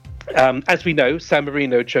 as we know, San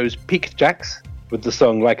Marino chose Peak Jacks with the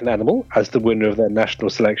song Like an Animal as the winner of their national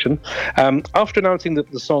selection. After announcing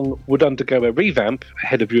that the song would undergo a revamp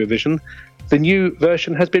ahead of Eurovision, the new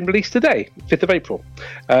version has been released today, 5th of April.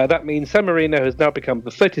 That means San Marino has now become the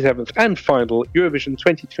 37th and final Eurovision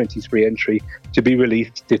 2023 entry to be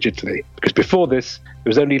released digitally, because before this, there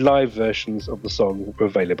was only live versions of the song were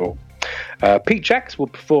available. Peak Jacks will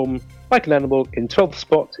perform Like an Animal in 12th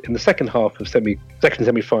spot in the second half of second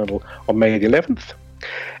semi-final on May the 11th.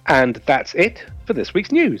 And that's it for this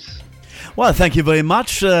week's news. Well, thank you very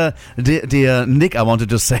much, dear Nick, I wanted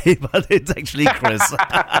to say, but it's actually Chris.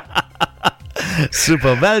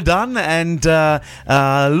 Super, well done, and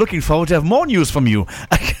looking forward to have more news from you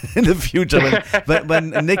in the future when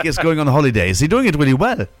Nick is going on holidays. He's doing it really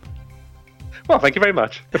well. Well, thank you very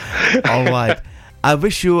much. All right. I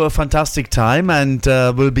wish you a fantastic time, and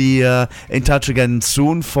we'll be in touch again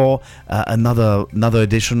soon for another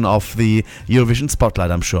edition of the Eurovision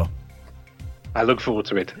Spotlight, I'm sure. I look forward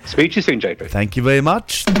to it. Speak to you soon, JP. Thank you very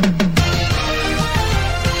much.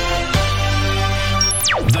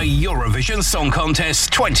 The Eurovision Song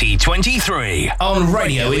Contest 2023 on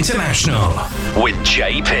Radio International with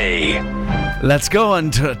JP. Let's go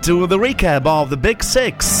and to the recap of the Big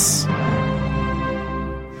Six.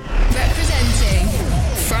 Representing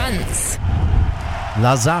France.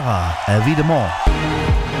 Lazara, évidemment.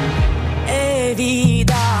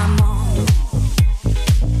 Évidemment,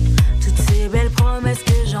 toutes ces belles promesses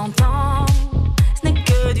que j'entends, ce n'est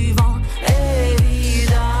que du vent.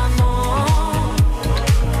 Évidemment,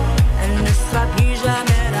 elle ne sera plus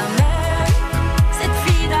jamais la même, cette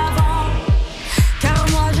fille d'avant. Car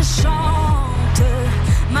moi je chante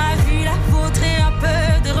ma vie, la vôtre et un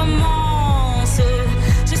peu de romance.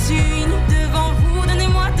 Je suis unie devant vous,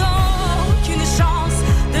 donnez-moi donc une chance.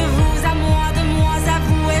 De vous à moi, de moi à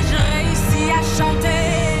vous, et je réussis à chanter.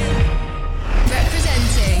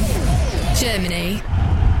 Representing Germany.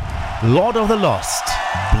 Lord of the Lost,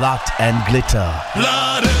 Blood and Glitter.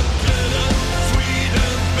 Blood and glitter, sweet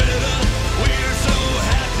and bitter. We're so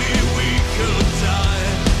happy we could die.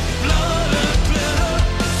 Blood and glitter,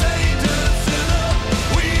 saint and sinner.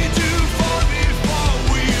 We do fall before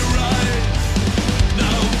we ride.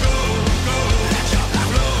 Now go, go,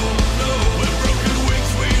 flow, flow. With broken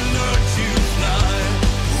wings we learn to fly.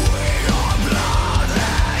 We are blood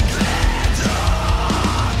and glitter.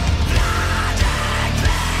 Blood and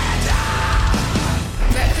glitter.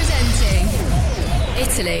 Representing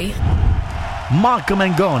Italy. Marco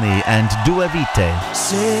Mengoni and Due Vite.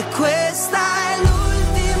 Se questa è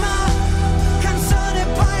l'ultima canzone,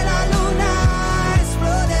 poi la luna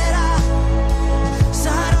esploderà.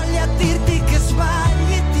 Sarò lì a dirti che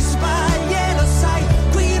sbagli, ti sbagli e lo sai.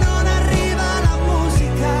 Qui non arriva la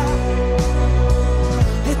musica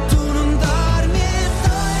e tu non dormi. E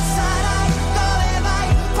dove sarai, dove vai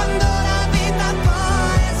quando la vita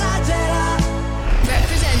poi esagera?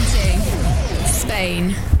 Representing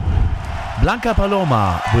Spain. Blanca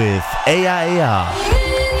Paloma with Ea Ea.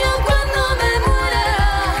 Niño, cuando me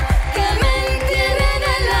muera, que me entierren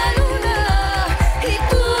en la luna y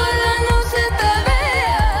tú a la noche te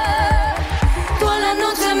veas, tú a la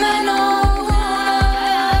noche menos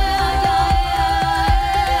una.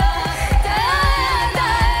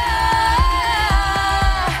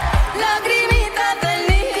 Lagrimitas del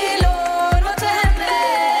Nilo, noche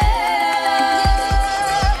entera.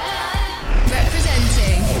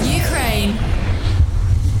 Representing Ukraine.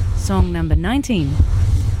 Song number 19.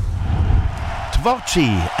 Tvorchi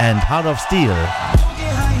and Heart of Steel.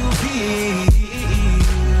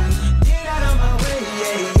 Get out of my way,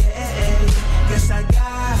 yeah. Guess I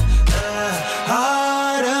got a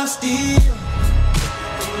heart of steel.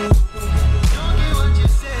 Don't get what you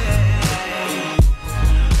say,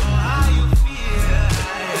 or how you feel.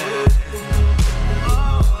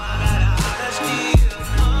 Oh, I got a heart of steel.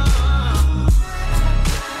 Don't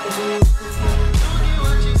get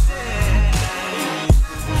what you say,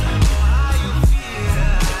 or how you feel.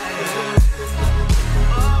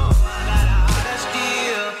 Oh, I got a heart of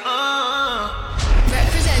steel.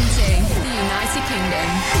 Representing the United Kingdom.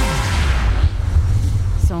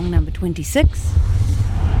 Song number 26.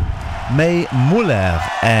 May Muller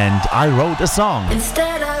and I Wrote a Song.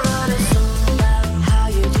 Instead I wrote a song about how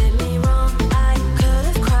you did me wrong. I could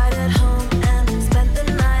have cried at home and spent the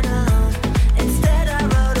night alone. Instead I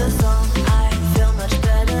wrote a song. I feel much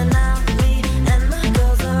better now. Me and my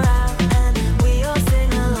girls are out and we all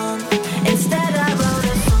sing along. Instead I wrote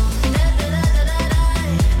a song.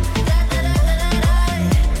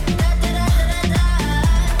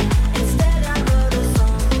 Instead I wrote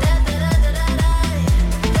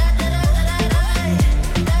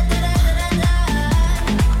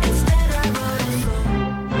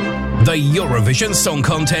the Eurovision Song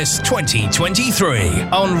Contest 2023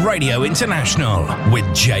 on Radio International with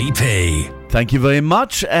JP. Thank you very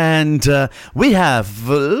much, and we have,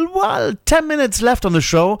 10 minutes left on the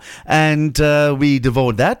show, and we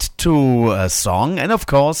devote that to a song, and of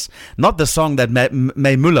course, not the song that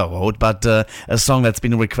May Müller wrote, but a song that's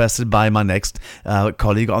been requested by my next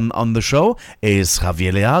colleague on the show, is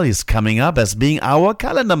Javier Leal. He's coming up as being our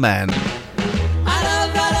calendar man.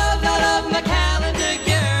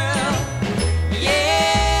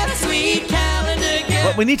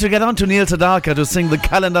 But we need to get on to Neil Sedaka to sing the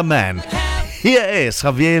calendar man. Here is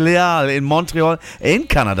Javier Leal in Montreal, in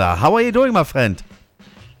Canada. How are you doing, my friend?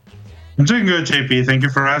 I'm doing good, JP. Thank you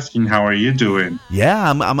for asking. How are you doing?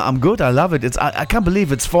 Yeah, I'm good. I love it. I can't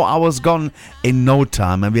believe it's 4 hours gone in no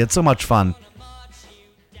time, and we had so much fun.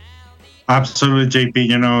 Absolutely, JP.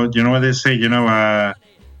 You know what they say.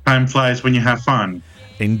 Time flies when you have fun.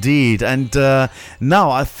 Indeed. And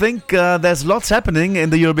now I think there's lots happening in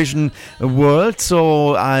the Eurovision world,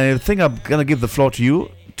 so I think I'm gonna give the floor to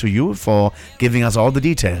you for giving us all the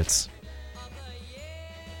details.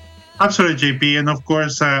 Absolutely, JP, and of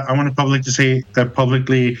course, I want to publicly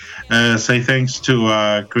say thanks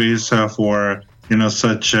to Chris for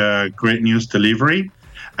such great news delivery.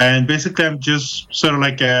 And basically, I'm just sort of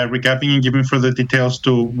like recapping and giving further details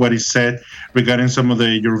to what is said regarding some of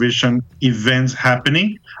the Eurovision events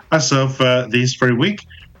happening as of this very week.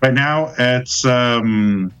 Right now, it's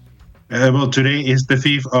today is the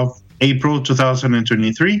 5th of April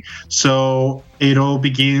 2023. So it all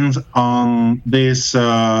begins on this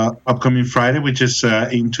upcoming Friday, which is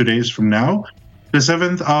in 2 days from now, the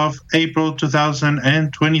 7th of April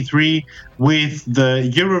 2023, with the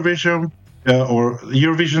Eurovision or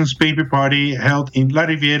Eurovision Spain party held in La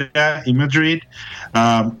Riviera in Madrid.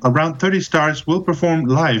 Around 30 stars will perform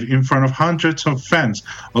live in front of hundreds of fans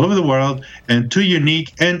all over the world, and 2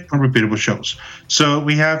 unique and unrepeatable shows. So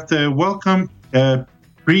we have the welcome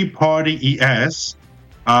pre-party ES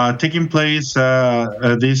taking place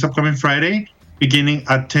this upcoming Friday, beginning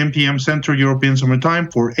at 10 p.m. Central European Summer Time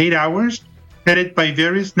for 8 hours, headed by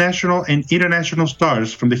various national and international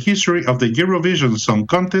stars from the history of the Eurovision Song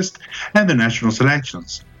Contest and the national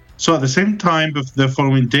selections. So at the same time of the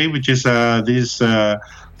following day, which is this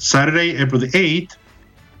Saturday, April the 8th,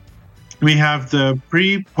 we have the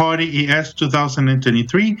pre-party ES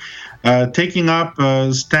 2023 taking up,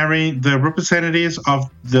 starring the representatives of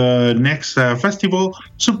the next festival,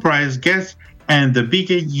 surprise guests, and the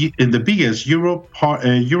biggest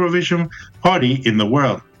Eurovision party in the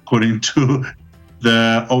world, according to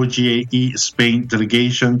the OGAE Spain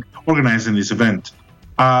delegation organizing this event.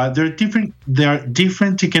 There are different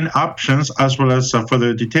ticket options as well as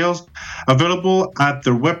further details available at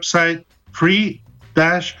their website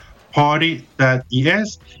pre-party.es,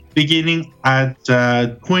 beginning at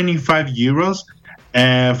 25 euros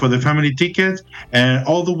for the family ticket, and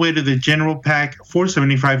all the way to the general pack for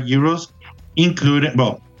 75 euros, including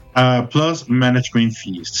plus management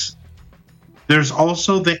fees. There's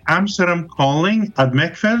also the Amsterdam Calling at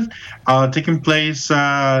Mechveld, taking place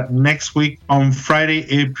next week on Friday,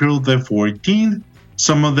 April the 14th.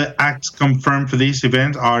 Some of the acts confirmed for this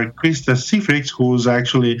event are Krista Sifrix, who's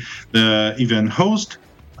actually the event host,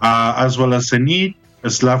 as well as Zenit,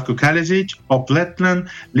 Slavko Kalisic, Bob Letland,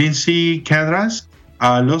 Lindsay Cadras,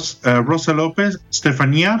 Rosa Lopez,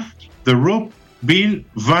 Stefania, The Roop, Bill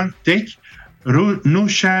Van Dijk,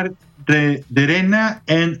 Nushar Derena,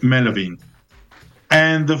 and Melovin.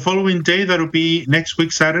 And the following day, that will be next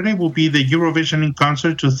week, Saturday, will be the Eurovision in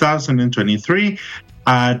Concert 2023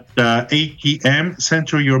 at 8 p.m.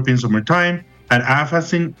 Central European Summer Time at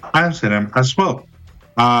AFAS in Amsterdam as well.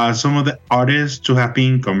 Some of the artists to have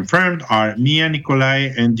been confirmed are Mia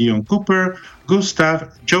Nicolai and Dion Cooper,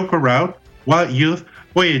 Gustav, Joker Rout, Wild Youth,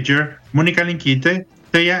 Voyager, Monica Linkite,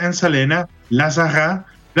 Teya and Selena, Lazara,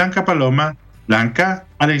 Blanca Paloma, Blanca,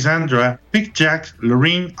 Alexandra, Big Jax,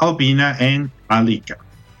 Loreen, Albina, and Alika.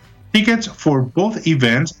 Tickets for both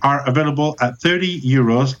events are available at 30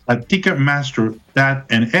 euros at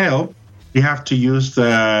Ticketmaster.nl. You have to use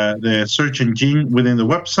the search engine within the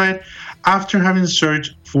website after having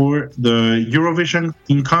searched for the Eurovision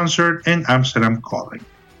in Concert and Amsterdam Calling.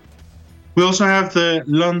 We also have the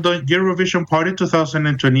London Eurovision Party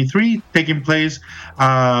 2023 taking place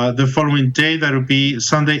the following day. That will be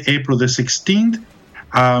Sunday, April the 16th.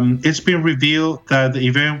 It's been revealed that the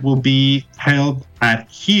event will be held at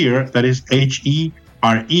Here, that is HERE,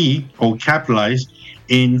 or capitalized,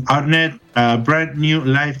 in Arnett, brand new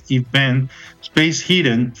live event, Space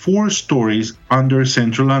Hidden, 4 stories under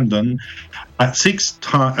Central London at 6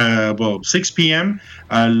 p.m.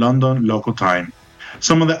 London local time.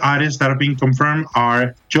 Some of the artists that have been confirmed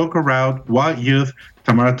are Joker Route, Wild Youth,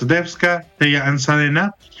 Tamara Todevska, Teya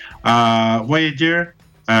Ansalena, Voyager,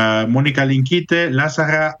 Monica Linkite,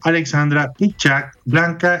 Lazara, Alexandra, Pichak,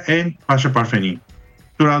 Blanca, and Pasha Parfeni.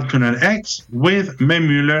 Tural Tunnel X with May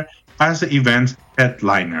Mueller as the event's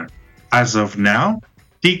headliner. As of now,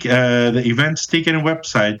 the event's ticketing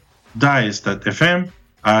website, dice.fm,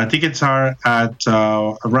 tickets are at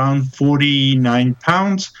around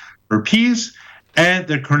 £49 per piece, and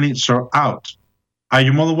they're currently sold out.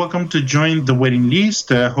 You're more than welcome to join the waiting list,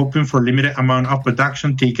 hoping for a limited amount of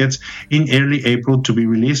production tickets in early April to be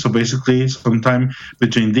released, so basically sometime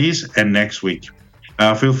between this and next week.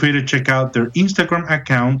 Feel free to check out their Instagram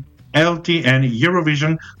account, LTN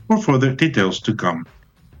Eurovision, for further details to come.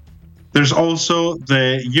 There's also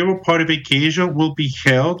the Euro Party Vacation will be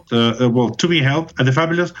held, to be held at the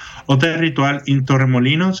fabulous Hotel Ritual in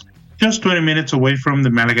Torremolinos, just 20 minutes away from the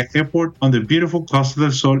Malaga airport on the beautiful Costa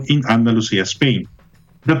del Sol in Andalusia, Spain.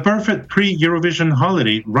 The perfect pre-Eurovision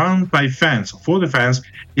holiday run by fans for the fans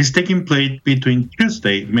is taking place between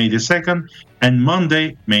Tuesday, May the 2nd, and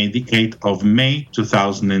Monday, May the 8th of May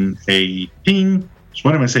 2018. So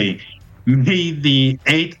what am I saying? May the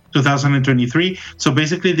 8th, 2023. So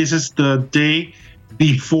basically, this is the day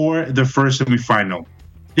before the first semi-final.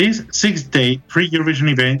 This 6-day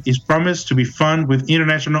pre-Eurovision event is promised to be fun with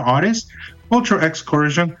international artists, cultural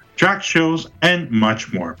excursion, drag shows, and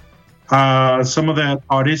much more. Some of the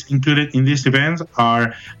artists included in this event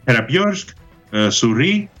are Hera Björk,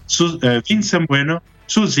 Suri, Vincent Bueno,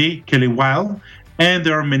 Suzy, Kelly Wilde, and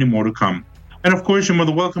there are many more to come. And of course, you're more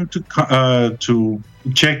than welcome to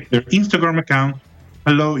check their Instagram account,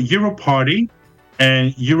 Hello Euro Party,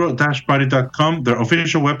 and euro-party.com, their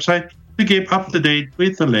official website, to keep up to date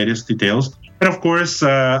with the latest details. And of course,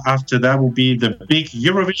 after that will be the big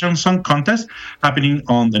Eurovision Song Contest happening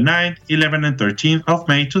on the 9th, 11th, and 13th of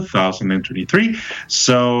May 2023.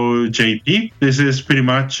 So, JP, this is pretty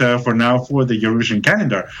much for now for the Eurovision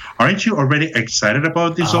calendar. Aren't you already excited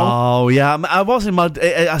about this all? Oh, yeah. I was in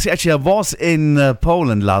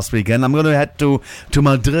Poland last weekend. I'm going to head to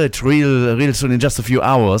Madrid real soon in just a few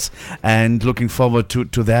hours, and looking forward to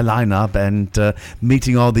their lineup and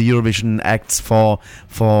meeting all the Eurovision acts for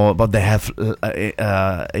what they have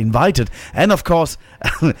invited. And of course,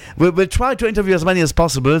 we'll try to interview as many as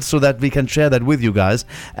possible so that we can share that with you guys.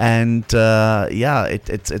 And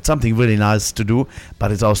it's something really nice to do,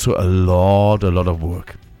 but it's also a lot of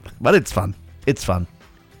work. But it's fun. It's fun.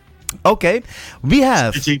 Okay, we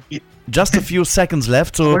have just a few seconds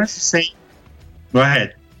left. So Go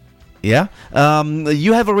ahead. Yeah,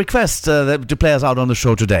 you have a request to play us out on the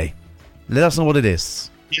show today. Let us know what it is.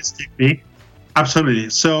 Yes, JP. Absolutely.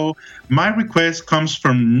 So my request comes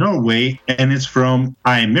from Norway, and it's from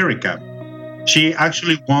America. She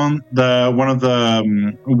actually won one of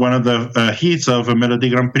the hits of Melody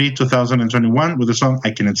Grand Prix 2021 with the song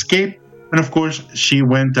 "I Can Escape," and of course she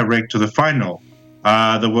went direct to the final.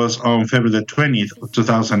 That was on February the 20th of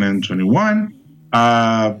 2021.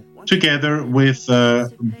 Together with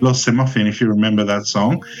Los Semofin, if you remember that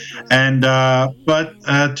song. And but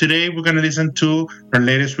today we're going to listen to her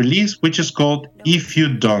latest release, which is called If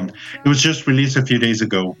You Don't. It was just released a few days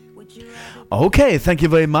ago. Okay, thank you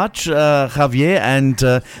very much, Javier, and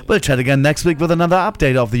we'll chat again next week with another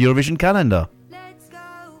update of the Eurovision calendar.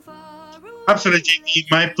 Absolutely,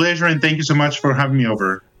 my pleasure, and thank you so much for having me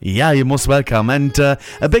over. Yeah, you're most welcome. And a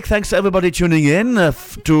big thanks to everybody tuning in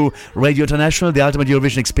to Radio International, the ultimate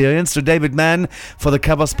Eurovision experience, to David Mann for the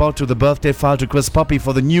cover spot, to the birthday file, to Chris Poppy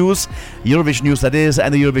for the news, Eurovision news that is,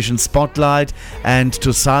 and the Eurovision Spotlight, and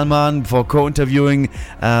to Salman for co-interviewing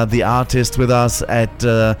the artist with us at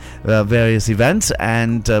various events.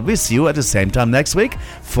 And we'll see you at the same time next week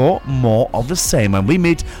for more of the same. And we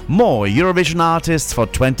meet more Eurovision artists for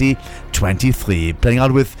 2023, playing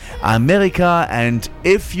out with America and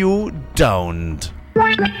If You Don't.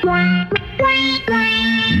 If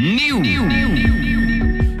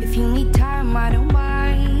you need time, I don't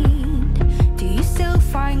mind. Do you still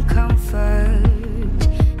find comfort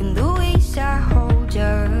in the ways I hold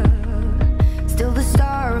you? Still the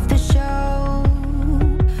star of the show.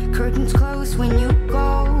 Curtains close when you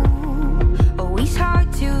go. Always hard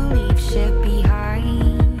to leave shit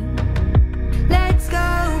behind. Let's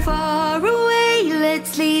go far away.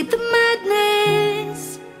 Let's leave the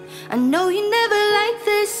madness. I know you never liked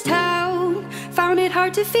this town. Found it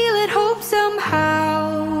hard to feel at home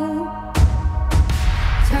somehow.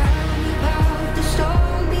 Tell me about the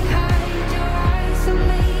storm behind your eyes and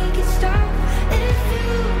make it stop. If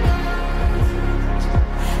you don't,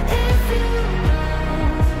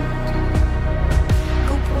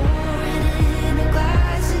 go pour it in a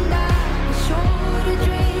glass and I'll be sure to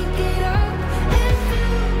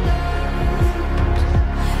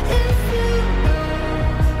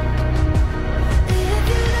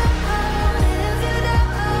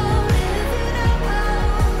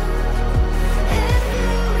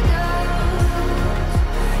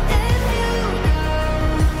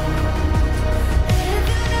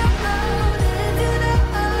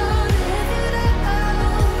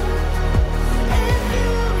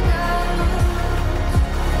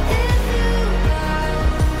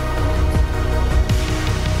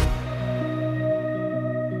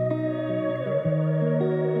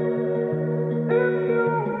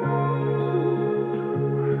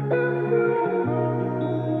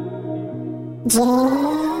Going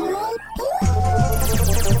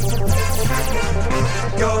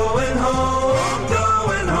home,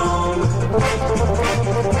 going home.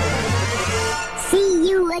 See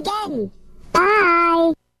you again.